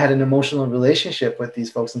people, I had an emotional relationship with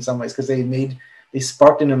these folks in some ways because they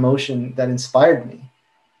sparked an emotion that inspired me,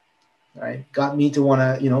 right? Got me to want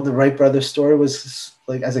to, you know, the Wright brothers story was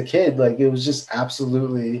like, as a kid, like it was just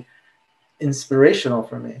absolutely inspirational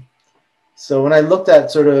for me. So when I looked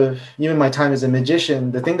at sort of even my time as a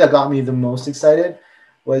magician, the thing that got me the most excited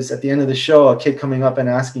was at the end of the show, a kid coming up and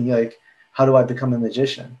asking like, how do I become a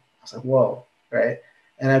magician? I was like, whoa, right?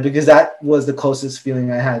 And because that was the closest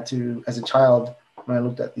feeling I had to as a child when I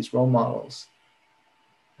looked at these role models.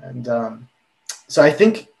 And so I had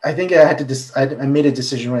to I made a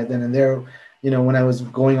decision right then and there. You know, when I was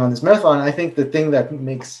going on this marathon, I think the thing that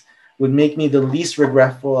would make me the least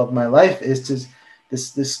regretful of my life is to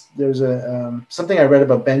there's a something I read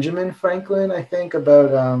about Benjamin Franklin, I think,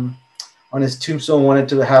 about on his tombstone, wanted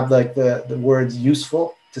to have like the words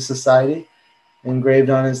useful to society engraved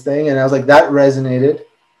on his thing, and I was like, that resonated,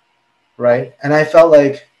 right? And I felt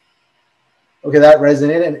like, okay, that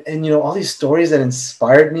resonated, and you know, all these stories that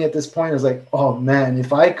inspired me at this point, I was like, oh man,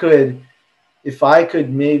 if I could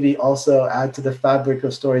maybe also add to the fabric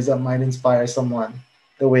of stories that might inspire someone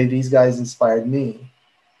the way these guys inspired me,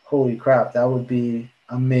 holy crap, that would be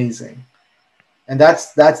amazing. And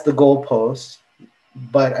that's the goalpost.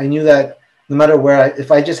 But I knew that no matter where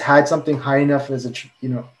if I just had something high enough as a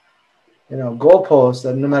goalpost,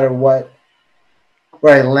 that no matter what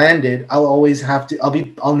where I landed, I'll always have to.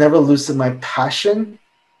 I'll never loosen my passion,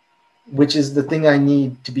 which is the thing I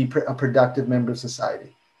need to be a productive member of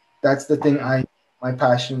society. That's the thing my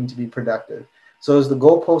passion to be productive. So as the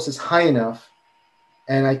goalpost is high enough,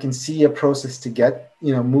 and I can see a process to get,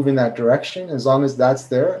 you know, move in that direction, as long as that's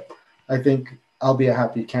there, I think I'll be a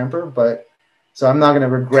happy camper. But so I'm not going to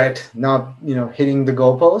regret not, you know, hitting the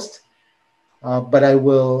goalpost, but I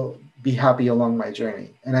will be happy along my journey.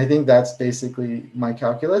 And I think that's basically my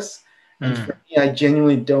calculus. And for me, I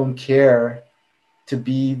genuinely don't care to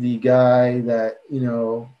be the guy that, you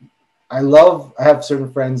know, I have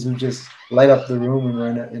certain friends who just light up the room when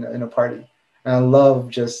we're in a party. And I love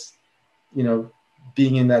just, you know,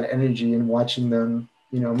 being in that energy and watching them,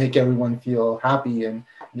 you know, make everyone feel happy and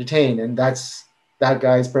entertained. And that's that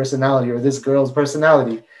guy's personality or this girl's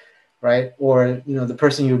personality, right? Or, you know, the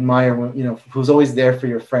person you admire, you know, who's always there for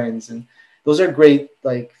your friends. And those are great,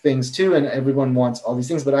 like, things too. And everyone wants all these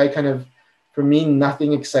things. But I kind of, for me,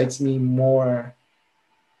 nothing excites me more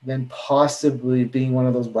than possibly being one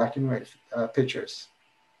of those black and white pictures.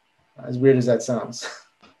 As weird as that sounds.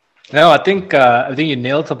 No, I think you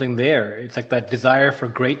nailed something there. It's like that desire for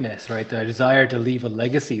greatness, right? The desire to leave a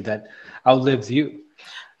legacy that outlives you.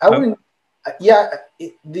 I wouldn't. Yeah,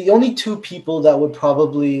 the only two people that would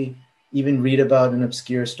probably even read about an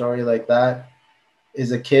obscure story like that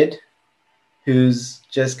is a kid who's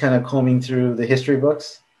just kind of combing through the history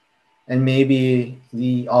books, and maybe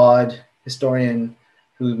the odd historian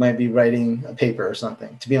who might be writing a paper or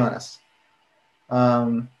something. To be honest,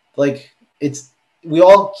 like, we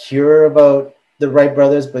all hear about the Wright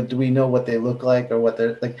brothers, but do we know what they look like or what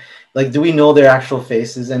they're like? Like, do we know their actual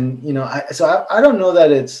faces? And, you know, I don't know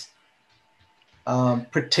that it's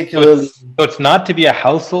particularly. So it's not to be a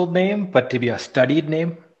household name, but to be a studied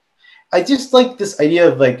name. I just like this idea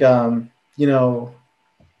of, like, you know,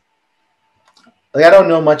 like, I don't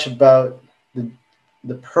know much about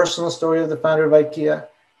the personal story of the founder of IKEA,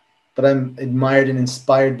 but I'm admired and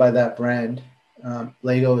inspired by that brand.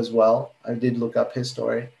 Lego as well. I did look up his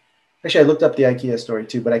story. Actually, I looked up the IKEA story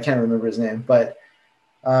too, but I can't remember his name. But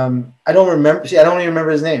I don't remember. See, I don't even remember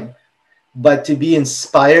his name. But to be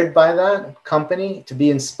inspired by that company, to be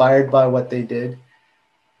inspired by what they did,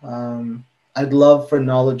 I'd love for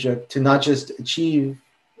Knowledge to not just achieve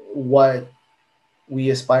what we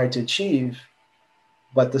aspire to achieve,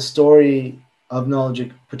 but the story of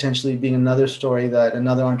Knowledge potentially being another story that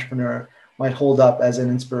another entrepreneur might hold up as an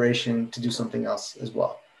inspiration to do something else as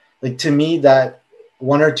well. Like, to me, that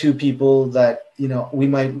one or two people that, you know, we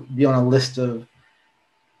might be on a list of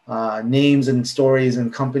names and stories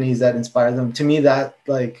and companies that inspire them. To me, that,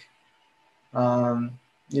 like,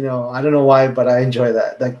 you know, I don't know why, but I enjoy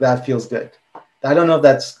that. Like, that feels good. I don't know if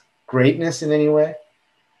that's greatness in any way,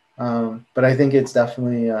 but I think it's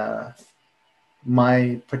definitely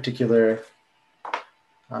my particular,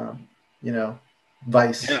 you know,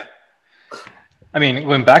 vice. Yeah. I mean,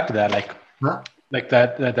 going back to that, like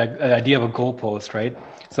that idea of a goalpost, right?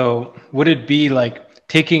 So would it be like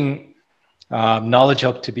taking Knowledge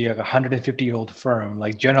Hub to be like a 150-year-old firm,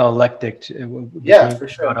 like General Electric, For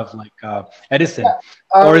sure, out of like Edison,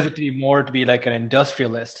 or is it to be like an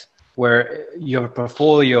industrialist where you have a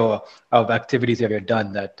portfolio of activities you have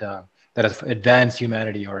done that has advanced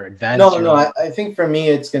humanity or advanced? No. I think for me,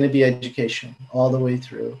 it's going to be education all the way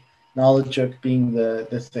through. Knowledge Hub being the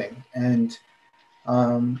thing, and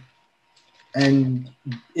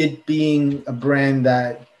it being a brand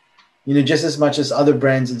that, you know, just as much as other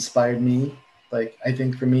brands inspired me, like, I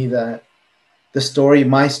think for me that the story,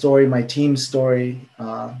 my team's story,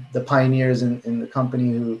 the pioneers in the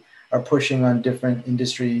company who are pushing on different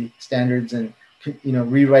industry standards and, you know,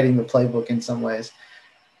 rewriting the playbook in some ways,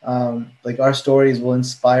 like, our stories will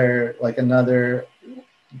inspire, like, another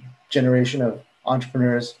generation of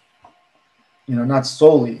entrepreneurs, you know, not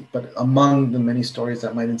solely, but among the many stories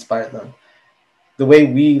that might inspire them. The way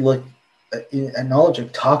we look at Knowledge,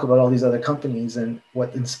 talk about all these other companies and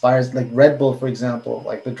what inspires, like Red Bull, for example,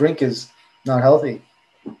 like, the drink is not healthy,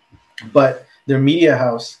 but their media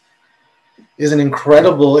house is an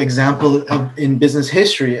incredible example in business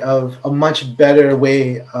history of a much better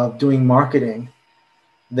way of doing marketing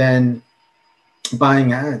than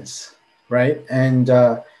buying ads, right? And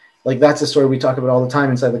like, that's a story we talk about all the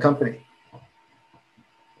time inside the company.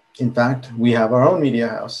 In fact, we have our own media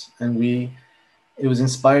house, and it was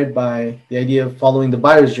inspired by the idea of following the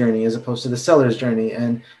buyer's journey as opposed to the seller's journey,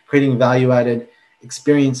 and creating value-added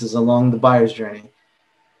experiences along the buyer's journey.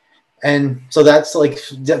 And so that's, like,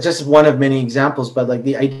 just one of many examples, but, like,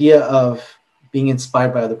 the idea of being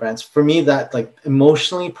inspired by other brands, for me, that, like,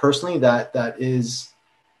 emotionally, personally, that is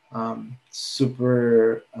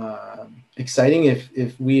super exciting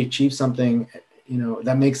if we achieve something, you know,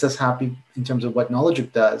 that makes us happy in terms of what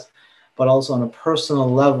Knowledge does, but also on a personal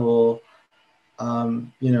level,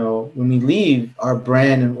 you know, when we leave, our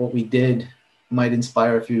brand and what we did might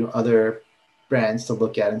inspire a few other brands to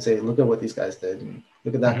look at and say, look at what these guys did, and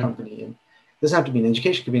look at that company. And it doesn't have to be in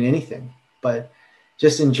education, it could be in anything, but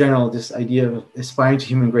just in general, this idea of aspiring to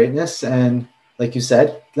human greatness. And like you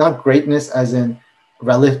said, not greatness as in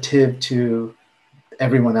relative to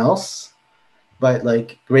everyone else, but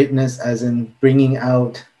like greatness as in bringing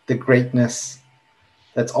out the greatness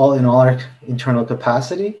that's all in all our internal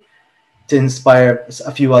capacity to inspire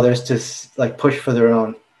a few others to like push for their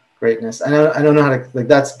own greatness. I don't know how to like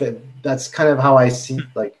that's kind of how I see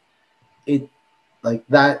like it, like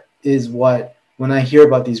that is what, when I hear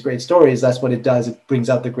about these great stories, that's what it does. It brings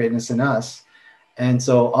out the greatness in us. And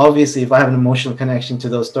so obviously if I have an emotional connection to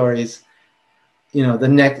those stories, you know,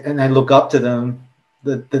 and I look up to them,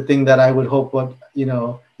 the thing that I would hope, what, you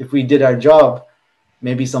know, if we did our job,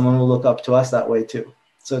 maybe someone will look up to us that way too.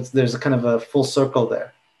 So there's a kind of a full circle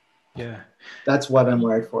there. Yeah. That's what I'm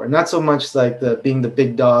worried for. Not so much like being the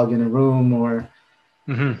big dog in a room or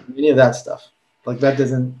any of that stuff. Like that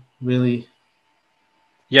doesn't really.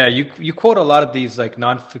 Yeah, you quote a lot of these like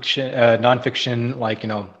nonfiction like, you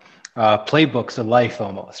know, playbooks of life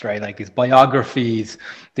almost, right? Like these biographies,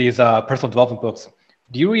 these personal development books.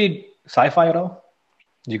 Do you read sci-fi at all?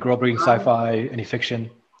 Do you grow up reading sci-fi? Any fiction?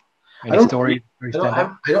 Any stories?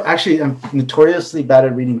 I don't actually. I'm notoriously bad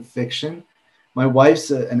at reading fiction. My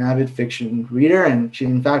wife's an avid fiction reader, and she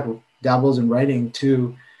in fact dabbles in writing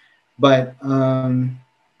too. But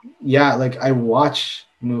yeah, like I watch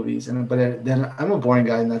movies, then I'm a boring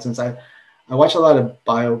guy in that sense. I watch a lot of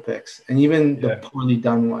biopics, and even the poorly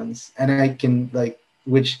done ones, and I can like,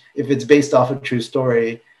 which if it's based off a true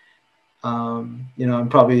story, you know, I'm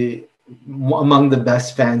probably among the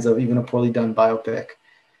best fans of even a poorly done biopic.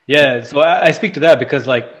 Yeah, so I speak to that because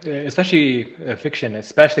like, especially fiction,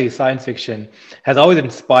 especially science fiction, has always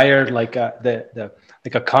inspired like the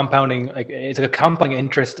like a compounding, like it's like a compounding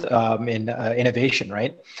interest in innovation,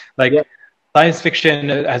 right? Like science fiction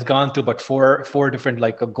has gone through about four different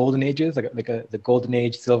like golden ages, like the golden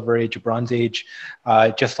age, silver age, bronze age,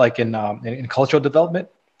 just like in cultural development,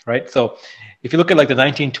 right? So if you look at like the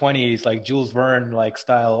 1920s, like Jules Verne like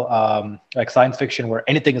style, like science fiction where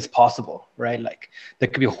anything is possible, right? Like there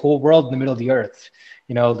could be a whole world in the middle of the earth.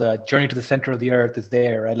 You know, the journey to the center of the earth is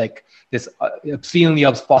there, right? Like this obscenely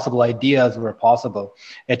possible ideas were possible.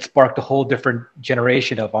 It sparked a whole different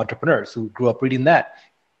generation of entrepreneurs who grew up reading that.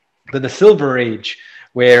 Then the Silver Age,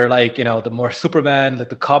 where like, you know, the more Superman, like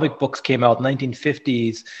the comic books came out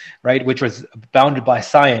 1950s, right, which was bounded by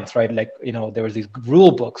science, right? Like, you know, there was these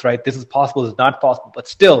rule books, right? This is possible, this is not possible, but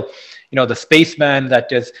still, you know, the spaceman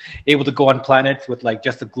that is able to go on planets with like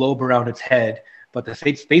just a globe around its head, but the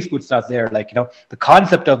space boot's not there. Like, you know, the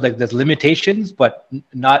concept of like there's limitations, but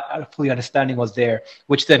not fully understanding was there,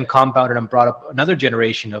 which then compounded and brought up another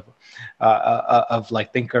generation of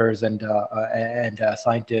like thinkers and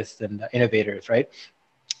scientists and innovators, right?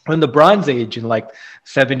 In the Bronze Age in like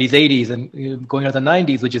 70s, 80s, and going into the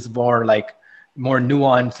 90s, which is more like more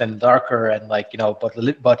nuanced and darker, and like, you know, but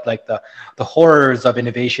like the horrors of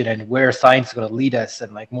innovation and where science is going to lead us,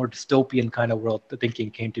 and like more dystopian kind of world the thinking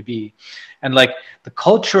came to be. And like the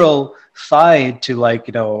cultural side to like,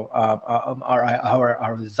 you know,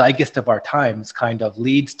 our zeitgeist of our times kind of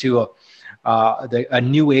leads to a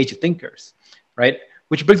new age of thinkers, right?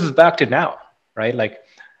 Which brings us back to now, right? Like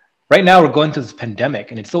right now we're going through this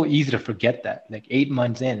pandemic, and it's so easy to forget that. Like 8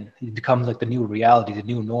 months in, it becomes like the new reality, the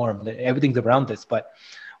new norm. Everything's around this. But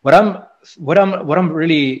what I'm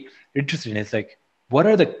really interested in is like, what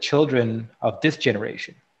are the children of this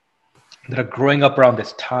generation that are growing up around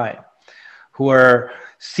this time, who are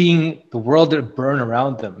seeing the world burn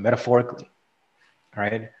around them, metaphorically,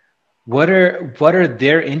 right? What are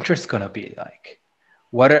their interests going to be like?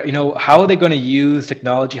 What are, you know, how are they going to use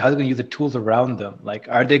technology? How are they going to use the tools around them? Like,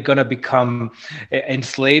 are they going to become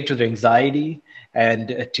enslaved to their anxiety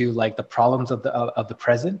and to like the problems of the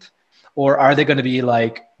present? Or are they going to be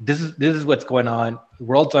like, this is what's going on, the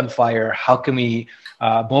world's on fire, how can we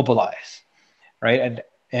mobilize, right?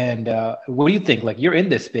 And what do you think? Like, you're in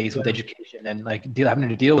this space with education and like having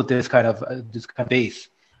to deal with this kind of base,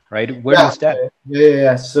 right? Where do you stand?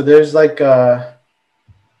 Yeah. So there's like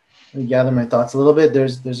let me gather my thoughts a little bit.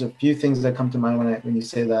 There's a few things that come to mind when you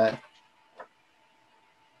say that.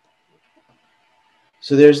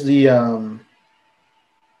 So there's the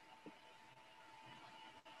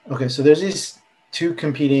okay. So there's these two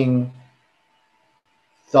competing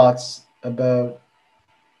thoughts about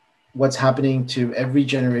what's happening to every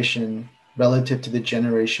generation relative to the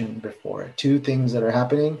generation before. Two things that are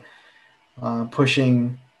happening,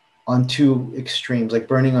 pushing on two extremes, like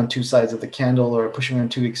burning on two sides of the candle, or pushing on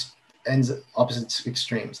two ends, opposite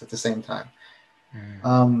extremes at the same time.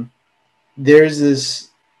 There's this,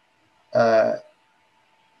 you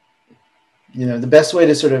know, the best way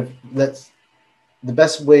to sort of the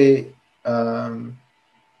best way to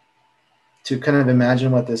kind of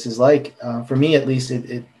imagine what this is like, for me at least,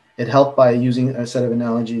 it helped by using a set of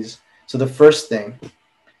analogies. So the first thing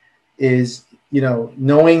is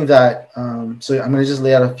knowing that, so I'm going to just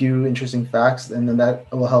lay out a few interesting facts, and then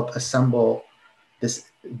that will help assemble this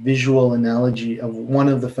visual analogy of one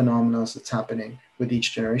of the phenomena that's happening with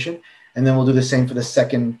each generation. And then we'll do the same for the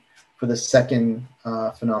second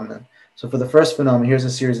phenomenon. So for the first phenomenon, here's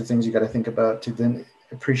a series of things you got to think about to then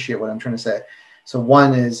appreciate what I'm trying to say. So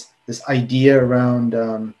one is this idea around,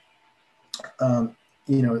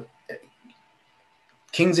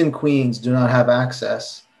 kings and queens do not have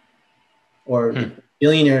access, or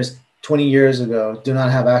billionaires 20 years ago do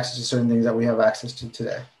not have access to certain things that we have access to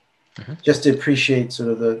today. Just to appreciate sort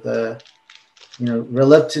of the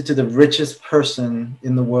relative to the richest person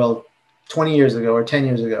in the world 20 years ago or 10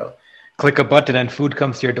 years ago. Click a button and food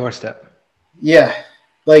comes to your doorstep. Yeah.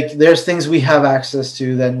 Like there's things we have access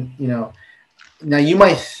to then, now you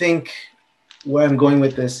might think where I'm going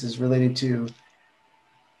with this is related to,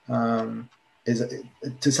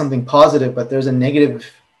 to something positive, but there's a negative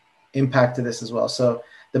impact to this as well. So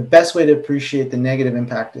the best way to appreciate the negative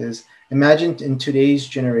impact is, imagine in today's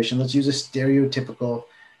generation, let's use a stereotypical,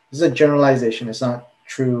 this is a generalization, it's not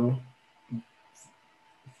true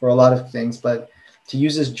for a lot of things, but to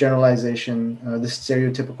use this generalization, this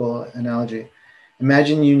stereotypical analogy,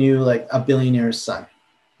 imagine you knew like a billionaire's son.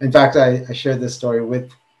 In fact, I shared this story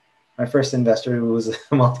with my first investor who was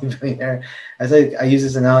a multi-billionaire. I use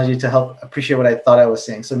this analogy to help appreciate what I thought I was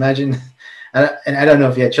saying. So imagine, and I don't know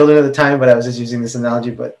if you had children at the time, but I was just using this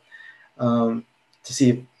analogy, but to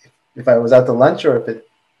see if I was out to lunch or if it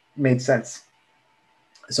made sense.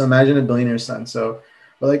 So imagine a billionaire's son. So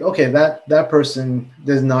we're like, okay, that person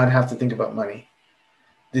does not have to think about money.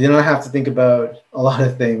 They do not have to think about a lot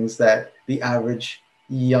of things that the average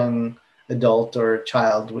young adult or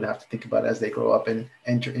child would have to think about as they grow up and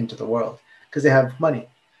enter into the world, because they have money,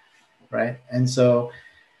 right? And so,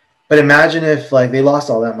 but imagine if like they lost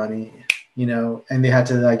all that money, and they had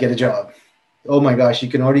to get a job. Oh my gosh, you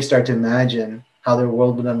can already start to imagine how their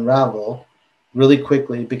world would unravel really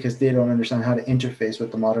quickly because they don't understand how to interface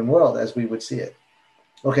with the modern world as we would see it.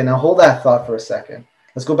 Okay, now hold that thought for a second.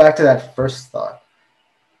 Let's go back to that first thought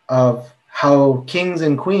of how kings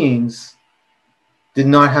and queens did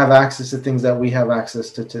not have access to things that we have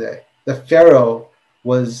access to today. The pharaoh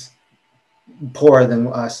was poorer than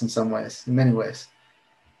us in some ways, in many ways,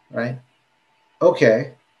 right?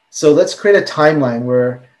 Okay, so let's create a timeline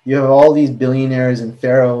where you have all these billionaires and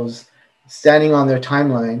pharaohs standing on their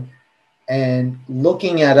timeline and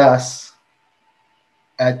looking at us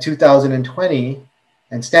at 2020,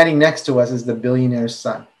 and standing next to us is the billionaire's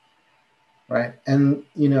son, right? And,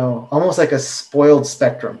 almost like a spoiled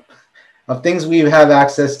spectrum of things we have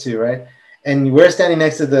access to, right? And we're standing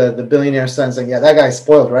next to the billionaire's son saying, yeah, that guy's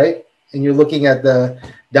spoiled, right? And you're looking at the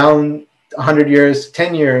down 100 years,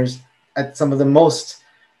 10 years at some of the most,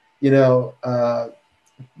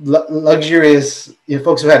 luxurious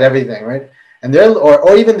folks who had everything, right? And they're,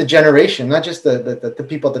 or even the generation, not just the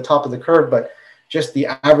people at the top of the curve, but just the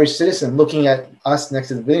average citizen looking at us next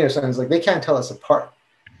to the billionaire son is like, they can't tell us apart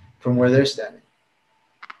from where they're standing.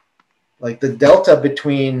 Like the delta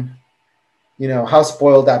between, how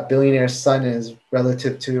spoiled that billionaire's son is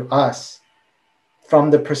relative to us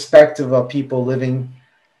from the perspective of people living,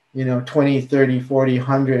 20, 30, 40,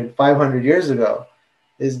 100, 500 years ago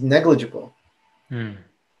is negligible.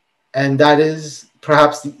 And that is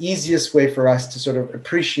perhaps the easiest way for us to sort of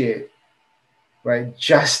appreciate, right,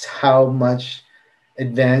 just how much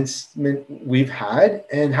advancement we've had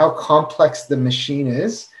and how complex the machine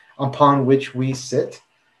is upon which we sit,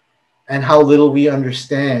 and how little we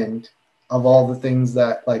understand of all the things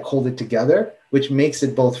that like hold it together, which makes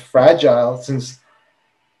it both fragile, since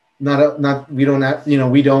we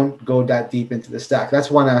don't go that deep into the stack. That's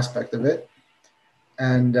one aspect of it.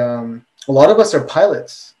 And a lot of us are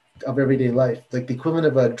pilots of everyday life, like the equivalent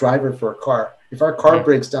of a driver for a car. If our car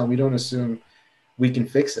breaks down, we don't assume we can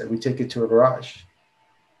fix it. We take it to a garage,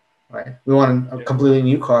 right? We want a completely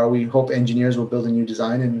new car. We hope engineers will build a new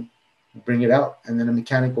design and bring it out, and then a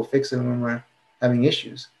mechanic will fix it when we're having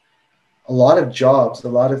issues. A lot of jobs, a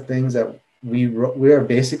lot of things that we are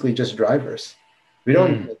basically just drivers. We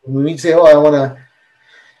don't, when we say, oh, I want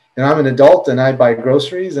to, I'm an adult and I buy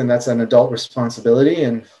groceries, and that's an adult responsibility.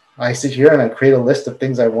 And I sit here and I create a list of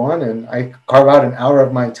things I want, and I carve out an hour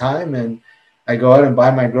of my time and I go out and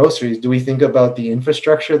buy my groceries. Do we think about the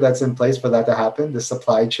infrastructure that's in place for that to happen? The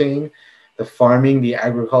supply chain, the farming, the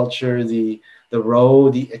agriculture, the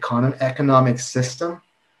road, the economic system,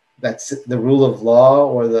 that's the rule of law,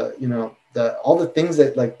 or all the things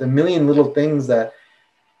that, like the million little things that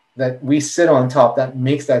we sit on top that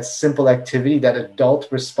makes that simple activity, that adult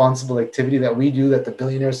responsible activity that we do, that the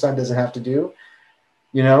billionaire son doesn't have to do.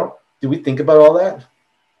 Do we think about all that?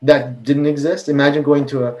 that didn't exist. Imagine going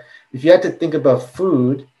to if you had to think about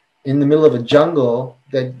food in the middle of a jungle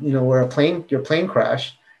that, where your plane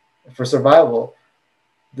crashed for survival,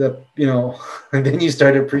 and then you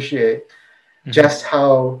start to appreciate just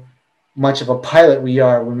how much of a pilot we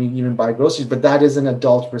are when we even buy groceries. But that is an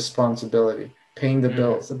adult responsibility, paying the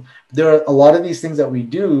bills. And there are a lot of these things that we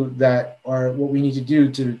do that are what we need to do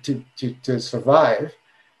to survive.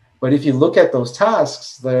 But if you look at those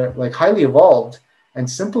tasks, they're like highly evolved and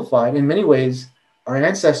simplified. In many ways, our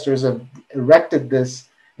ancestors have erected this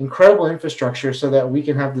incredible infrastructure so that we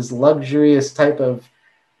can have this luxurious type of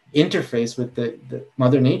interface with the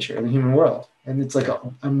Mother Nature, the human world. And it's like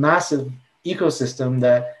a massive ecosystem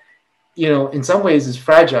that, in some ways is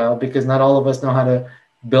fragile because not all of us know how to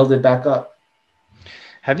build it back up.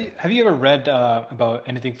 Have you ever read about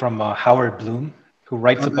anything from Howard Bloom, who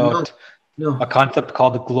writes about a concept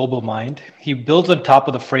called the global mind? He builds on top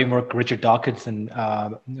of the framework Richard Dawkinson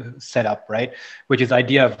set up, right? Which is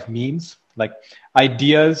idea of memes, like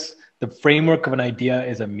ideas. The framework of an idea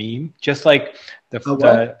is a meme, just like the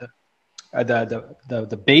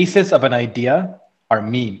basis of an idea are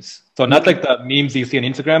memes. So not like the memes you see on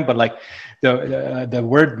Instagram, but like the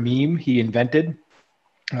word meme he invented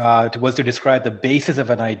was to describe the basis of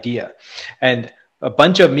an idea. And a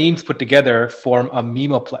bunch of memes put together form a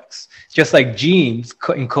memoplex. Just like genes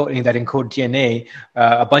that encode DNA,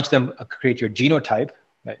 a bunch of them create your genotype,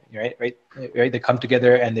 right? They come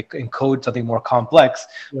together and they encode something more complex.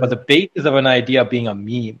 But the basis of an idea being a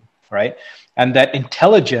meme, right? And that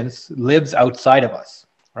intelligence lives outside of us,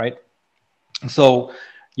 right? So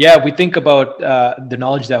yeah, we think about the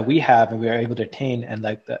knowledge that we have and we are able to attain and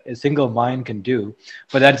like a single mind can do,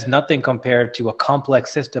 but that's nothing compared to a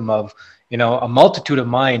complex system of, a multitude of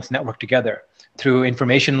minds networked together through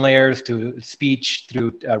information layers, through speech,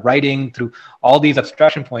 through writing, through all these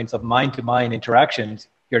abstraction points of mind-to-mind interactions.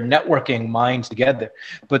 You're networking minds together.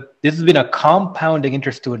 But this has been a compounding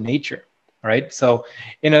interest to nature, right? So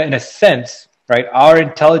in a sense, right, our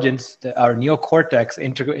intelligence, our neocortex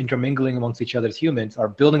intermingling amongst each other as humans are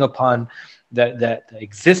building upon the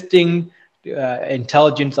existing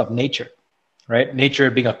intelligence of nature, right? Nature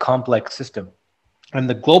being a complex system. And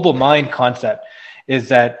the global mind concept is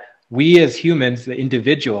that we as humans, the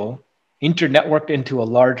individual, internetworked into a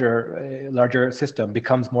larger system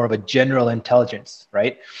becomes more of a general intelligence,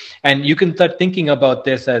 right? And you can start thinking about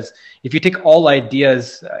this as if you take all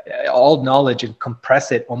ideas, all knowledge and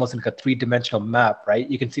compress it almost like a three-dimensional map, right?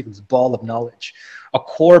 You can see this ball of knowledge, a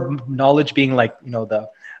core knowledge being like, the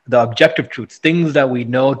objective truths, things that we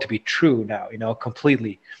know to be true now,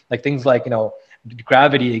 completely, like things like,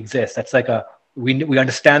 gravity exists. That's like we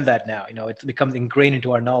understand that now, it becomes ingrained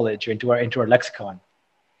into our knowledge, into our lexicon.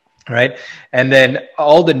 Right. And then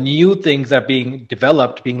all the new things are being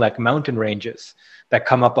developed, being like mountain ranges that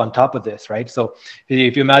come up on top of this. Right. So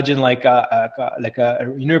if you imagine like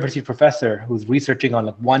a university professor who's researching on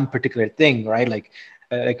like one particular thing, right, like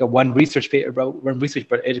a one research,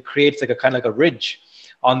 but it creates like a kind of like a ridge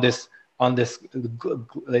on this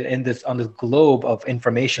globe of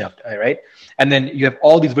information, right? And then you have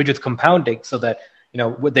all these ridges compounding so that,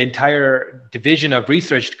 with the entire division of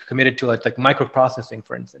research committed to like microprocessing,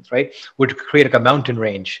 for instance, right, would create like a mountain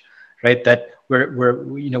range, right, that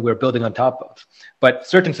we're building on top of. But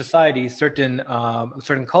certain societies, certain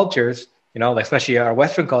cultures, like especially our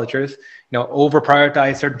Western cultures, over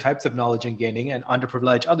prioritize certain types of knowledge and gaining and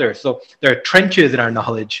underprivilege others. So there are trenches in our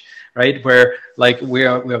knowledge, right, where like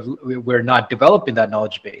we're not developing that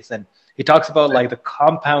knowledge base. And he talks about like the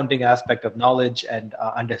compounding aspect of knowledge and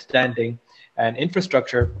understanding and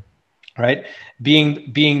infrastructure, right,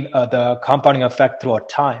 being the compounding effect throughout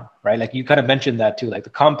time, right? Like you kind of mentioned that too, like the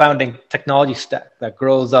compounding technology stack that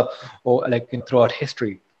grows up throughout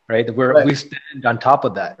history, right? We stand on top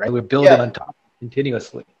of that, right? We're building on top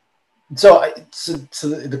continuously. So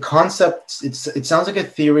the concept, it sounds like a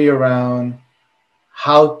theory around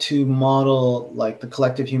how to model like the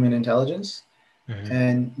collective human intelligence,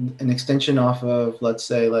 and an extension off of, let's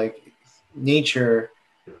say, like nature,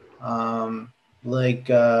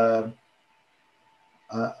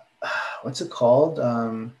 what's it called?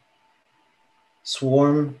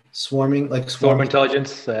 Swarming, like swarm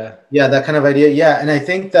intelligence. Yeah, that kind of idea. Yeah, and I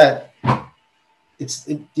think that I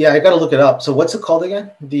got to look it up. So what's it called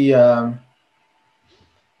again? The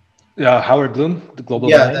Howard Bloom, the global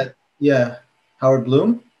mind. Howard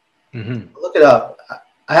Bloom. Look it up.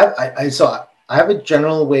 I have a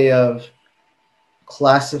general way of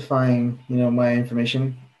classifying, my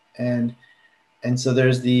information, and so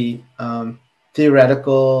there's the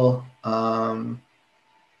theoretical,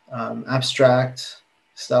 abstract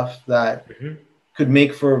stuff that could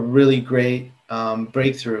make for really great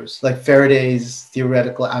breakthroughs, like Faraday's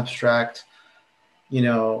theoretical abstract,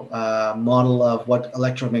 model of what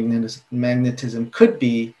electromagnetism could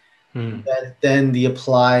be. That then the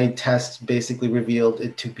applied test basically revealed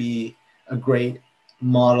it to be a great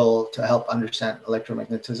model to help understand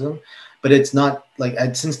electromagnetism. But it's not like,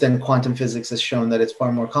 since then quantum physics has shown that it's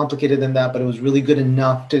far more complicated than that, but it was really good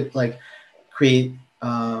enough to like create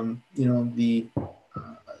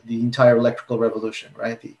the entire electrical revolution,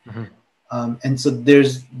 right? And so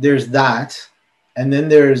there's that, and then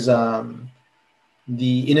there's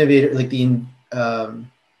the innovator, like the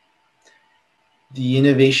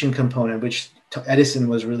innovation component, which Edison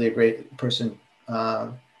was really a great person.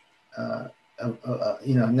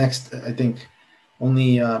 Next, I think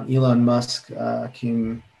only Elon Musk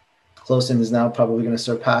came close and is now probably going to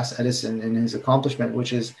surpass Edison in his accomplishment,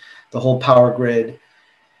 which is the whole power grid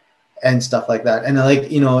and stuff like that. And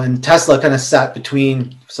and Tesla kind of sat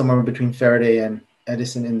somewhere between Faraday and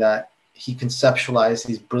Edison, in that he conceptualized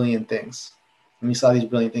these brilliant things. And he saw these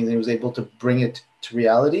brilliant things and he was able to bring it to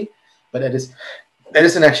reality. But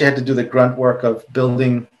Edison actually had to do the grunt work of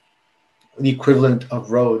building the equivalent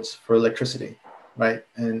of roads for electricity, right?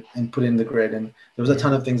 And put in the grid. And there was a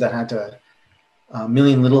ton of things that had to, a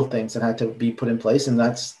million little things that had to be put in place. And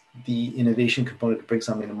that's the innovation component to bring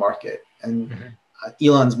something to market. And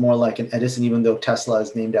Elon's more like an Edison, even though Tesla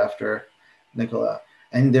is named after Nikola.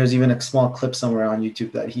 And there's even a small clip somewhere on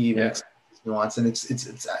YouTube that he even nuance. And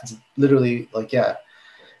it's literally like, yeah.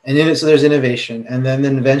 And so there's innovation. And then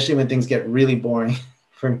eventually when things get really boring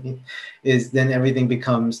for me, is then everything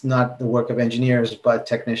becomes not the work of engineers, but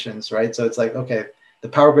technicians, right? So it's like, okay, the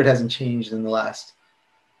power grid hasn't changed in the last,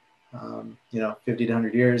 50 to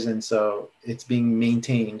 100 years. And so it's being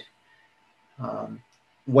maintained.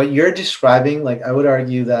 What you're describing, like, I would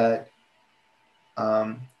argue that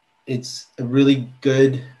it's a really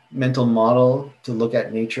good mental model to look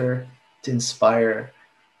at nature, to inspire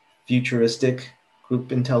futuristic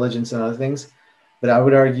group intelligence and other things. But I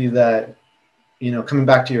would argue that, coming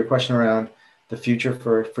back to your question around the future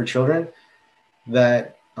for children,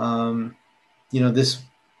 that, all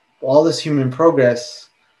this human progress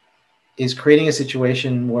is creating a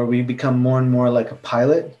situation where we become more and more like a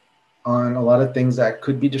pilot on a lot of things that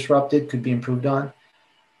could be disrupted, could be improved on,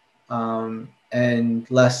 and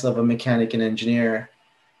less of a mechanic and engineer.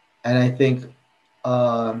 And I think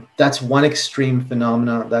that's one extreme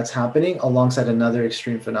phenomena that's happening alongside another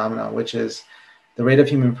extreme phenomena, which is the rate of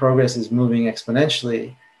human progress is moving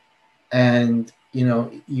exponentially. And,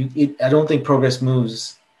 I don't think progress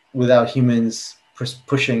moves without humans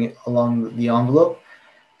pushing along the envelope.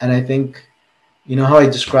 And I think, how I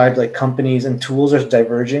described like companies and tools are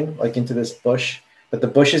diverging like into this bush, but the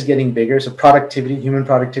bush is getting bigger. So human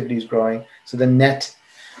productivity is growing. So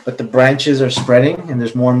but the branches are spreading and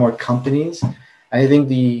there's more and more companies. I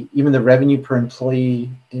think even the revenue per employee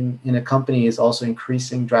in a company is also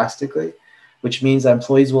increasing drastically, which means that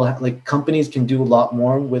employees companies can do a lot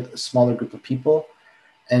more with a smaller group of people.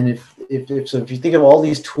 And if you think of all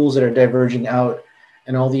these tools that are diverging out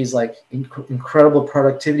and all these like incredible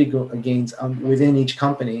productivity gains within each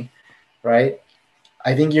company, right?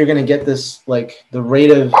 I think you're going to get this, like the rate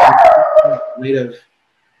of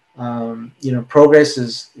progress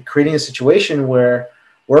is creating a situation where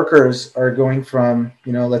workers are going from,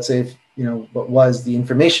 let's say, what was the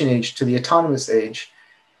information age to the autonomous age.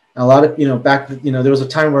 And a lot of, there was a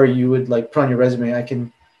time where you would like put on your resume,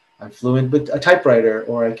 I'm fluent with a typewriter,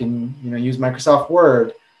 or I can, use Microsoft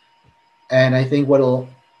Word. And I think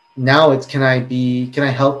can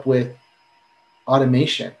I help with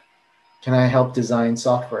automation? Can I help design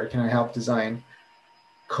software? Can I help design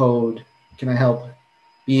code? Can I help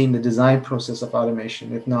be in the design process of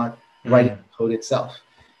automation, if not writing code itself,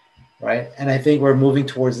 right? And I think we're moving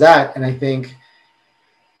towards that. And I think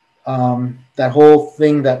that whole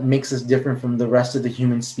thing that makes us different from the rest of the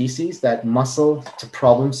human species, that muscle to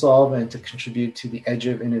problem solve and to contribute to the edge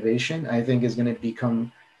of innovation, I think is going to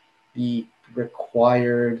become the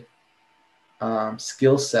required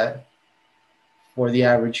skill set for the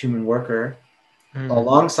average human worker,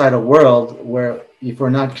 alongside a world where if we're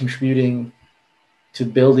not contributing to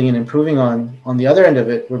building and improving on the other end of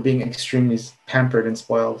it, we're being extremely pampered and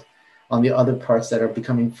spoiled on the other parts that are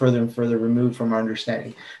becoming further and further removed from our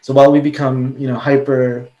understanding. So while we become,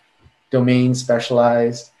 hyper domain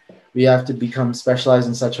specialized, we have to become specialized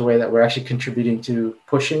in such a way that we're actually contributing to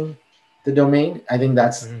pushing the domain. I think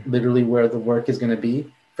that's literally where the work is going to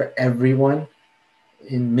be for everyone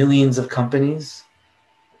in millions of companies,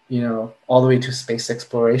 all the way to space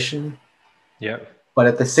exploration. Yeah. But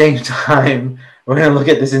at the same time, we're going to look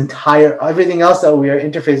at this everything else that we are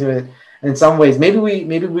interfacing with And in some ways, maybe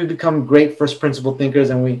we become great first principle thinkers,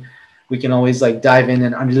 and we can always like dive in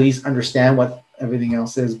and at least understand what everything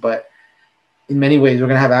else is. But in many ways, we're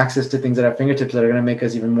going to have access to things at our fingertips that are going to make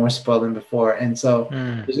us even more spoiled than before. And so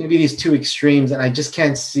there's going to be these two extremes, and I just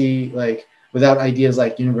can't see, like, without ideas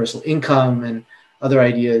like universal income and other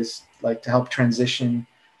ideas like to help transition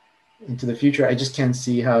into the future, I just can't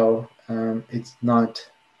see how it's not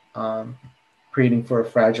creating for a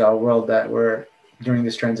fragile world that we're during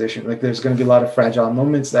this transition. Like, there's going to be a lot of fragile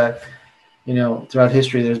moments that, you know, throughout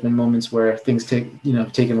history, there's been moments where things taken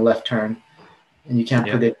a left turn, and you can't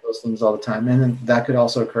predict those things all the time. And then that could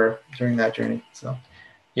also occur during that journey. So,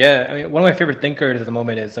 yeah, I mean, one of my favorite thinkers at the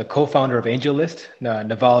moment is a co-founder of AngelList,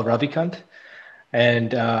 Naval Ravikant.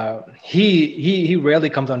 And he rarely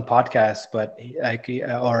comes on podcasts, but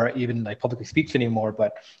or even like publicly speaks anymore.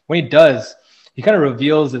 But when he does, he kind of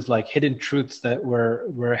reveals this like hidden truths that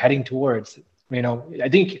we're heading towards. You know, I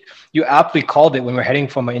think you aptly called it when we're heading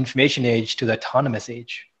from an information age to the autonomous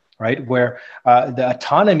age, right? Where the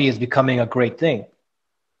autonomy is becoming a great thing.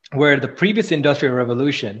 Where the previous industrial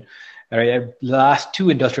revolution, the last two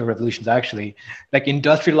industrial revolutions actually, like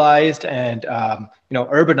industrialized and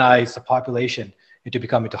urbanized the population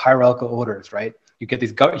into hierarchical orders, right? You get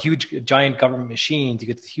these huge, giant government machines, you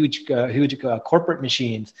get these huge corporate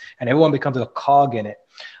machines, and everyone becomes a cog in it.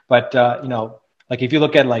 But like if you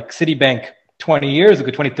look at like Citibank 30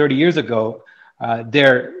 years ago,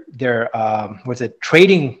 their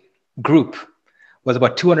trading group was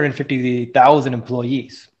about 250,000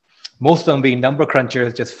 employees. Most of them being number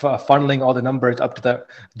crunchers, just funneling all the numbers up to the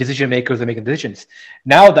decision makers that making decisions.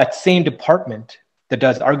 Now that same department that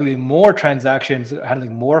does arguably more transactions,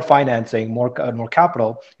 handling more financing, more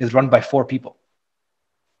capital, is run by 4 people,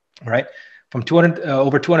 right? From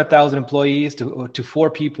over 200,000 employees to 4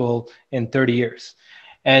 people in 30 years.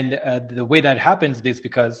 And the way that happens is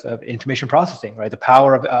because of information processing, right? The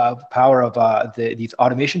power of these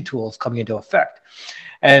automation tools coming into effect.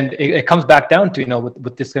 And it comes back down to,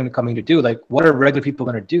 what this is coming to do, like what are regular people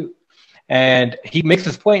going to do? And he makes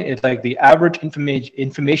this point, it's like the average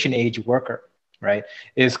information age worker, right,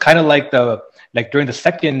 is kind of like during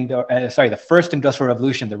the first industrial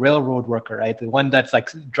revolution, the railroad worker, right? The one that's like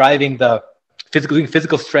driving using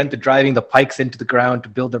physical strength to driving the pikes into the ground to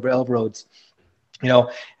build the railroads,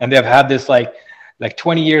 and they've had this like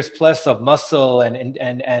 20 years plus of muscle and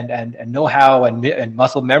know-how and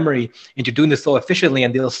muscle memory into doing this so efficiently.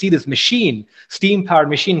 And they'll see this steam-powered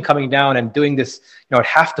machine coming down and doing this, at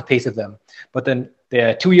half the pace of them. But then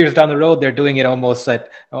 2 years down the road, they're doing it almost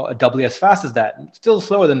at doubly as fast as that. Still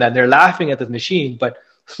slower than that. They're laughing at this machine, but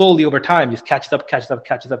slowly over time, just catches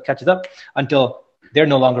up until they're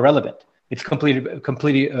no longer relevant. It's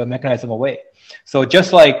completely mechanized them away. So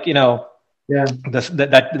just like,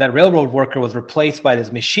 that railroad worker was replaced by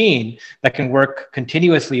this machine that can work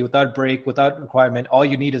continuously without break, without requirement. All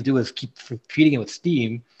you need to do is keep feeding it with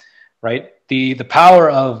steam, right? The power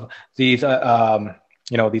of these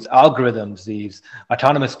these algorithms, these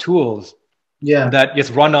autonomous tools, that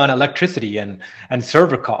just run on electricity and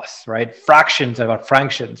server costs, right? Fractions,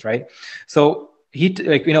 right? So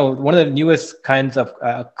one of the newest kinds of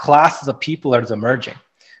classes of people that is emerging,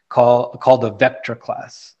 called the vector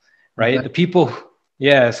class. Right.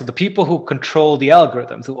 Okay. So the people who control the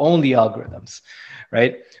algorithms, who own the algorithms,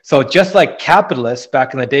 right? So just like capitalists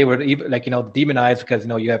back in the day were demonized because,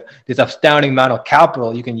 you have this astounding amount of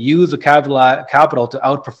capital, you can use the capital to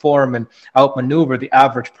outperform and outmaneuver the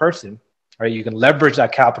average person, right? You can leverage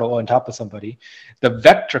that capital on top of somebody. The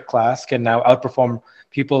vector class can now outperform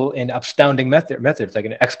people in astounding methods, like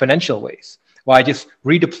in exponential ways. By just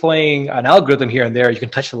redeploying an algorithm here and there, you can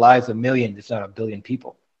touch the lives of millions, if not a billion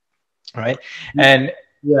people. Right. And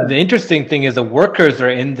the interesting thing is the workers are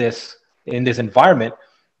in this environment.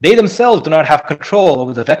 They themselves do not have control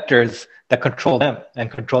over the vectors that control them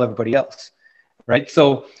and control everybody else. Right.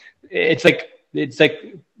 So it's like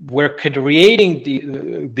we're creating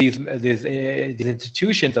these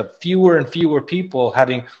institutions of fewer and fewer people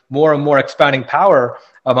having more and more expanding power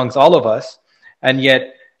amongst all of us. And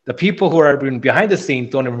yet the people who are behind the scenes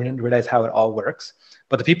don't even realize how it all works.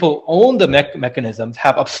 But the people who own the mechanisms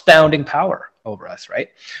have astounding power over us, right?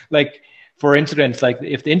 Like, for instance, like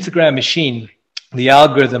if the Instagram machine, the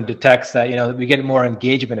algorithm detects that, we get more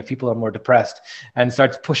engagement if people are more depressed and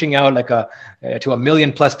starts pushing out to 1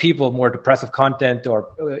 million plus people more depressive content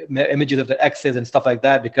or images of the exes and stuff like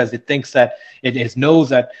that, because it thinks that it knows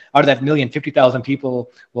that out of that 1,050,000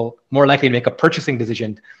 people will more likely make a purchasing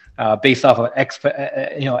decision based off of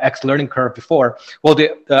X learning curve before. Well,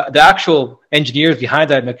 the actual engineers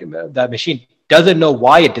behind that machine doesn't know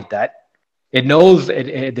why it did that. It knows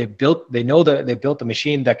they know that they built a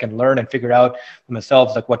machine that can learn and figure out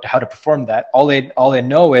themselves like how to perform that. All they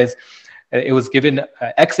know is it was given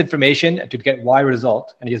X information to get Y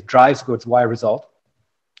result, and it just drives towards Y result.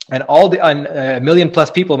 And a million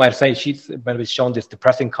plus people might have shown this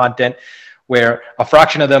depressing content, where a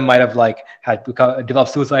fraction of them might have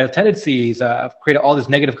developed suicidal tendencies, created all this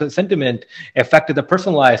negative sentiment, affected their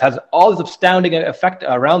personal lives, has all this astounding effect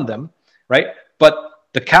around them, right? But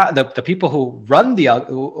the people who own the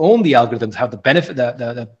algorithms have the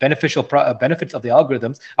beneficial benefits of the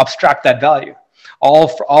algorithms, abstract that value,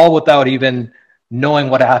 all without even knowing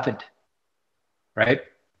what happened, right?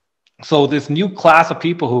 So this new class of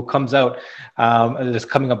people who comes out, is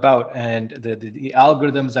coming about, and the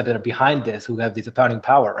algorithms that are behind this, who have this founding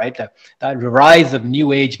power, right? That rise of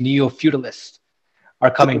new age neo-feudalists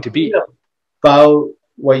are coming to be. About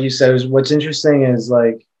what you said is what's interesting is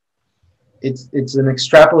like it's an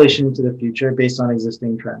extrapolation into the future based on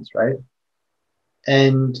existing trends, right?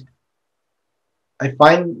 And I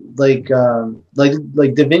find like Da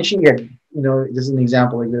Vinci had, this is an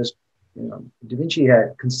example, like there's, Da Vinci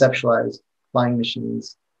had conceptualized flying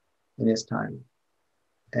machines in his time.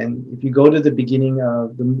 And if you go to the beginning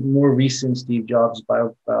of the more recent Steve Jobs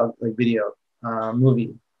video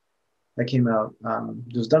movie that came out,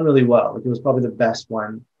 it was done really well. Like it was probably the best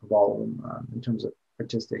one of all of them in terms of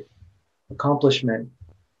artistic accomplishment.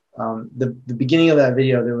 The beginning of that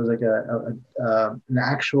video, there was like an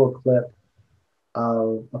actual clip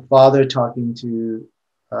of a father talking to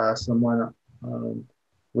someone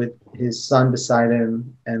with his son beside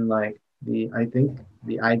him, and like I think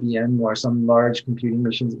the IBM or some large computing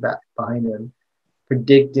machines behind him,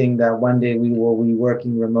 predicting that one day we will be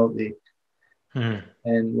working remotely and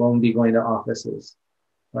won't be going to offices,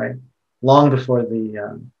 right? Long before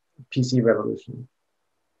the PC revolution.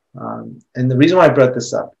 And the reason why I brought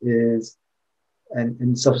this up is,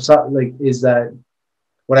 is that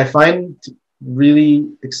what I find really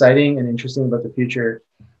exciting and interesting about the future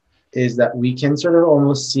is that we can sort of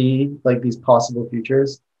almost see like these possible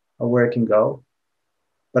futures of where it can go.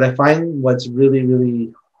 But I find what's really,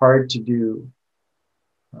 really hard to do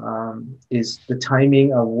is the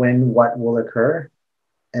timing of when what will occur,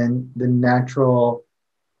 and the natural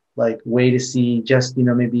way to see just,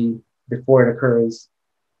 maybe before it occurs,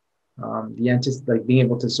 being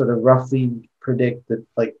able to sort of roughly predict that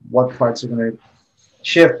what parts are going to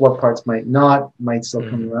shift, what parts might still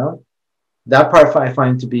come around. That part I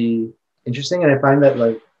find to be interesting, and I find that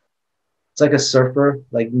it's like a surfer,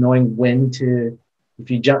 knowing when to, if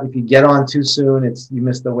you get on too soon, you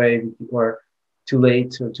miss the wave, or too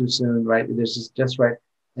late or too soon, right? There's just right.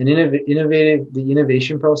 And the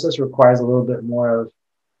innovation process requires a little bit more of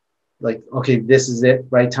okay, this is it,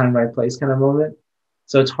 right time, right place kind of moment.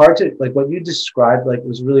 So it's hard to what you described,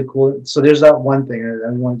 was really cool. So there's that one thing I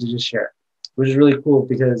wanted to just share, which is really cool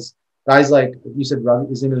because guys like you said,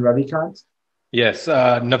 his name is Ravikant. Yes,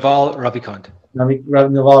 Naval Ravikant.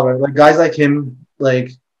 Naval, guys like him,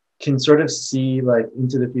 can sort of see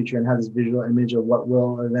into the future and have this visual image of what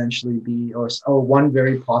will eventually be, or one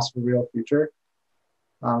very possible real future,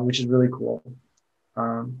 which is really cool.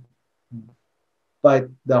 But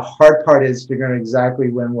the hard part is figuring out exactly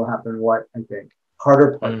when will happen what, I think.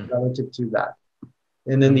 Harder part relative to that.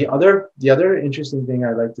 And then the other interesting thing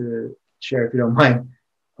I'd like to share, if you don't mind,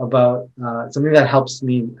 about something that helps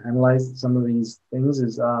me analyze some of these things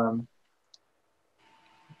is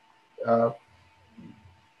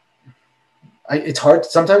it's hard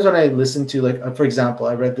sometimes when I listen to for example,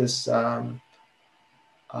 I read this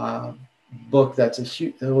book that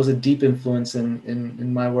was a deep influence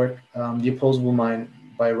in my work, The Opposable Mind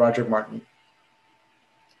by Roger Martin.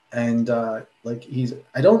 And I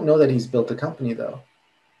don't know that he's built a company though.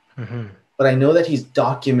 But I know that he's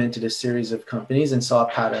documented a series of companies and saw a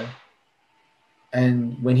pattern.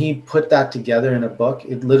 And when he put that together in a book,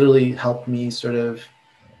 it literally helped me sort of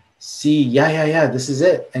see, this is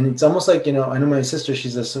it. And it's almost I know my sister,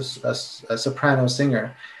 she's a soprano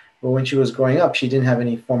singer, but when she was growing up, she didn't have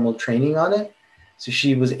any formal training on it. So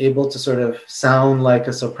she was able to sort of sound like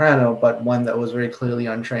a soprano, but one that was very clearly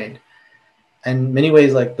untrained. And in many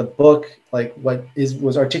ways, the book,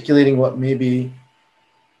 was articulating what maybe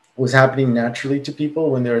was happening naturally to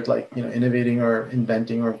people when they're innovating or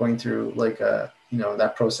inventing or going through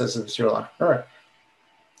that process of serial entrepreneur.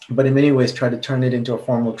 But in many ways, try to turn it into a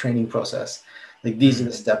formal training process. These are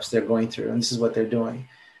the steps they're going through, and this is what they're doing.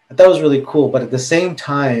 I thought it was really cool. But at the same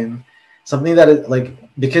time, something that is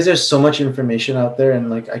because there's so much information out there,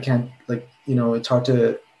 and I can't it's hard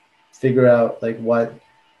to figure out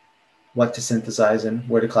what to synthesize and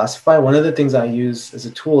where to classify. One of the things I use as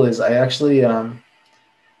a tool is I actually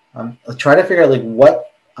try to figure out like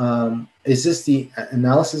what is this the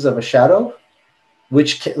analysis of a shadow,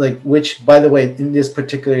 which by the way in this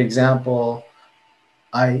particular example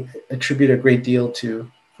I attribute a great deal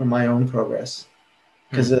to for my own progress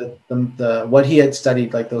because the what he had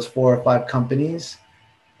studied, like those 4 or 5 companies,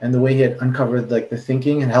 and the way he had uncovered like the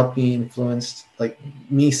thinking and helped me influence like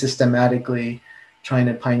me systematically trying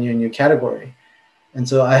to pioneer a new category. And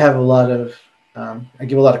so I have a lot of I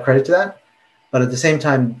give a lot of credit to that. But at the same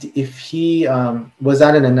time, if he was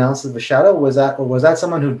that an analysis of a shadow, was that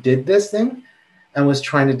someone who did this thing and was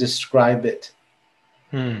trying to describe it,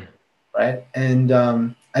 right? And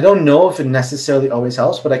I don't know if it necessarily always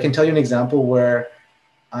helps, but I can tell you an example where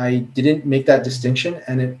I didn't make that distinction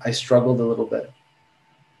and I struggled a little bit.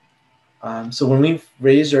 So when we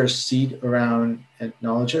raised our seed around at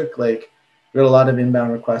KnowledgeHook, like we got a lot of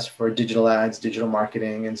inbound requests for digital ads, digital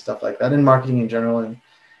marketing, and stuff like that, and marketing in general, and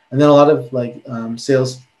then a lot of like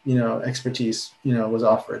sales, expertise, was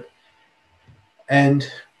offered.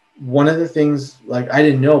 And one of the things, like I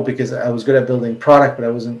didn't know because I was good at building product, but I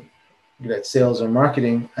wasn't good at sales or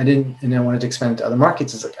marketing. And I wanted to expand to other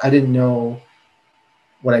markets. It's like I didn't know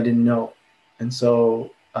what I didn't know, and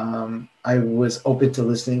so I was open to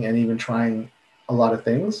listening and even trying a lot of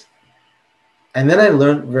things. And then I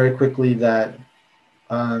learned very quickly that,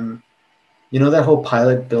 that whole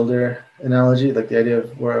pilot builder analogy, like the idea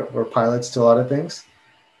of we're pilots to a lot of things.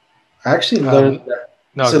 I actually learned that.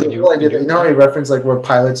 No, so the whole idea, how I reference like we're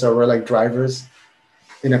pilots or we're like drivers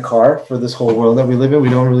in a car for this whole world that we live in. We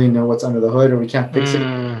don't really know what's under the hood or we can't fix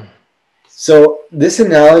it. So this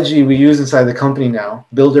analogy we use inside the company now,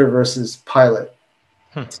 builder versus pilot.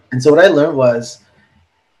 And so what I learned was,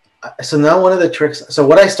 so now one of the tricks, so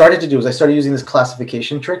what I started to do is I started using this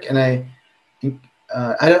classification trick, and I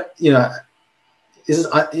don't,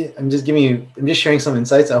 I'm just sharing some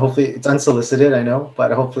insights. Hopefully it's unsolicited, I know,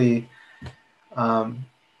 but hopefully, I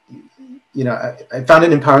found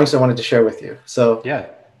it empowering, so I wanted to share with you. So yeah,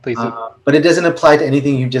 please do. But it doesn't apply to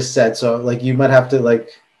anything you just said. So like you might have to like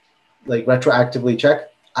retroactively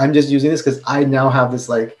check. I'm just using this because I now have this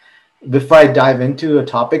like, before I dive into a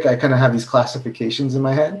topic, I kind of have these classifications in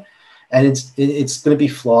my head, and it's going to be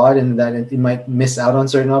flawed and that it might miss out on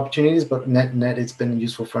certain opportunities, but net it's been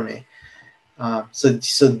useful for me. So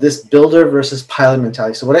this builder versus pilot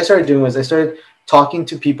mentality. So what I started doing was I started talking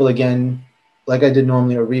to people again, like I did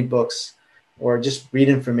normally, or read books, or just read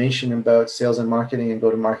information about sales and marketing and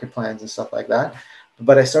go-to-market plans and stuff like that.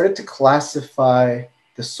 But I started to classify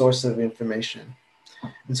the source of information.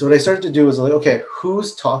 And so what I started to do was like, okay,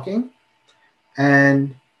 who's talking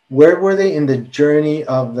and where were they in the journey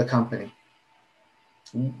of the company,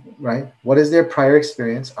 right? What is their prior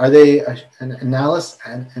experience? Are they an analysis?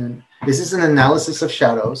 And is this an analysis of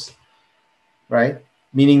shadows, right?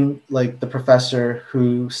 Meaning like the professor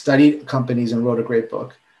who studied companies and wrote a great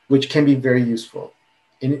book, which can be very useful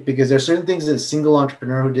because there are certain things that a single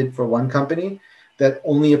entrepreneur who did for one company that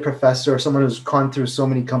only a professor or someone who's gone through so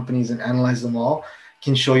many companies and analyzed them all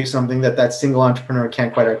can show you something that single entrepreneur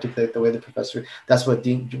can't quite articulate the way the professor. That's what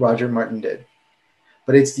Roger Martin did.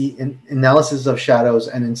 But it's the analysis of shadows,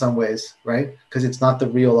 and in some ways, right? Because it's not the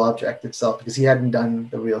real object itself, because he hadn't done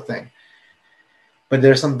the real thing. But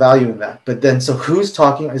there's some value in that. But then, so who's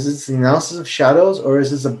talking? Is this the analysis of shadows, or is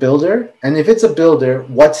this a builder? And if it's a builder,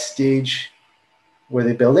 what stage were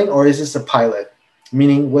they building? Or is this a pilot?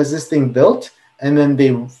 Meaning, was this thing built and then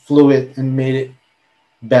they flew it and made it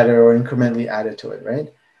better or incrementally added to it,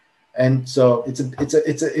 right? And so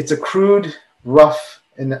it's a crude, rough,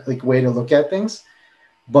 and like way to look at things.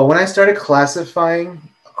 But when I started classifying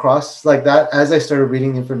across like that, as I started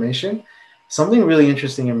reading information, something really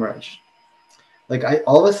interesting emerged. Like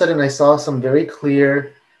all of a sudden I saw some very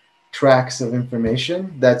clear tracks of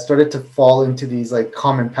information that started to fall into these like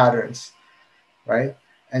common patterns, right?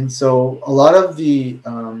 And so a lot of the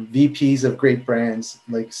VPs of great brands,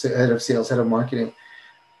 like head of sales, head of marketing,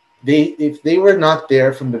 if they were not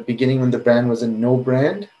there from the beginning when the brand was a no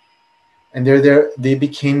brand, and they're there, they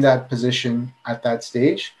became that position at that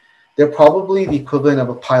stage, they're probably the equivalent of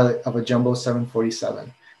a pilot of a jumbo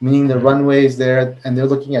 747, meaning the runway is there and they're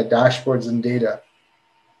looking at dashboards and data,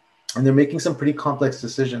 and they're making some pretty complex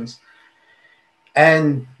decisions.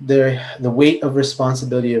 And the weight of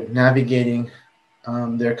responsibility of navigating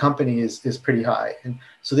their company is pretty high. And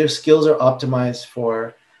so their skills are optimized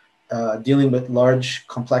for dealing with large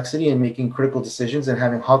complexity and making critical decisions and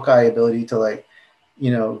having Hawkeye ability to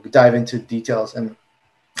dive into details. And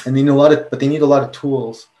they need but they need a lot of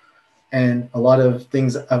tools, and a lot of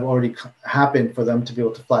things have already happened for them to be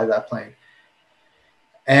able to fly that plane.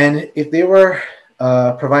 And if they were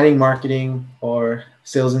providing marketing or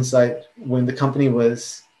sales insight when the company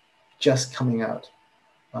was just coming out.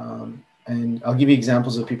 And I'll give you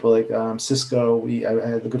examples of people like Cisco. I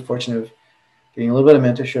had the good fortune of getting a little bit of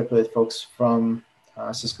mentorship with folks from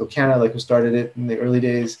Cisco Canada, like who started it in the early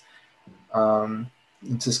days,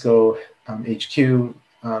 in Cisco HQ.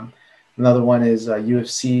 Another one is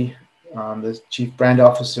UFC, the chief brand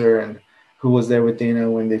officer, and who was there with Dana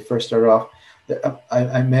when they first started off.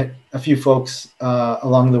 I met a few folks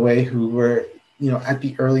along the way who were, at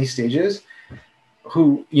the early stages,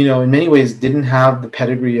 who, in many ways didn't have the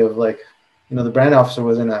pedigree of like, the brand officer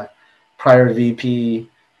wasn't a prior VP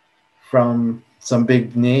from some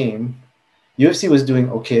big name. UFC was doing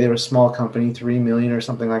okay. They were a small company, 3 million or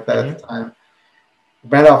something like that at the time. The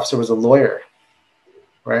brand officer was a lawyer,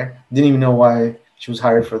 right? Didn't even know why she was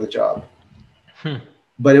hired for the job.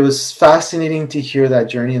 But it was fascinating to hear that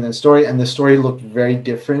journey and that story. And the story looked very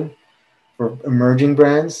different for emerging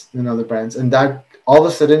brands than other brands. And that all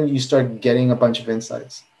of a sudden you start getting a bunch of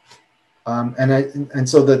insights. And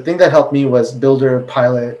so the thing that helped me was Builder,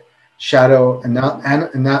 Pilot, Shadow, and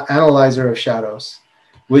now Analyzer of Shadows,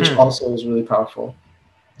 which also is really powerful.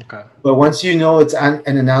 Okay. But once you know it's an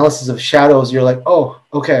analysis of shadows, you're like, oh,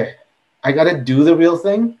 okay, I got to do the real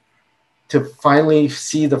thing to finally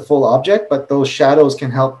see the full object. But those shadows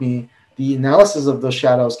can help me. The analysis of those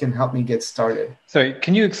shadows can help me get started. Sorry,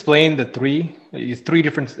 can you explain the three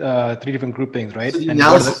different groupings, right? So the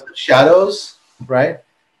analysis of shadows, right?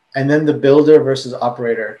 And then the builder versus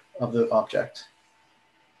operator of the object.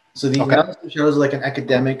 So the analysis of shadows is like an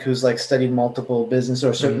academic who's like studied multiple business or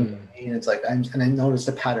a certain domain, and it's like, I noticed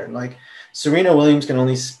a pattern. Like Serena Williams can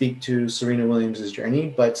only speak to Serena Williams'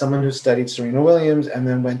 journey, but someone who studied Serena Williams and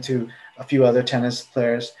then went to a few other tennis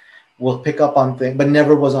players will pick up on things, but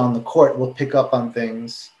never was on the court, will pick up on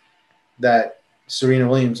things that Serena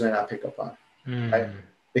Williams might not pick up on, right?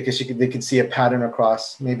 Because they could see a pattern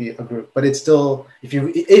across maybe a group. But it's still, if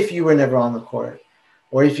you were never on the court,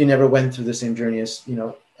 or if you never went through the same journey as,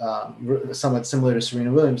 somewhat similar to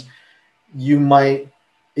Serena Williams, you might,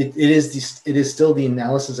 it is still the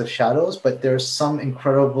analysis of shadows, but there's some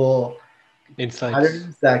incredible insights,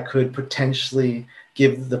 patterns that could potentially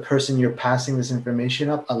give the person you're passing this information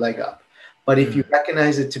up a leg up. But if you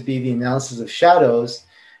recognize it to be the analysis of shadows,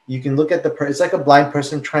 you can look at it's like a blind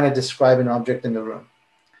person trying to describe an object in the room.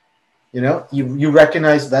 You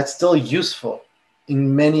recognize that's still useful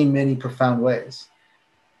in many, many profound ways.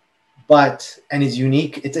 And it's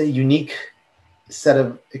unique. It's a unique set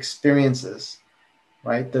of experiences,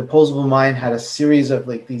 right? The Opposable Mind had a series of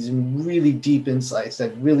like these really deep insights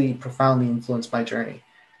that really profoundly influenced my journey.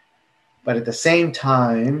 But at the same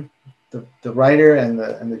time, the writer and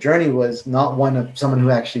the journey was not one of someone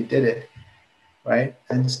who actually did it, right?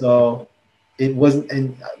 And so it wasn't.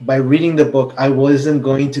 And by reading the book, I wasn't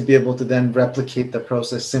going to be able to then replicate the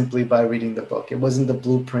process simply by reading the book. It wasn't the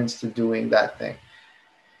blueprints to doing that thing.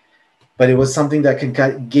 But it was something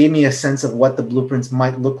that gave me a sense of what the blueprints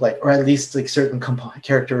might look like, or at least like certain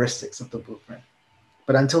characteristics of the blueprint.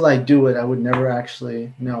 But until I do it, I would never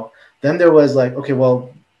actually know. Then there was like, okay,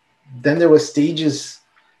 well, then there was stages,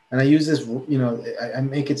 and I use this, I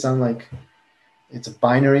make it sound like it's a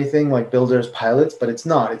binary thing, like builders, pilots, but it's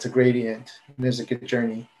not. It's a gradient. There's a good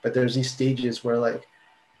journey, but there's these stages where like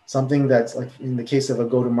something that's like in the case of a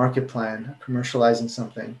go-to-market plan, commercializing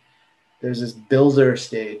something, there's this builder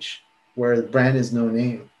stage where the brand is no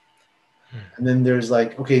name. And then there's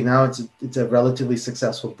like, okay, now it's a relatively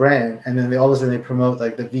successful brand. And then all of a sudden they promote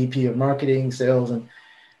like the VP of marketing, sales, and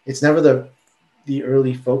it's never the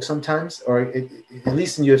early folks sometimes, or at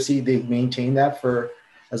least in UFC, they maintain that for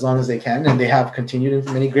as long as they can. And they have continued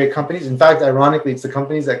in many great companies. In fact, ironically, it's the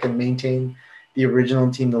companies that can maintain the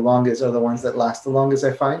original team the longest are the ones that last the longest,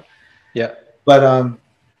 I find. Yeah. But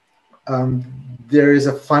there is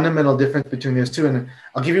a fundamental difference between those two. And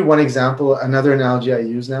I'll give you one example, another analogy I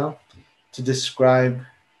use now to describe,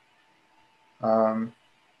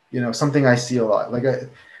 something I see a lot. Like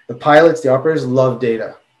the pilots, the operators love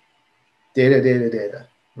data,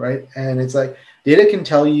 right? And it's like data can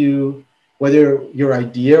tell you whether your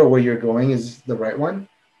idea or where you're going is the right one,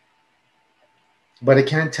 but it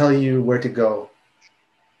can't tell you where to go.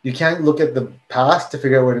 You can't look at the past to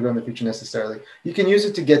figure out where to go in the future necessarily. You can use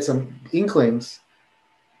it to get some inklings,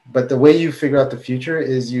 but the way you figure out the future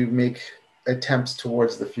is you make attempts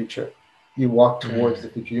towards the future. You walk towards the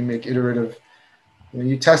future. You make iterative,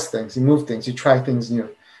 you test things, you move things, you try things new,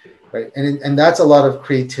 right? And that's a lot of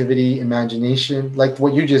creativity, imagination, like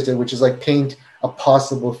what you just did, which is like paint a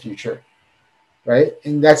possible future, right?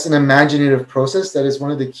 And that's an imaginative process that is one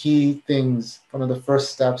of the key things, one of the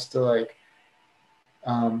first steps to like,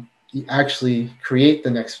 you actually create the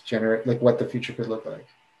next generation, like what the future could look like,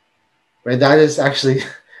 right? That is actually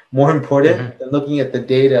more important than looking at the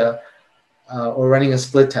data or running a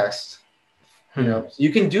split test. You know, so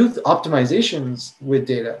you can do optimizations with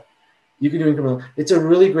data. You can do incremental. It's a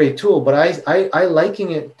really great tool, but I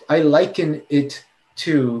liken it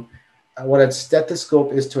to what a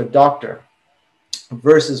stethoscope is to a doctor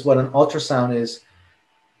versus what an ultrasound is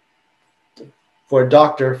for a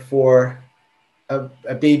doctor for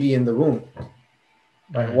a baby in the womb.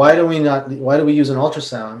 Right? Why do we use an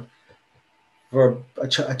ultrasound for a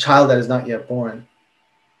child that is not yet born?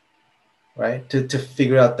 Right? To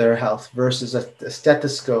figure out their health versus a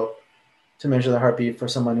stethoscope to measure the heartbeat for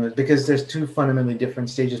someone who is, because there's two fundamentally different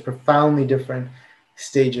stages, profoundly different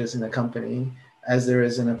stages in a company as there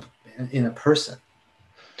is in a person.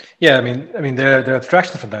 Yeah, I mean, there are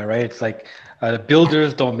abstractions from that, right? It's like the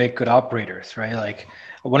builders don't make good operators, right? Like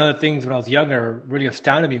one of the things when I was younger really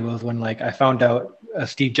astounded me was when like I found out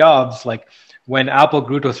Steve Jobs, like when Apple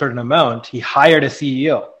grew to a certain amount, he hired a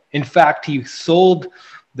CEO. In fact, he sold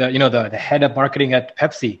the head of marketing at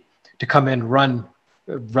Pepsi to come and run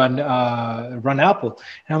Apple.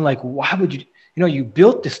 And I'm like, why would you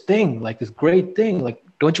built this thing, like this great thing, like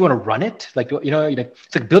don't you want to run it? Like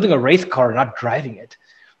it's like building a race car, not driving it,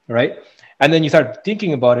 right? And then you start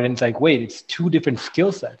thinking about it, and it's like, wait, it's two different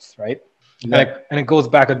skill sets, right? Yeah. And it goes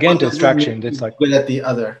back again to abstraction. It's like good at the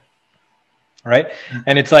other. Right.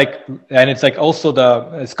 And it's like also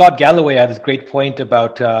the Scott Galloway had this great point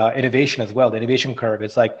about innovation as well, the innovation curve.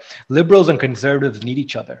 It's like liberals and conservatives need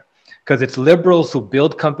each other because it's liberals who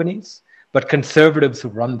build companies, but conservatives who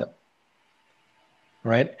run them.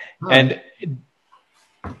 Right. Oh. And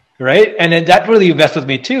then that really invests with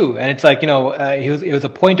me too. And it's like, it was a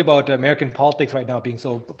point about American politics right now being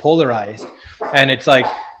so polarized. And it's like,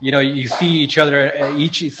 you see each other,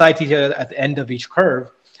 each side sees each other at the end of each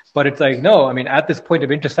curve. But it's like, no, I mean, at this point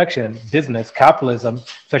of intersection, business, capitalism,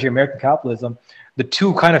 especially American capitalism, the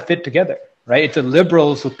two kind of fit together, right? It's the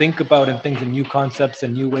liberals who think about and think in new concepts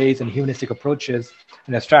and new ways and humanistic approaches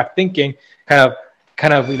and abstract thinking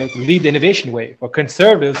kind of lead the innovation wave. Or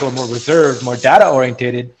conservatives who are more reserved, more data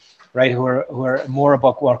orientated, right? Who are more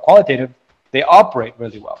qualitative, they operate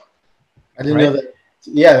really well. I didn't know that.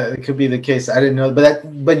 Yeah, it could be the case. I didn't know,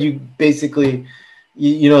 but you basically.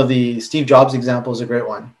 The Steve Jobs example is a great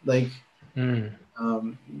one. Like,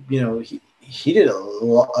 he did a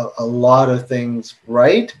lot of things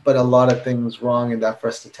right, but a lot of things wrong in that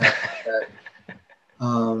first attempt.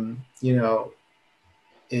 That,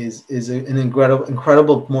 is an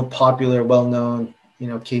incredible, more popular, well-known,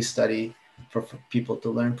 case study for people to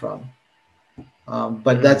learn from.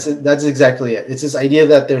 But that's exactly it. It's this idea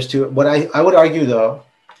that there's two. What I would argue though,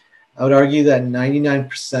 that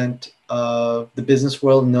 99% of the business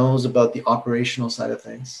world knows about the operational side of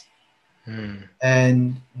things.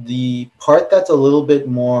 And the part that's a little bit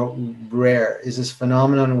more rare is this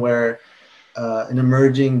phenomenon where an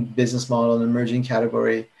emerging business model, an emerging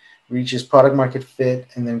category reaches product market fit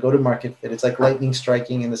and then go to market fit. It's like lightning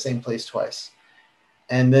striking in the same place twice.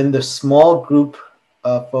 And then the small group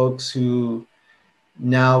of folks who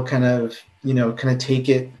now kind of take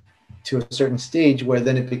it to a certain stage where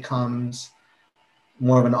then it becomes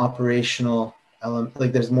more of an operational element,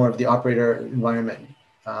 like there's more of the operator environment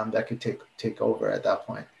that could take over at that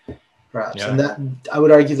point, perhaps. Yeah. And that I would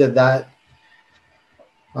argue that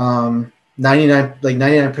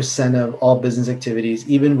 99% of all business activities,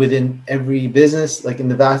 even within every business, like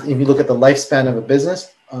if you look at the lifespan of a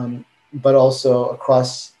business, but also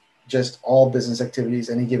across just all business activities,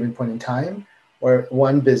 any given point in time, or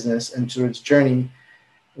one business and through its journey,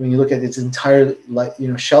 when you look at its entire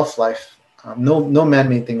shelf life. No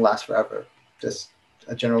man-made thing lasts forever, just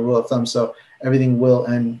a general rule of thumb. So everything will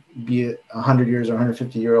end, be it 100 years or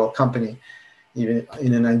 150-year-old company, even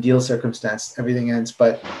in an ideal circumstance, everything ends.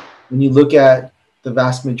 But when you look at the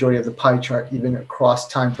vast majority of the pie chart, even across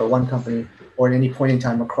time for one company or at any point in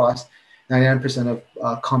time across, 99%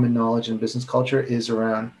 of common knowledge and business culture is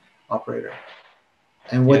around operator.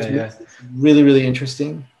 And what's really, really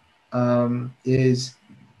interesting is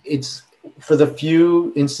it's for the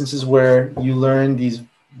few instances where you learn these,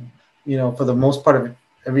 for the most part of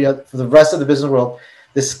for the rest of the business world,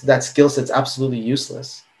 that skill set's absolutely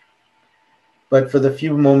useless. But for the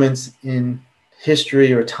few moments in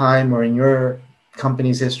history or time or in your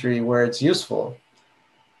company's history where it's useful,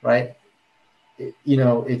 right?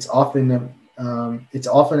 It's often a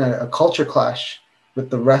culture clash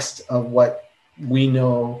with the rest of what we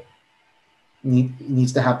know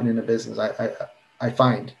needs to happen in a business. I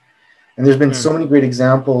find. And there's been so many great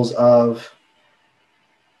examples of,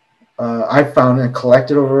 I've found and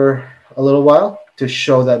collected over a little while to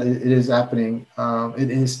show that it is happening.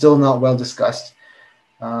 It is still not well discussed.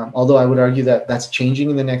 Although I would argue that that's changing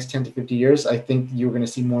in the next 10 to 50 years. I think you're going to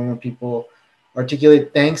see more and more people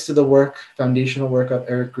articulate, thanks to the work, foundational work of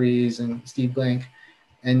Eric Ries and Steve Blank,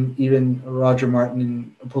 and even Roger Martin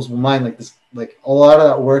in Opposable Mind. Like this, like a lot of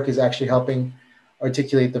that work is actually helping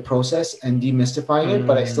articulate the process and demystifying it.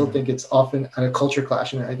 But I still think it's often at a culture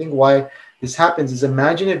clash. And I think why this happens is,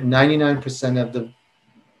 imagine if 99% of the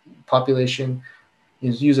population,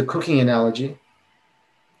 use a cooking analogy,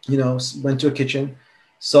 went to a kitchen,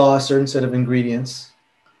 saw a certain set of ingredients,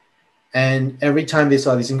 and every time they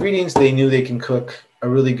saw these ingredients, they knew they can cook a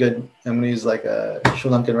really good, I'm going to use like a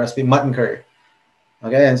Sri Lankan recipe, mutton curry.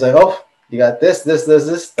 Okay, and it's like, oh, you got this,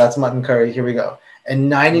 that's mutton curry, here we go.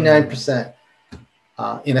 And 99%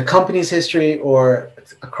 in a company's history or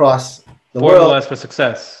across the formulas world for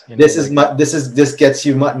success. This gets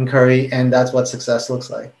you mutton curry, and that's what success looks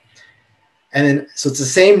like. And then, so it's the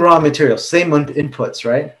same raw material, same inputs,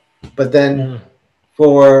 right? But then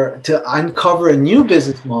to uncover a new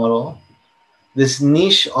business model, this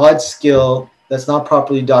niche, odd skill that's not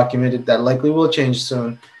properly documented, that likely will change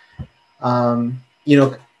soon.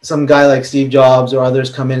 Some guy like Steve Jobs or others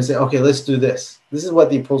come in and say, okay, let's do this. This is what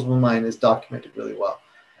the Opposable Mind is documented really well.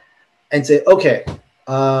 And say, okay,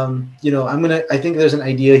 I think there's an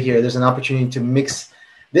idea here. There's an opportunity to mix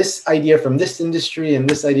this idea from this industry and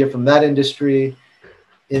this idea from that industry.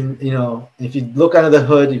 If you look under the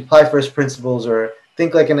hood, you apply first principles or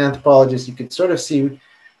think like an anthropologist, you could sort of see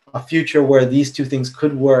a future where these two things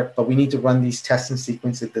could work, but we need to run these tests and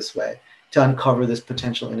sequence it this way to uncover this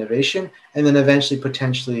potential innovation. And then eventually,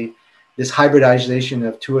 potentially, this hybridization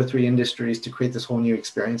of 2 or 3 industries to create this whole new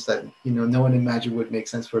experience that, no one imagined would make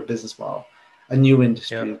sense for a business model, a new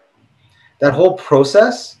industry. Yep. That whole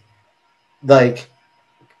process,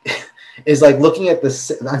 is like looking at the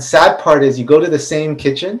sad part is you go to the same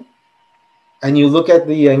kitchen and you look at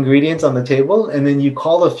the ingredients on the table, and then you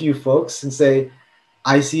call a few folks and say,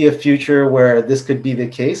 I see a future where this could be the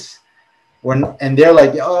case. And they're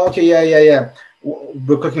like, oh, okay, yeah.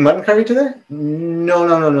 We're cooking mutton curry today?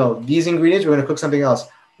 No. These ingredients, we're going to cook something else.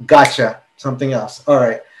 Gotcha. Something else. All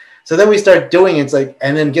right. So then we start doing it. It's like,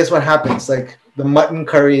 and then guess what happens? Like the mutton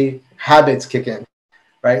curry habits kick in,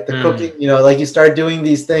 right? The cooking, like you start doing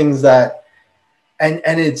these things that, and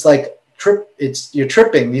it's like you're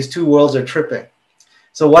tripping. These two worlds are tripping.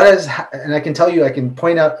 So and I can tell you, I can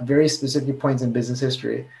point out very specific points in business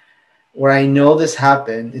history where I know this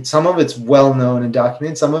happened. Some of it's well known and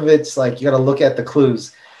documented. Some of it's like you got to look at the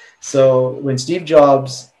clues. So when Steve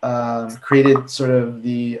Jobs created sort of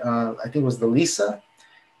I think it was the Lisa,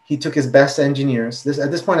 he took his best engineers.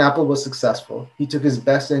 At this point, Apple was successful. He took his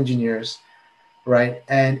best engineers, right,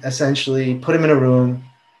 and essentially put them in a room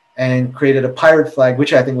and created a pirate flag,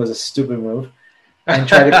 which I think was a stupid move. And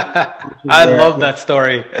tried to I love that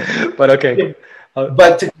story, but okay.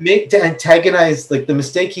 But to antagonize, like the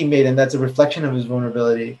mistake he made, and that's a reflection of his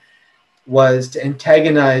vulnerability, was to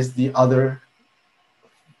antagonize the other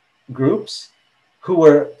groups who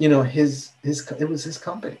were, it was his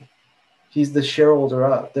company. He's the shareholder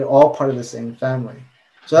of. They're all part of the same family.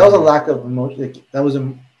 So that was a lack of emotion. That was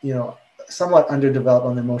somewhat underdeveloped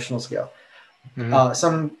on the emotional scale.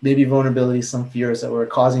 Some maybe vulnerabilities, some fears that were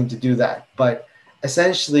causing to do that, but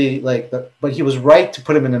essentially, but he was right to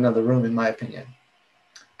put him in another room, in my opinion.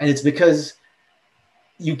 And it's because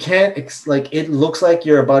you can't, it looks like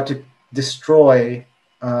you're about to destroy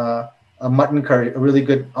a mutton curry, a really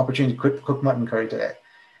good opportunity to cook mutton curry today.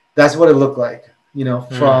 That's what it looked like,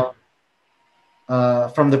 from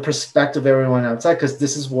the perspective of everyone outside, because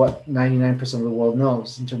this is what 99% of the world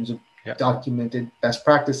knows in terms of documented best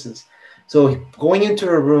practices. So going into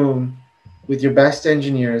a room with your best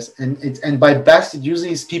engineers, and by best, it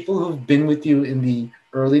usually is people who've been with you in the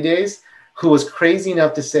early days, who was crazy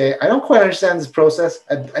enough to say, I don't quite understand this process.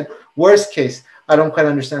 At worst case, I don't quite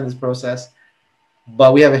understand this process,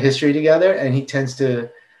 but we have a history together, and he tends to,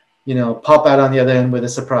 pop out on the other end with a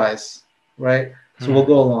surprise, right? So we'll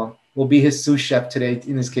go along. We'll be his sous chef today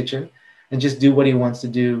in his kitchen and just do what he wants to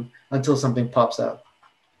do until something pops up.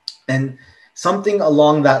 And something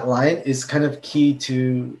along that line is kind of key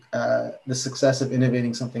to the success of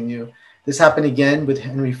innovating something new. This happened again with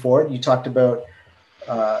Henry Ford. You talked about,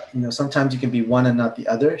 sometimes you can be one and not the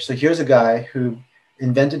other. So here's a guy who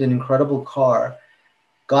invented an incredible car,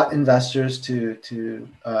 got investors to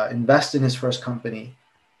invest in his first company.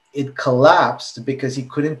 It collapsed because he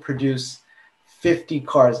couldn't produce 50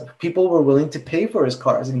 cars. People were willing to pay for his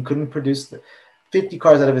cars, and he couldn't produce the 50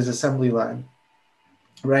 cars out of his assembly line,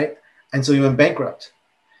 right? And so he went bankrupt.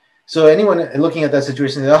 So anyone looking at that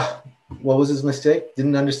situation, what was his mistake?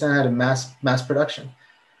 Didn't understand how to mass production,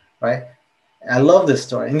 right? I love this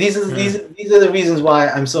story. And these are the reasons why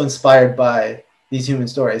I'm so inspired by these human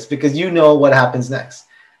stories, because you know what happens next.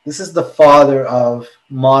 This is the father of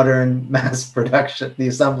modern mass production, the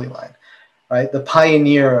assembly line, right? The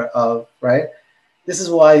pioneer of, right? This is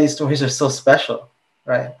why these stories are so special,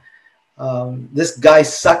 right? This guy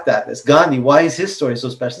sucked at this. Gandhi, why is his story so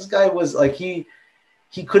special? This guy was like, he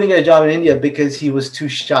couldn't get a job in India because he was too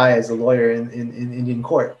shy as a lawyer in Indian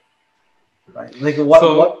court, right? Like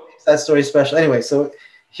what makes that story special? Anyway, so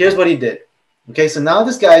here's what he did. Okay, so now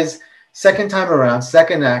this guy's second time around,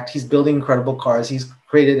 second act, he's building incredible cars. He's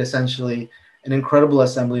created essentially an incredible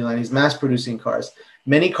assembly line. He's mass producing cars.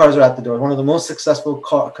 Many cars are at the door. One of the most successful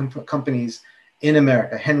companies in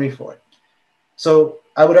America, Henry Ford. So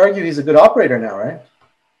I would argue he's a good operator now, right?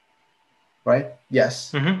 Right?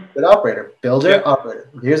 Yes. Good operator, builder, operator.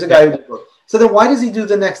 Here's a guy who built. So then why does he do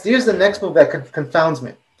the next? Here's the next move that confounds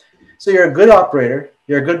me. So you're a good operator,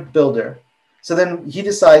 you're a good builder. So then he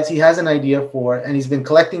decides he has an idea for, and he's been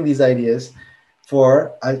collecting these ideas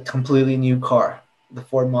for a completely new car, the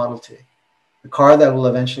Ford Model T, the car that will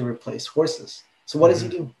eventually replace horses. So what does he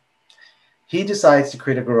do? He decides to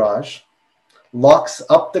create a garage, locks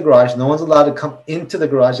up the garage. No one's allowed to come into the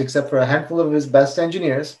garage except for a handful of his best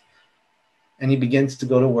engineers. And he begins to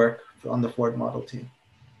go to work on the Ford Model T.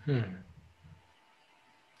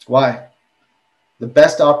 Why? The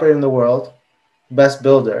best operator in the world, best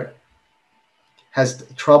builder, has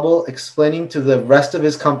trouble explaining to the rest of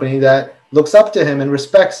his company that looks up to him and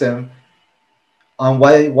respects him on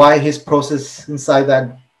why his process inside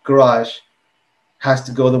that garage has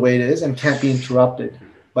to go the way it is and can't be interrupted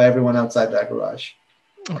by everyone outside that garage.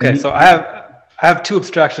 Okay, so I have two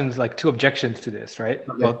objections to this, right?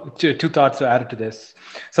 Okay. Well, two thoughts to add to this.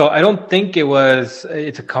 So I don't think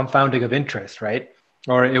it's a confounding of interest, right?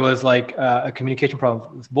 Or it was like a communication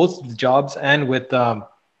problem with both with Jobs and with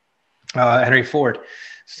Henry Ford.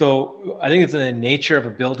 So I think it's in the nature of a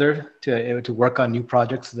builder to work on new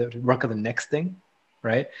projects, to work on the next thing,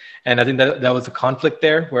 right? And I think that was a conflict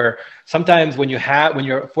there, where sometimes when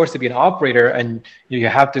you're forced to be an operator and you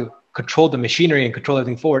have to control the machinery and control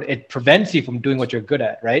everything forward, it prevents you from doing what you're good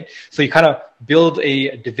at, right? So you kind of build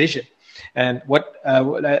a division. And what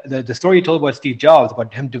the story you told about Steve Jobs,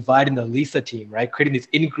 about him dividing the Lisa team, right? Creating these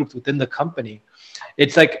in-groups within the company.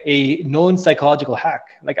 It's like a known psychological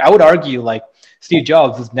hack. Like I would argue like Steve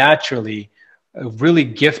Jobs is naturally really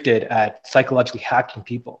gifted at psychologically hacking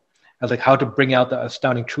people, as like how to bring out the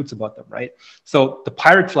astounding truths about them, right? So the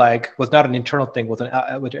pirate flag was not an internal thing, was an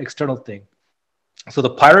external thing. So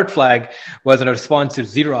the pirate flag was in a response to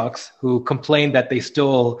Xerox, who complained that they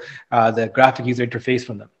stole the graphic user interface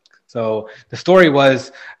from them. So the story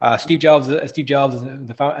was Steve Jobs and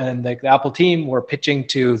the Apple team were pitching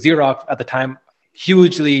to Xerox at the time,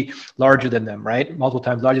 hugely larger than them, right? Multiple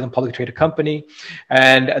times larger than a publicly traded company.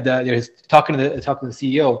 And they're talking to the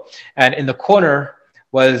CEO. And in the corner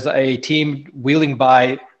was a team wheeling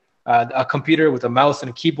by a computer with a mouse and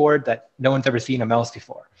a keyboard that no one's ever seen a mouse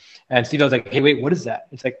before. And Steve was like, hey, wait, what is that?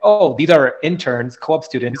 It's like, oh, these are interns, co-op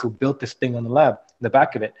students who built this thing on the lab, in the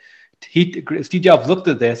back of it. Steve Jobs looked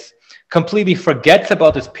at this, completely forgets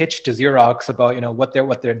about this pitch to Xerox about, what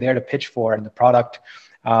they're there to pitch for and the product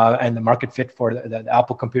and the market fit for the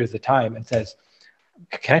Apple computers at the time, and says,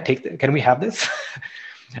 can we have this?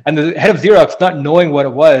 And the head of Xerox, not knowing what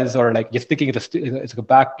it was, or like just thinking it's a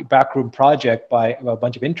backroom project by a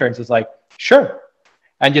bunch of interns, is like, sure.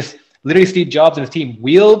 And just literally Steve Jobs and his team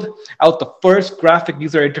wheeled out the first graphic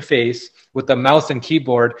user interface with the mouse and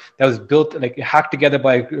keyboard that was built, like hacked together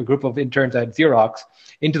by a group of interns at Xerox,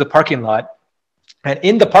 into the parking lot. And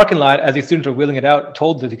in the parking lot, as the students were wheeling it out,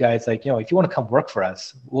 told the guys, like, if you want to come work for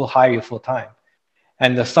us, we'll hire you full time.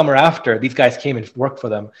 And the summer after, these guys came and worked for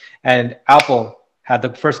them. And Apple had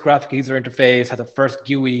the first graphic user interface, had the first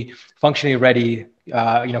GUI functionally ready,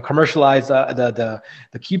 commercialized the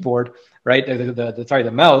keyboard, right?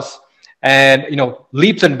 The mouse, and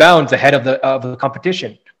leaps and bounds ahead of the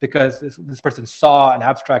competition, because this person saw an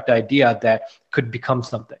abstract idea that could become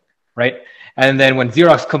something, right? And then when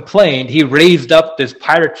Xerox complained, he raised up this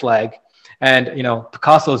pirate flag, and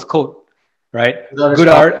Picasso's quote, right? Good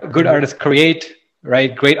artists create,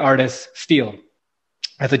 right? Great artists steal.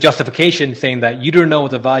 As a justification, saying that you don't know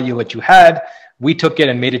the value what you had, we took it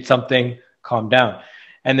and made it something. Calm down.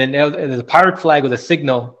 And then the pirate flag was a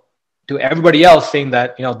signal to everybody else, saying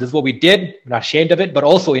that this is what we did. We're not ashamed of it, but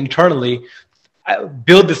also internally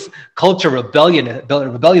build this culture of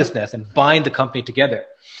rebelliousness and bind the company together.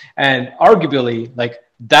 And arguably, like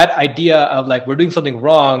that idea of like we're doing something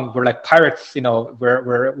wrong, we're like pirates,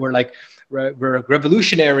 we're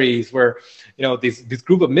revolutionaries. We're, you know, this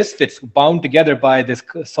group of misfits bound together by this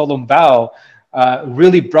solemn vow.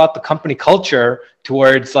 Really brought the company culture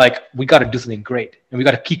towards like, we got to do something great, and we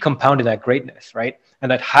got to keep compounding that greatness, right? And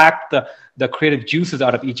that hack the creative juices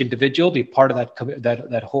out of each individual, be part of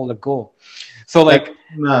that whole goal. So like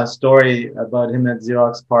a story about him at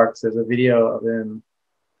Xerox PARC. There's a video of him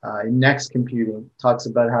in Next Computing. Talks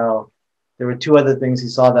about how there were two other things he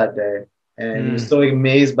saw that day, and he was so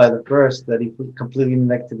amazed by the first that he completely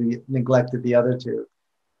neglected the other two,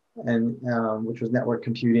 and which was network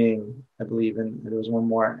computing, I believe, and there was one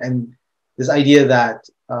more. And this idea that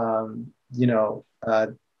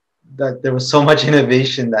that there was so much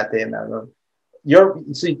innovation that day in that room.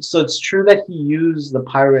 So it's true that he used the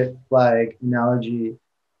pirate flag analogy.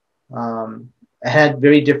 It had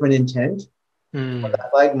very different intent.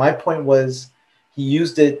 Like my point was, he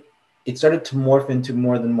used it. It started to morph into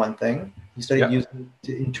more than one thing. He started using it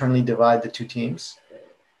to internally divide the two teams.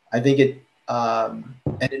 I think it, and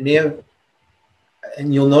it may have,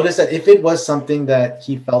 and you'll notice that if it was something that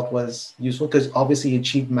he felt was useful, because obviously he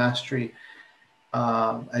achieved mastery,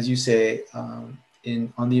 as you say,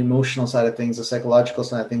 on the emotional side of things, the psychological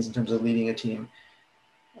side of things, in terms of leading a team,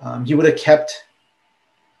 he would have kept.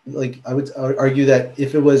 Like I would argue that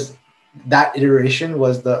if it was that iteration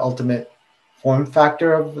was the ultimate form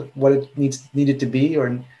factor of what it needed to be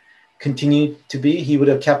or continue to be, he would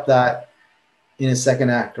have kept that in his second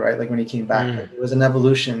act, right? Like when he came back, like, there was an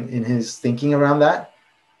evolution in his thinking around that,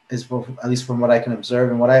 at least from what I can observe.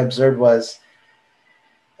 And what I observed was,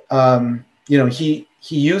 he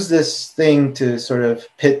used this thing to sort of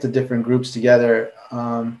pit the different groups together.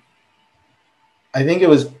 I think it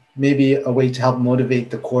was maybe a way to help motivate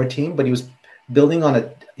the core team, but he was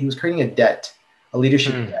creating a debt, a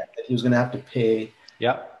leadership debt that he was going to have to pay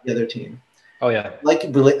the other team. Oh yeah. Like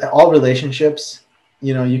all relationships,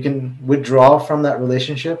 you can withdraw from that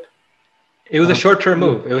relationship. It was a short-term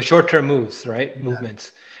move. It was short-term moves, right? Yeah.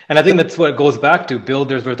 Movements. And I think that's what it goes back to,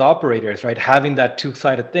 builders with operators, right? Having that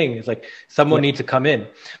two-sided thing. It's like someone needs to come in,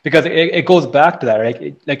 because it goes back to that,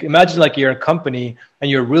 right? Like imagine like you're a company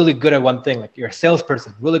and you're really good at one thing, like you're a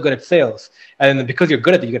salesperson, really good at sales. And because you're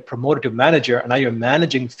good at it, you get promoted to manager, and now you're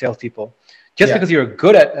managing salespeople. Just because you're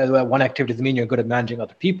good at one activity doesn't mean you're good at managing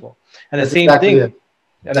other people. And the same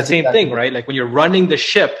thing, right? Like when you're running the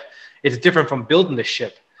ship, it's different from building the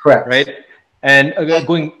ship. Correct. Right? And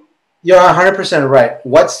you're 100% right.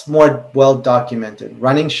 What's more well documented,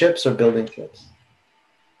 running ships or building ships?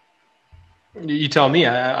 You tell me.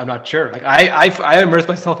 I'm not sure. Like I immerse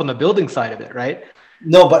myself on the building side of it, right?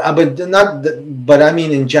 No, but I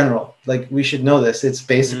mean in general. Like we should know this. It's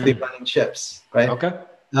basically running ships, right? Okay.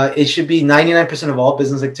 It should be 99% of all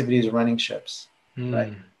business activities running ships,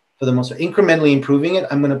 right? For the most part, incrementally improving it,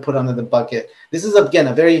 I'm going to put under the bucket. This is again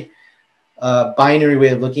a very binary way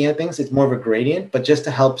of looking at things. It's more of a gradient, but just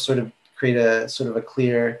to help sort of create a sort of a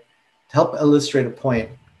clear, to help illustrate a point.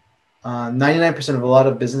 99% of a lot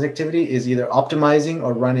of business activity is either optimizing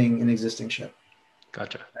or running an existing ship.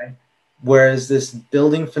 Gotcha. Right? Whereas this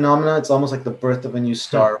building phenomena, it's almost like the birth of a new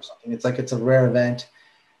star or something. It's like it's a rare event,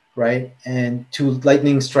 right? And two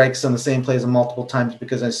lightning strikes on the same place multiple times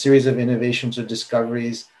because a series of innovations or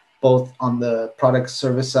discoveries, both on the product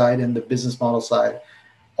service side and the business model side,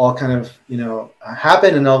 all kind of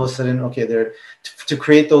happen, and all of a sudden, okay, they're to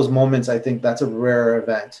create those moments. I think that's a rare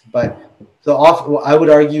event. But I would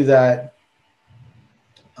argue that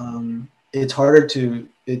it's harder to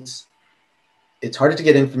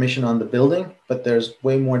get information on the building, but there's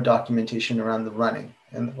way more documentation around the running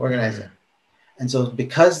and the organizing. And so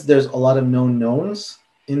because there's a lot of known knowns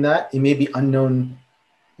in that, it may be unknown,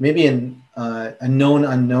 maybe a known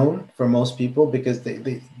unknown for most people, because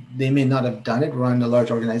they may not have done it, run a large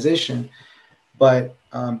organization, but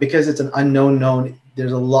because it's an unknown known,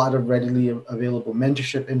 there's a lot of readily available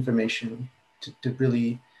mentorship information to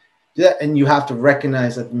really do that. And you have to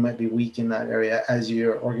recognize that you might be weak in that area as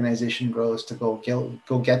your organization grows to go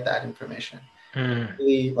get that information.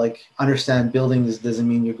 Really like understand building doesn't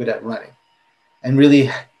mean you're good at running, and really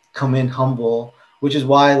come in humble, which is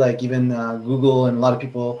why like even Google and a lot of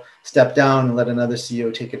people step down and let another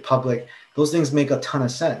CEO take it public. Those things make a ton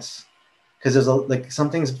of sense, because there's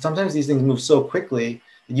sometimes these things move so quickly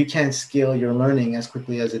that you can't scale your learning as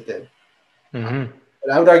quickly as it did.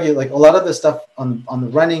 But I would argue like a lot of the stuff on the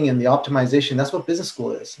running and the optimization, that's what business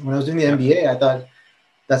school is. When I was doing the MBA, I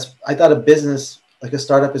thought a business, like a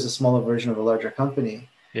startup, is a smaller version of a larger company.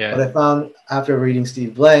 Yeah. But I found after reading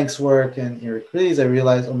Steve Blank's work and Eric Ries, I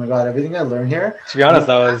realized, oh my God, everything I learned here, to be honest,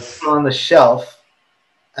 that was on the shelf,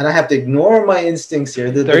 and I have to ignore my instincts here.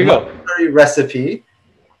 There you go. Recipe,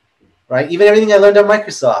 right? Even everything I learned at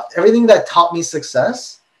Microsoft, everything that taught me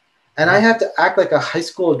success, and I have to act like a high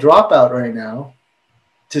school dropout right now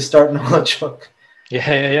to start Knowledge Hook.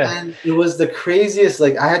 Yeah. And it was the craziest.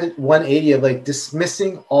 Like I had 180 of like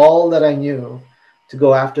dismissing all that I knew to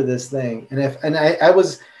go after this thing. And I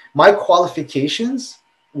was, my qualifications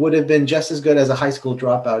would have been just as good as a high school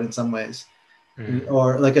dropout in some ways,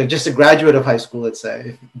 or like just a graduate of high school, let's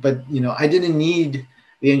say. But you know, I didn't need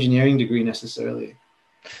the engineering degree necessarily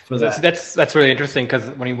for that. So that's really interesting, because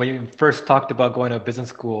when you first talked about going to business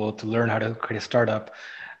school to learn how to create a startup,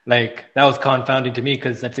 like that was confounding to me,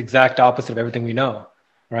 because that's the exact opposite of everything we know,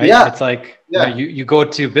 right? Yeah. It's like you go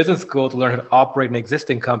to business school to learn how to operate an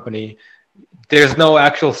existing company. There's no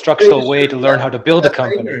actual structural way to learn how to build a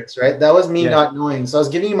company. Ignorance, right? That was me not knowing. So I was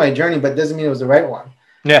giving you my journey, but it doesn't mean it was the right one.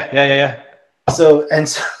 Yeah. So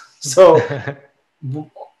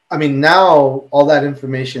I mean, now all that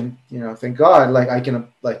information, you know, thank God, like I can,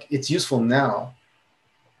 like it's useful now,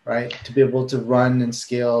 right? To be able to run and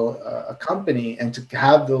scale a company and to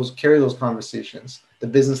have carry those conversations. The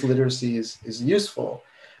business literacy is useful.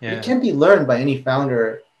 Yeah. It can be learned by any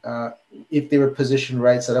founder if they were positioned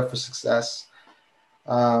right, set up for success.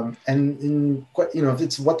 And you know, if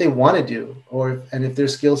it's what they want to do, and if their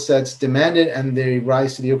skill sets demand it and they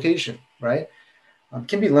rise to the occasion, right?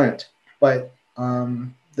 Can be learned. But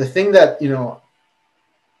the thing that you know,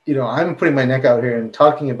 I'm putting my neck out here and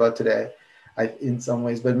talking about today, in some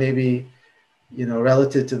ways, but maybe, you know,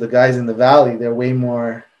 relative to the guys in the valley, they're way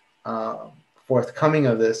more forthcoming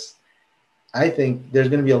of this. I think there's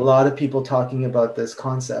going to be a lot of people talking about this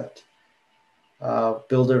concept,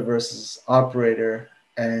 builder versus operator,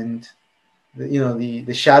 and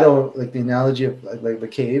the shadow, like the analogy of like the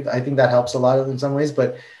cave. I think that helps a lot in some ways,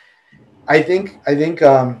 but I think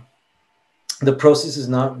the process is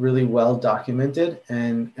not really well documented,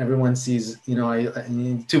 and everyone sees, you know,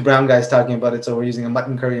 two brown guys talking about it, so we're using a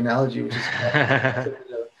mutton curry analogy, which is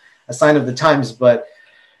a sign of the times. But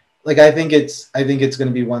like I think it's going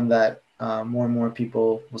to be one that more and more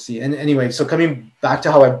people will see. And anyway, so coming back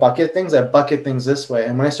to how I bucket things this way.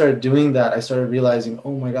 And when I started doing that, I started realizing,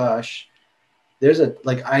 oh my gosh,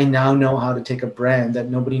 I now know how to take a brand that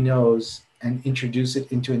nobody knows and introduce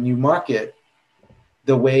it into a new market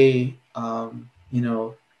the way, you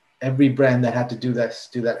know, every brand that had to do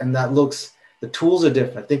that. And the tools are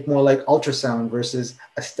different. Think more like ultrasound versus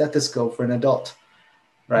a stethoscope for an adult,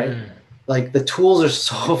 right? Like the tools are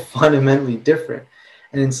so fundamentally different.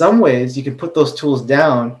 And in some ways you can put those tools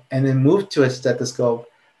down and then move to a stethoscope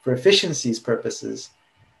for efficiencies purposes,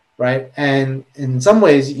 right? And in some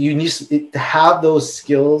ways you need to have those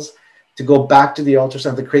skills to go back to the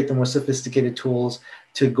ultrasound, to create the more sophisticated tools,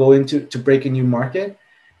 to break a new market.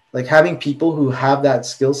 Like having people who have that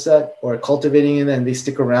skill set or cultivating it and they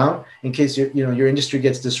stick around in case your industry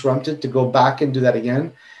gets disrupted, to go back and do that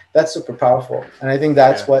again. That's super powerful. And I think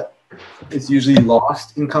that's what is usually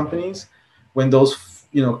lost in companies when those,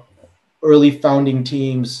 you know, early founding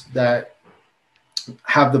teams that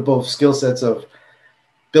have the both skill sets of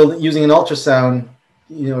using an ultrasound,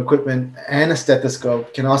 you know, equipment and a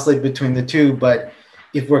stethoscope can oscillate between the two. But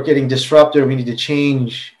if we're getting disrupted, we need to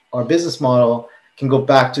change our business model, can go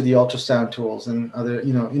back to the ultrasound tools and other,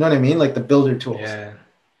 you know what I mean? Like the builder tools. Yeah.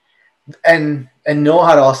 And know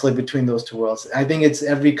how to oscillate between those two worlds. I think it's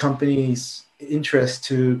every company's interest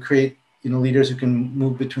to create, you know, leaders who can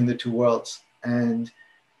move between the two worlds and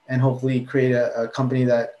hopefully create a company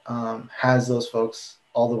that has those folks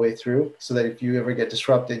all the way through, so that if you ever get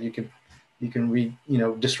disrupted, you can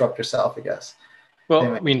disrupt yourself, I guess. Well,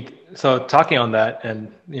 anyway. I mean, so talking on that,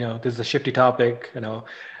 and you know, this is a shifty topic, you know,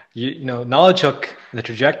 Knowledge Hook, the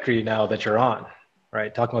trajectory now that you're on,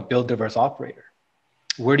 right? Talking about builder versus operator,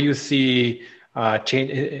 where do you see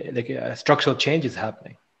structural changes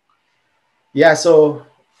happening? Yeah, so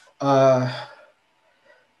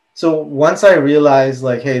once I realized,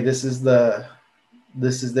 like, hey, there's a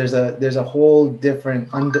whole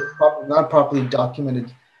different not properly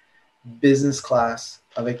documented business class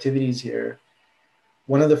of activities here.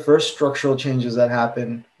 One of the first structural changes that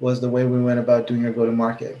happened was the way we went about doing our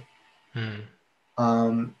go-to-market.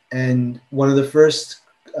 And one of the first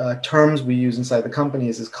terms we use inside the company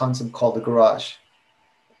is this concept called the garage.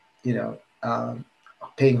 You know,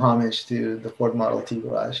 paying homage to the Ford Model T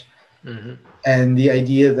garage. And the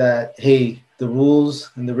idea that, hey, the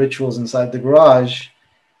rules and the rituals inside the garage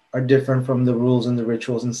are different from the rules and the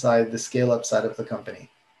rituals inside the scale-up side of the company,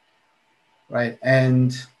 right?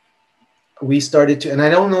 And we started to, and I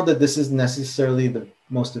don't know that this is necessarily the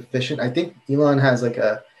most efficient. I think Elon has like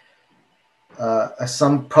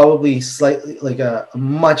some probably slightly like a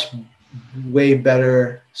much way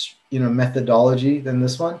better, you know, methodology than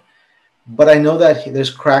this one. but I know that there's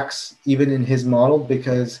cracks even in his model,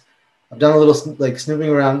 because I've done a little like snooping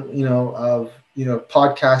around, of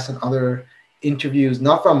podcasts and other interviews,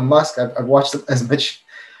 not from Musk. I've watched as much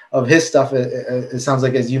of his stuff. It sounds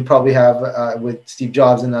like, as you probably have with Steve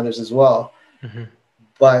Jobs and others as well. Mm-hmm.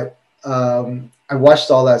 But I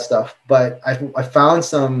watched all that stuff. But I found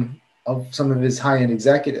some of his high-end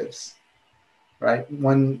executives, right?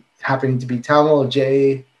 One happening to be Tamal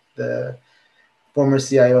Jay, the former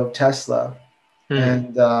CIO of Tesla,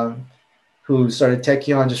 and who started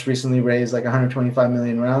Tekion, just recently raised like 125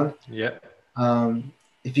 million round. Yeah.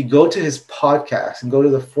 If you go to his podcast and go to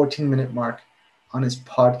the 14-minute mark on his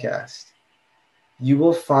podcast, you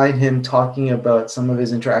will find him talking about some of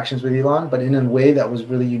his interactions with Elon, but in a way that was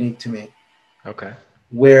really unique to me. Okay.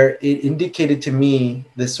 Where it indicated to me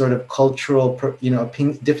this sort of cultural,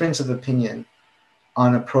 difference of opinion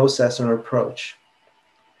on a process or approach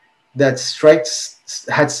that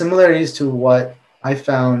had similarities to what I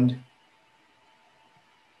found.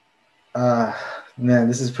 Man,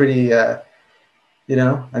 this is pretty.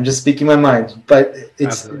 I'm just speaking my mind, but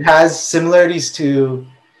it has similarities to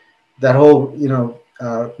that whole,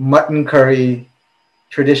 mutton curry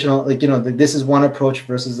traditional, this is one approach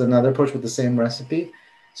versus another approach with the same recipe.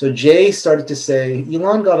 So Jay started to say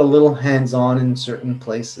Elon got a little hands-on in certain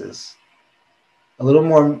places, a little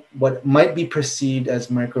more what might be perceived as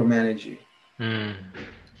micromanaging,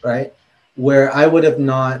 right? Where I would have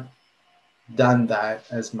not done that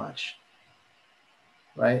as much,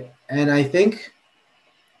 right? And I think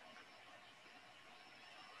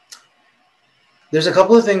there's a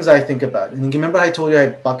couple of things I think about. And you remember I told you I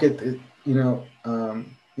bucket,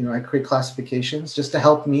 I create classifications just to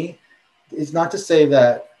help me. It's not to say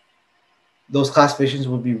that those classifications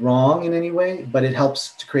would be wrong in any way, but it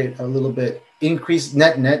helps to create a little bit increased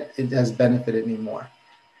net. It has benefited me more.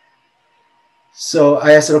 So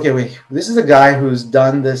I said, okay, wait, this is a guy who's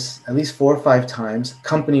done this at least 4 or 5 times,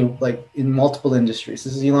 company like in multiple industries.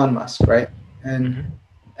 This is Elon Musk, right?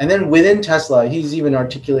 And then within Tesla, he's even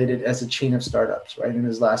articulated as a chain of startups, right? In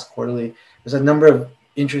his last quarterly, there's a number of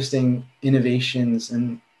interesting innovations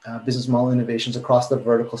and business model innovations across the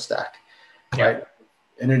vertical stack, right?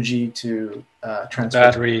 Energy to transport,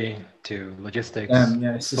 battery to logistics,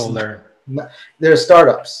 solar. There are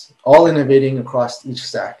startups all innovating across each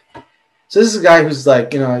stack. So this is a guy who's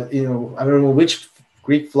like, I don't know which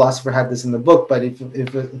Greek philosopher had this in the book, but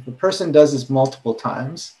if a person does this multiple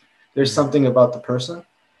times, there's something about the person.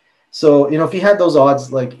 So, if he had those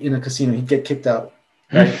odds, like in a casino, he'd get kicked out,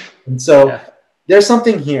 right? And so there's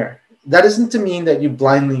something here. That isn't to mean that you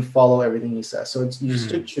blindly follow everything he says. So you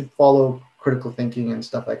should follow critical thinking and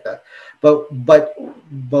stuff like that. But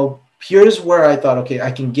here's where I thought, okay, I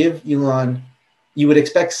can give Elon, you would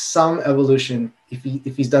expect some evolution if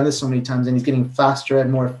he's done this so many times and he's getting faster and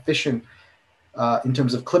more efficient in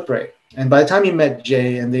terms of clip rate. And by the time he met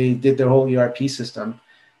Jay and they did their whole ERP system,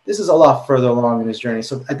 this is a lot further along in his journey.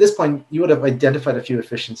 So at this point, you would have identified a few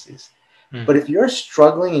efficiencies. But if you're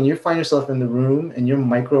struggling and you find yourself in the room and you're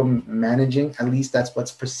micromanaging, at least that's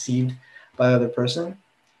what's perceived by the other person,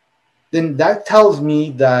 then that tells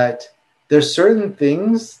me that there's certain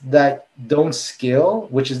things that don't scale,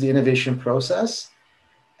 which is the innovation process,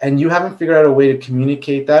 and you haven't figured out a way to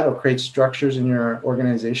communicate that or create structures in your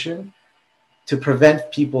organization to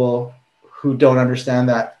prevent people who don't understand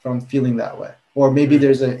that from feeling that way. Or maybe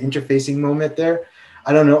there's an interfacing moment there.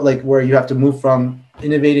 I don't know, like where you have to move from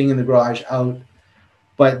innovating in the garage out,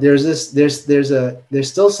 but there's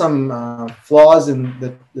still some flaws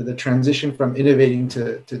in the transition from innovating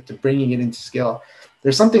to bringing it into scale.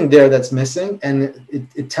 There's something there that's missing, and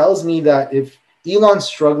it tells me that if Elon's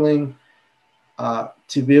struggling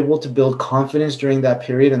to be able to build confidence during that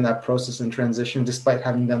period and that process and transition, despite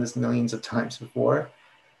having done this millions of times before,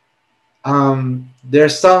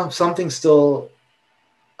 there's something still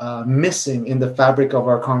missing in the fabric of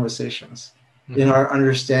our conversations, in our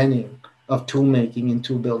understanding of tool making and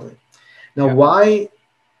tool building. Now, why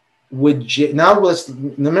would Jay, now let's,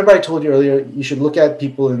 remember I told you earlier, you should look at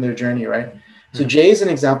people in their journey, right? So Jay is an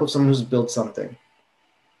example of someone who's built something,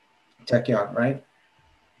 Tekion, right?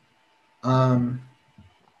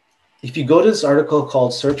 If you go to this article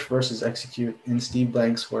called Search versus Execute in Steve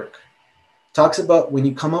Blank's work, talks about when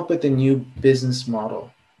you come up with a new business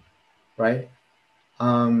model, right?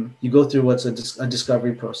 You go through what's a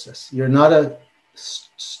discovery process. You're not a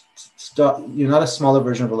smaller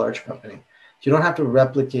version of a large company. You don't have to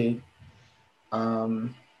replicate, you're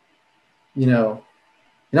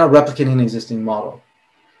not replicating an existing model.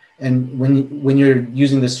 And when you're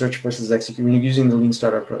using the search versus execute, when you're using the lean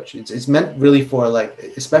startup approach, it's meant really for, like,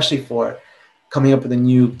 especially for coming up with a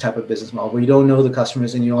new type of business model where you don't know the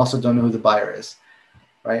customers and you also don't know who the buyer is,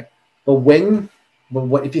 right? But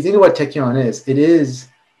what if you think of what Tekion is, it is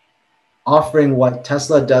offering what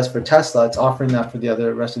Tesla does for Tesla. It's offering that for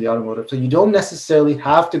the rest of the automotive. So you don't necessarily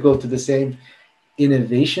have to go through the same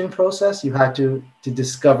innovation process. You have to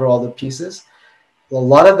discover all the pieces. A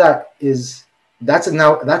lot of that is that's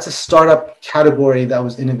a startup category that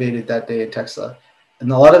was innovated that day at Tesla, and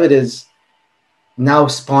a lot of it is now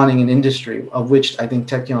spawning an industry of which I think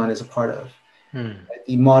Tekion is a part of. Right?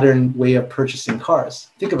 The modern way of purchasing cars.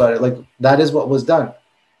 Think about it. Like that is what was done.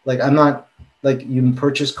 Like I'm not like you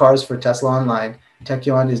purchase cars for Tesla online.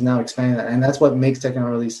 Tekion is now expanding that, and that's what makes Tekion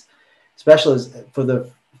really special. Is for the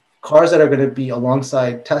cars that are going to be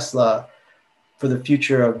alongside Tesla for the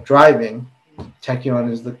future of driving.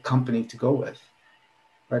 Tekion is the company to go with,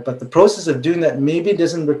 right? But the process of doing that maybe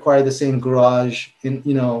doesn't require the same garage in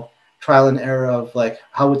trial and error of like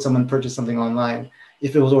how would someone purchase something online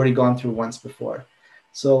if it was already gone through once before.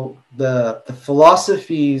 So the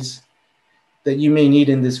philosophies that you may need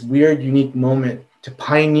in this weird, unique moment to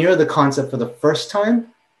pioneer the concept for the first time,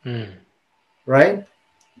 right,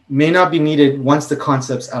 may not be needed once the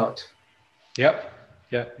concept's out. Yep.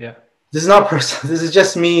 Yeah. This is not personal. This is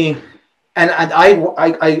just me. And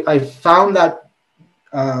I found that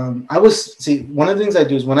one of the things I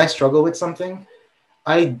do is when I struggle with something,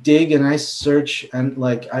 I dig and I search and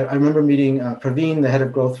like I remember meeting Praveen, the head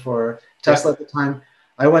of growth for Tesla at the time.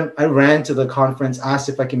 I ran to the conference, asked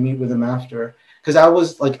if I can meet with him after because I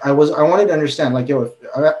wanted to understand like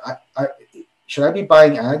should I be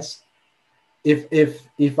buying ads if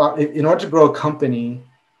in order to grow a company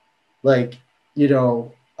like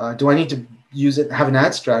do I need to use it, have an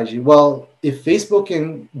ad strategy? Well, if Facebook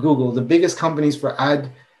and Google, the biggest companies for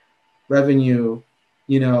ad revenue,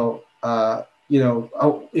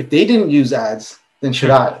 if they didn't use ads, then should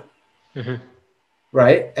I?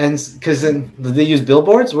 Right? And because then they use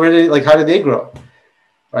billboards. How do they grow?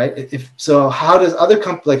 Right? How does other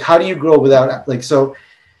companies how do you grow without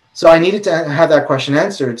so I needed to have that question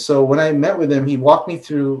answered. So when I met with him, he walked me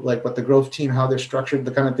through like what the growth team, how they're structured,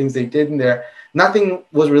 the kind of things they did in there. Nothing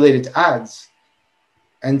was related to ads.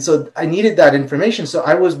 And so I needed that information. So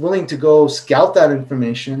I was willing to go scout that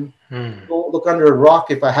information, go look under a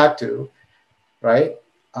rock if I had to, right?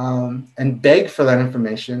 And beg for that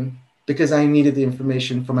information because I needed the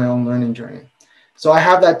information for my own learning journey. So I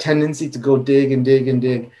have that tendency to go dig and dig and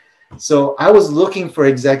dig. So I was looking for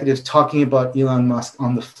executives talking about Elon Musk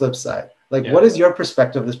on the flip side. What is your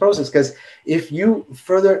perspective of this process? Because if you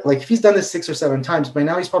if he's done this 6 or 7 times, by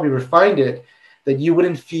now he's probably refined it, that you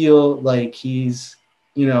wouldn't feel like he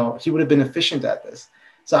would have been efficient at this.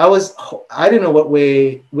 So I didn't know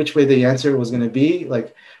which way the answer was going to be.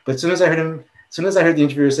 But as soon as I heard the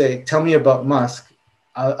interviewer say, "Tell me about Musk,"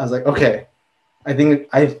 I was like, okay, I think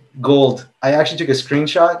gold. I actually took a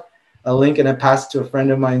screenshot, a link, and I passed it to a friend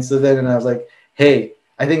of mine. So then, and I was like, hey,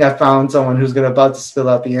 I think I found someone who's about to spill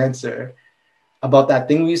out the answer about that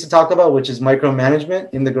thing we used to talk about, which is micromanagement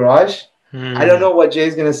in the garage. I don't know what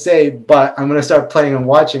Jay's going to say, but I'm going to start playing and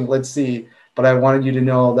watching. Let's see. But I wanted you to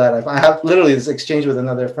know that I have literally this exchange with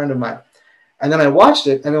another friend of mine. And then I watched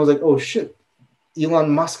it and I was like, oh shit, Elon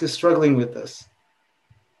Musk is struggling with this.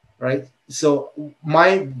 Right? So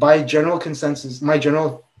by general consensus, my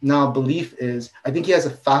general now belief is I think he has a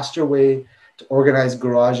faster way to organize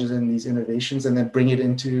garages and these innovations and then bring it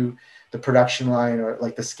into the production line or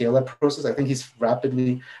like the scale up process. I think he's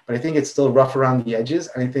rapidly, but I think it's still rough around the edges.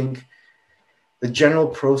 And I think the general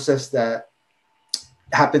process that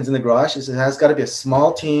happens in the garage is it has got to be a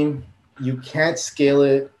small team. You can't scale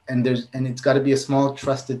it. And it's got to be a small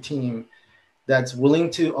trusted team that's willing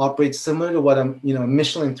to operate similar to what a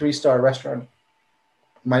Michelin 3-star restaurant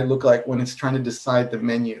might look like when it's trying to decide the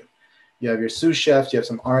menu. You have your sous chefs, you have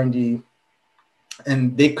some R&D,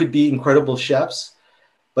 and they could be incredible chefs,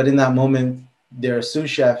 but in that moment, they're a sous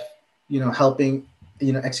chef, helping,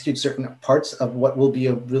 execute certain parts of what will be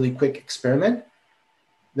a really quick experiment.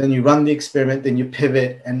 Then you run the experiment, then you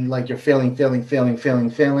pivot, and you're failing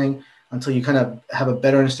until you kind of have a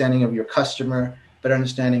better understanding of your customer, better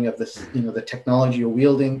understanding of this, the technology you're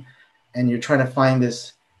wielding, and you're trying to find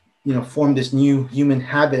this, form this new human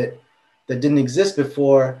habit that didn't exist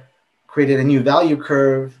before, created a new value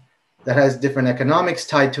curve that has different economics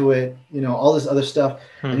tied to it, all this other stuff.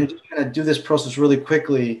 And you're just going to do this process really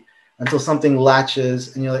quickly until something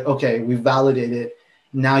latches and you're like, okay, we validated it.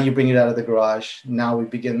 Now you bring it out of the garage. Now we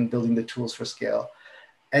begin building the tools for scale.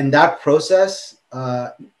 And that process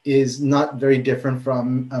is not very different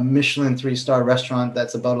from a Michelin 3-star restaurant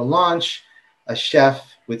that's about to launch, a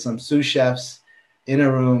chef with some sous chefs in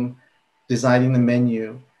a room designing the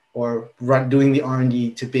menu. or doing the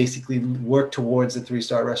R&D to basically work towards a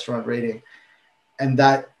 3-star restaurant rating. And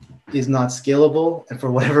that is not scalable. And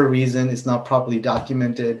for whatever reason, it's not properly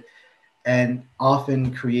documented and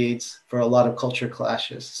often creates for a lot of culture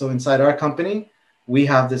clashes. So inside our company, we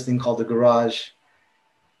have this thing called the garage.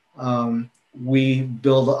 We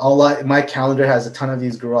build a lot. My calendar has a ton of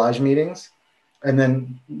these garage meetings, and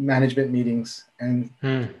then management meetings and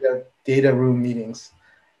data room meetings,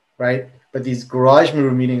 right? But these garage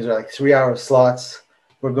room meetings are like 3-hour slots.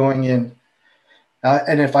 We're going in.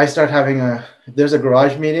 And if I start having if there's a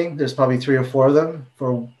garage meeting, there's probably 3 or 4 of them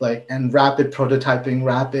for and rapid prototyping,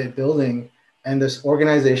 rapid building. And this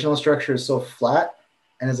organizational structure is so flat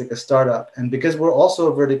and it's like a startup. And because we're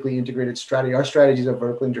also a vertically integrated strategy, our strategy is a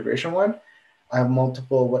vertical integration one. I have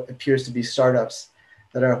multiple, what appears to be startups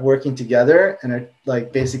that are working together and are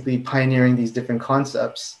like basically pioneering these different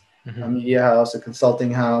concepts. A media house, a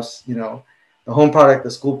consulting house, the home product,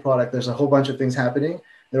 the school product, there's a whole bunch of things happening.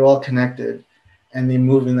 They're all connected. And they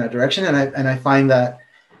move in that direction. And I find that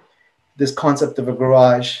this concept of a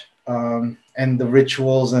garage and the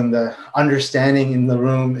rituals and the understanding in the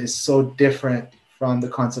room is so different from the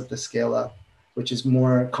concept of scale up, which is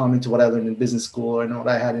more common to what I learned in business school and what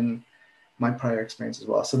I had in my prior experience as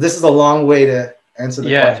well. So this is a long way to answer the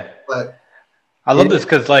question, but I love this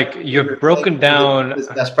because you're broken down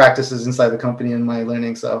best practices inside the company and my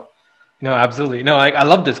learning. So. No, absolutely. No, I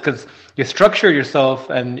love this because you structure yourself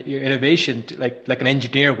and your innovation like an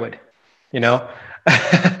engineer would,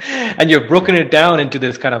 and you've broken it down into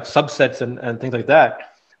this kind of subsets and things like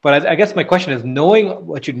that. But I guess my question is, knowing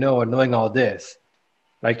what you know and knowing all this,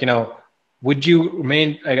 would you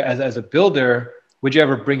remain as a builder? Would you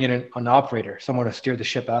ever bring in an operator, someone to steer the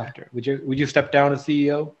ship after? Would you step down as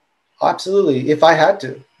CEO? Absolutely, if I had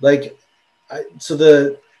to. It's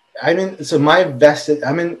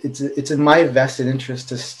in my vested interest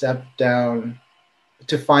to step down,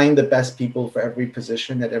 to find the best people for every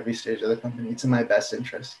position at every stage of the company. It's in my best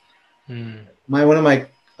interest. One of my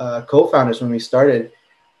co-founders, when we started,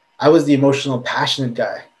 I was the emotional, passionate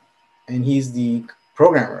guy, and he's the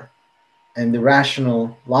programmer and the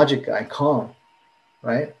rational logic guy, calm,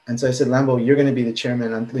 right? And so I said, Lambo, you're going to be the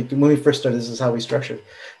chairman. When we first started, this is how we structured.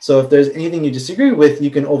 So if there's anything you disagree with, you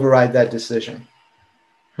can override that decision.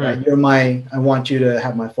 Right? I want you to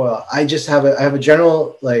have my foil. I have a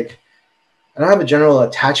general, I don't have a general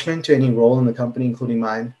attachment to any role in the company, including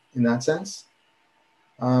mine, in that sense.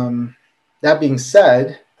 That being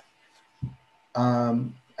said,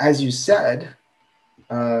 as you said,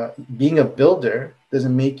 being a builder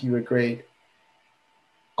doesn't make you a great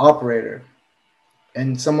operator.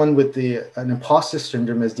 And someone with an imposter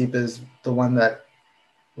syndrome as deep as the one that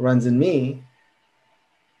runs in me,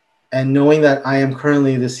 and knowing that I am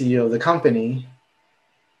currently the CEO of the company,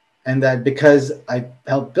 and that because I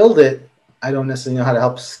helped build it, I don't necessarily know how to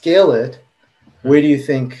help scale it. Where do you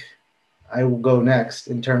think I will go next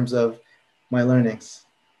in terms of my learnings?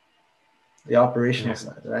 The operational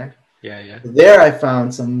side, right? Yeah. There I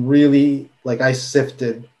found some really, I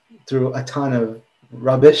sifted through a ton of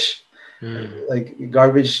rubbish,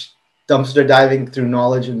 garbage, dumpster diving through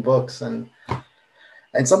knowledge and books. And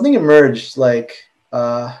something emerged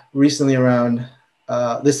recently around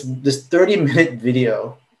this 30-minute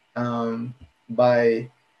video by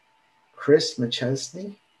Chris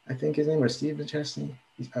McChesney, I think his name, or Steve McChesney.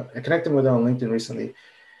 I connected with him on LinkedIn recently.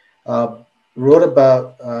 He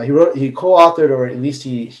co-authored, or at least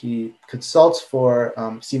he consults for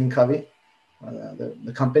Stephen Covey,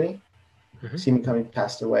 the company. Stephen Covey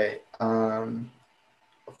passed away.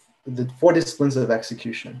 The 4 Disciplines of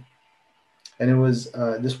Execution. And it was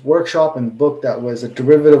this workshop and book that was a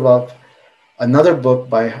derivative of another book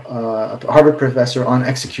by a Harvard professor on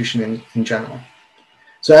execution in general.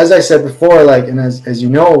 So as I said before, and as you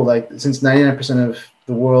know, since 99% of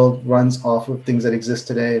the world runs off of things that exist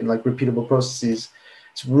today and repeatable processes,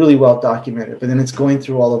 it's really well documented. But then it's going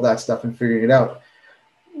through all of that stuff and figuring it out.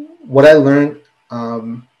 What I learned,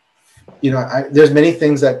 there's many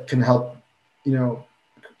things that can help,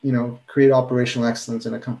 create operational excellence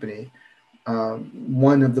in a company.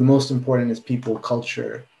 One of the most important is people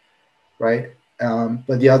culture, right?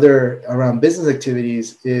 But the other around business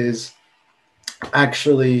activities is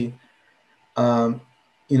actually,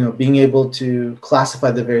 being able to classify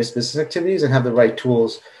the various business activities and have the right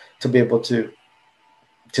tools to be able to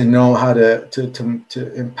know how to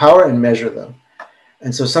empower and measure them.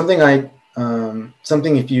 And so something I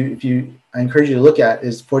encourage you to look at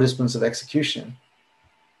is 4 Disciplines of Execution,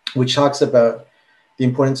 which talks about the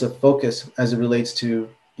importance of focus as it relates to,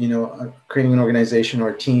 creating an organization or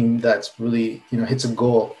a team that's really, hits a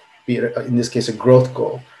goal, be it in this case, a growth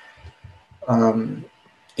goal.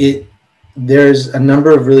 there's a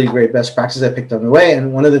number of really great best practices I picked on the way.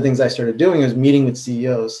 And one of the things I started doing is meeting with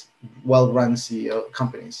CEOs, well-run CEO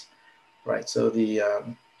companies, right? So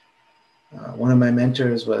one of my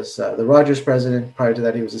mentors was the Rogers president. Prior to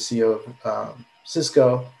that, he was the CEO of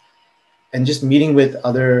Cisco. And just meeting with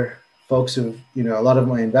other folks who, a lot of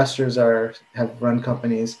my investors have run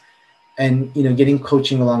companies, and getting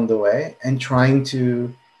coaching along the way and trying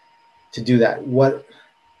to do that. What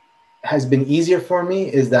has been easier for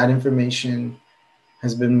me is that information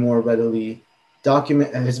has been more readily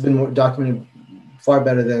documented far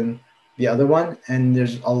better than the other one. And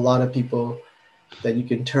there's a lot of people that you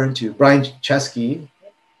can turn to. Brian Chesky,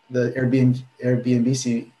 the Airbnb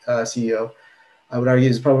CEO, I would argue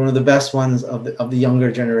is probably one of the best ones of the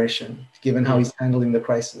younger generation, given how he's handling the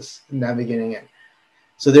crisis and navigating it.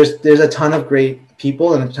 So there's a ton of great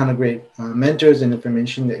people and a ton of great mentors and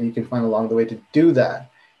information that you can find along the way to do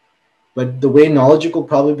that. But the way Knowledge will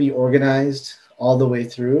probably be organized all the way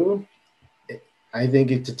through, I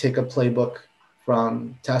think to take a playbook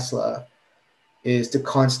from Tesla is to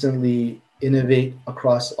constantly innovate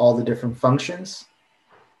across all the different functions,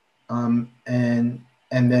 and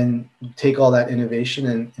then take all that innovation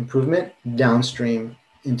and improvement downstream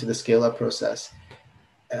into the scale-up process.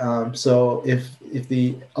 So if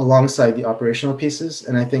alongside the operational pieces,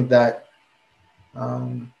 and I think that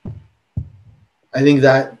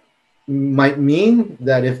might mean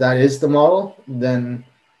that if that is the model, then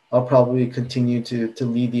I'll probably continue to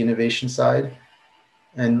lead the innovation side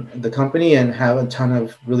and the company and have a ton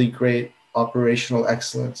of really great operational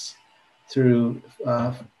excellence through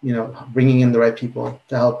bringing in the right people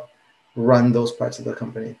to help run those parts of the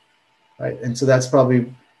company, right? And so that's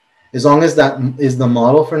probably, as long as that is the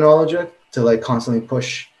model for Knowledge, to constantly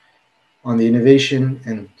push on the innovation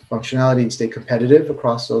and functionality and stay competitive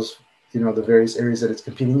across those, the various areas that it's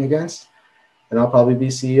competing against, then I'll probably be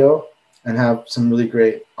CEO and have some really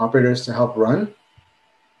great operators to help run.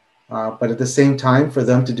 But at the same time, for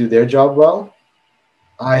them to do their job well,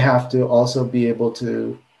 I have to also be able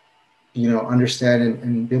to, understand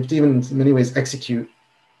and be able to even in many ways execute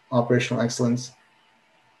operational excellence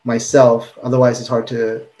myself. Otherwise, it's hard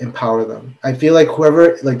to empower them. I feel like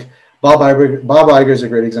Bob Iger is a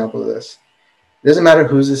great example of this. It doesn't matter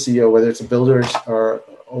who's the CEO, whether it's a builder or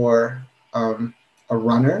a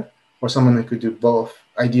runner or someone that could do both.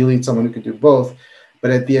 Ideally, it's someone who could do both.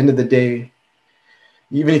 But at the end of the day,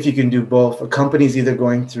 even if you can do both, a company's either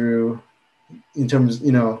going through, in terms,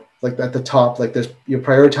 at the top, you're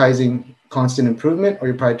prioritizing constant improvement, or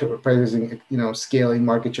you're prioritizing, scaling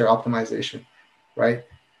market share optimization, right?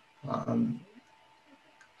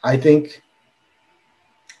 I think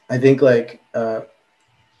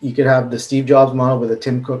you could have the Steve Jobs model with a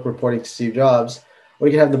Tim Cook reporting to Steve Jobs, or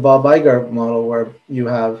you could have the Bob Iger model where you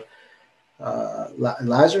have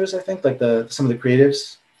Lazarus, I think, some of the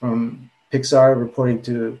creatives from Pixar reporting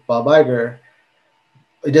to Bob Iger.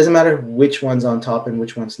 It doesn't matter which one's on top and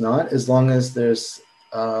which one's not, as long as there's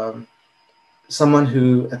someone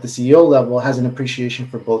who at the CEO level has an appreciation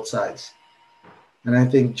for both sides. And I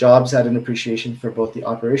think Jobs had an appreciation for both the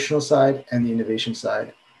operational side and the innovation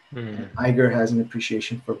side. Iger has an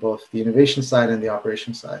appreciation for both the innovation side and the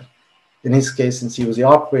operation side. In his case, since he was the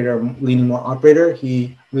operator, leaning more operator,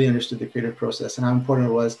 he really understood the creative process and how important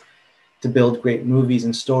it was to build great movies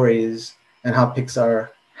and stories, and how Pixar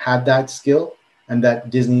had that skill and that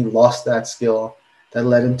Disney lost that skill. That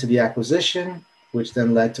led into the acquisition, which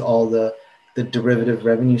then led to all the derivative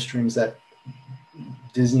revenue streams that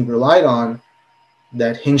Disney relied on,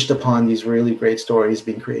 that hinged upon these really great stories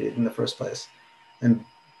being created in the first place. And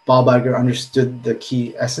Bob Iger understood the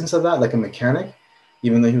key essence of that, like a mechanic.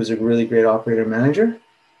 Even though he was a really great operator manager,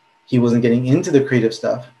 he wasn't getting into the creative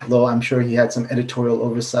stuff, though I'm sure he had some editorial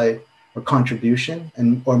oversight or contribution,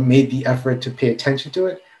 or made the effort to pay attention to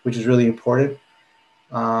it, which is really important.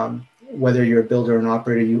 Whether you're a builder or an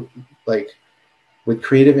operator, with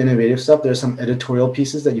creative, innovative stuff, there's some editorial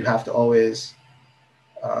pieces that you have to always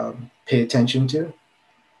pay attention to.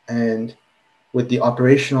 And with the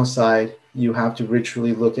operational side, you have to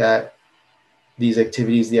literally look at these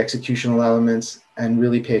activities, the executional elements, and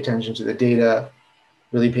really pay attention to the data,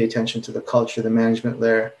 really pay attention to the culture, the management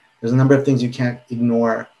layer. There's a number of things you can't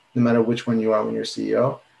ignore, no matter which one you are when you're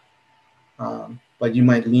CEO. But you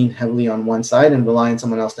might lean heavily on one side and rely on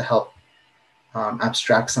someone else to help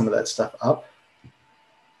abstract some of that stuff up.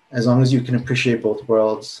 As long as you can appreciate both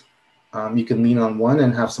worlds, you can lean on one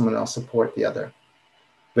and have someone else support the other.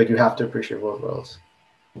 But you have to appreciate both worlds.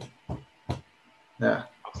 Yeah.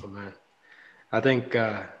 Awesome, man. I think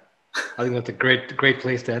that's a great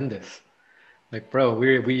place to end this. Bro,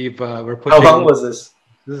 we're putting. How long was this?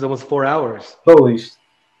 This is almost 4 hours. Holy.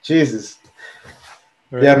 Jesus.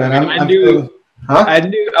 Right. Yeah, man. I knew. Huh? I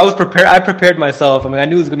knew. I was prepared. I prepared myself. I mean, I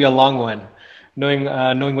knew it was gonna be a long one, knowing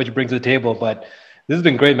what you bring to the table. But this has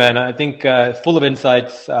been great, man. I think full of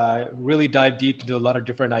insights. Really dive deep into a lot of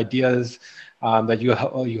different ideas that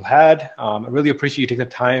you had. I really appreciate you taking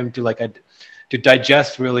the time to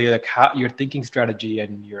digest really like how your thinking strategy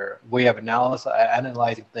and your way of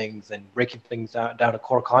analyzing things and breaking things down to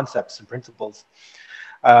core concepts and principles.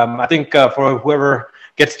 I think for whoever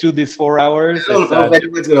gets through these 4 hours, I don't know if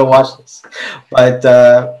anyone's gonna watch this, but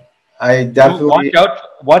I definitely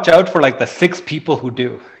watch out for like the 6 people who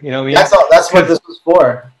do. You know what I mean? That's what this was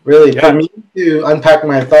for, really. Yeah. For me to unpack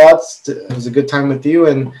my thoughts. It was a good time with you,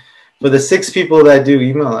 and for the 6 people that do,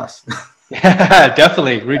 email us. Yeah,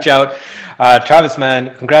 definitely reach out. Travis,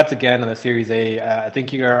 man, congrats again on the Series A. I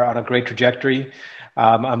think you're on a great trajectory.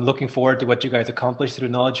 I'm looking forward to what you guys accomplish through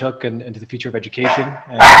Knowledge Hook and into the future of education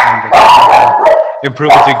and the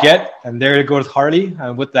improvements you get. And there goes Harley.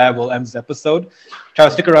 And with that, we'll end this episode. Try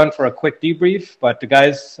to stick around for a quick debrief. But the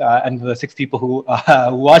guys and the 6 people who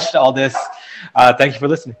watched all this, thank you for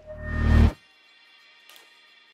listening.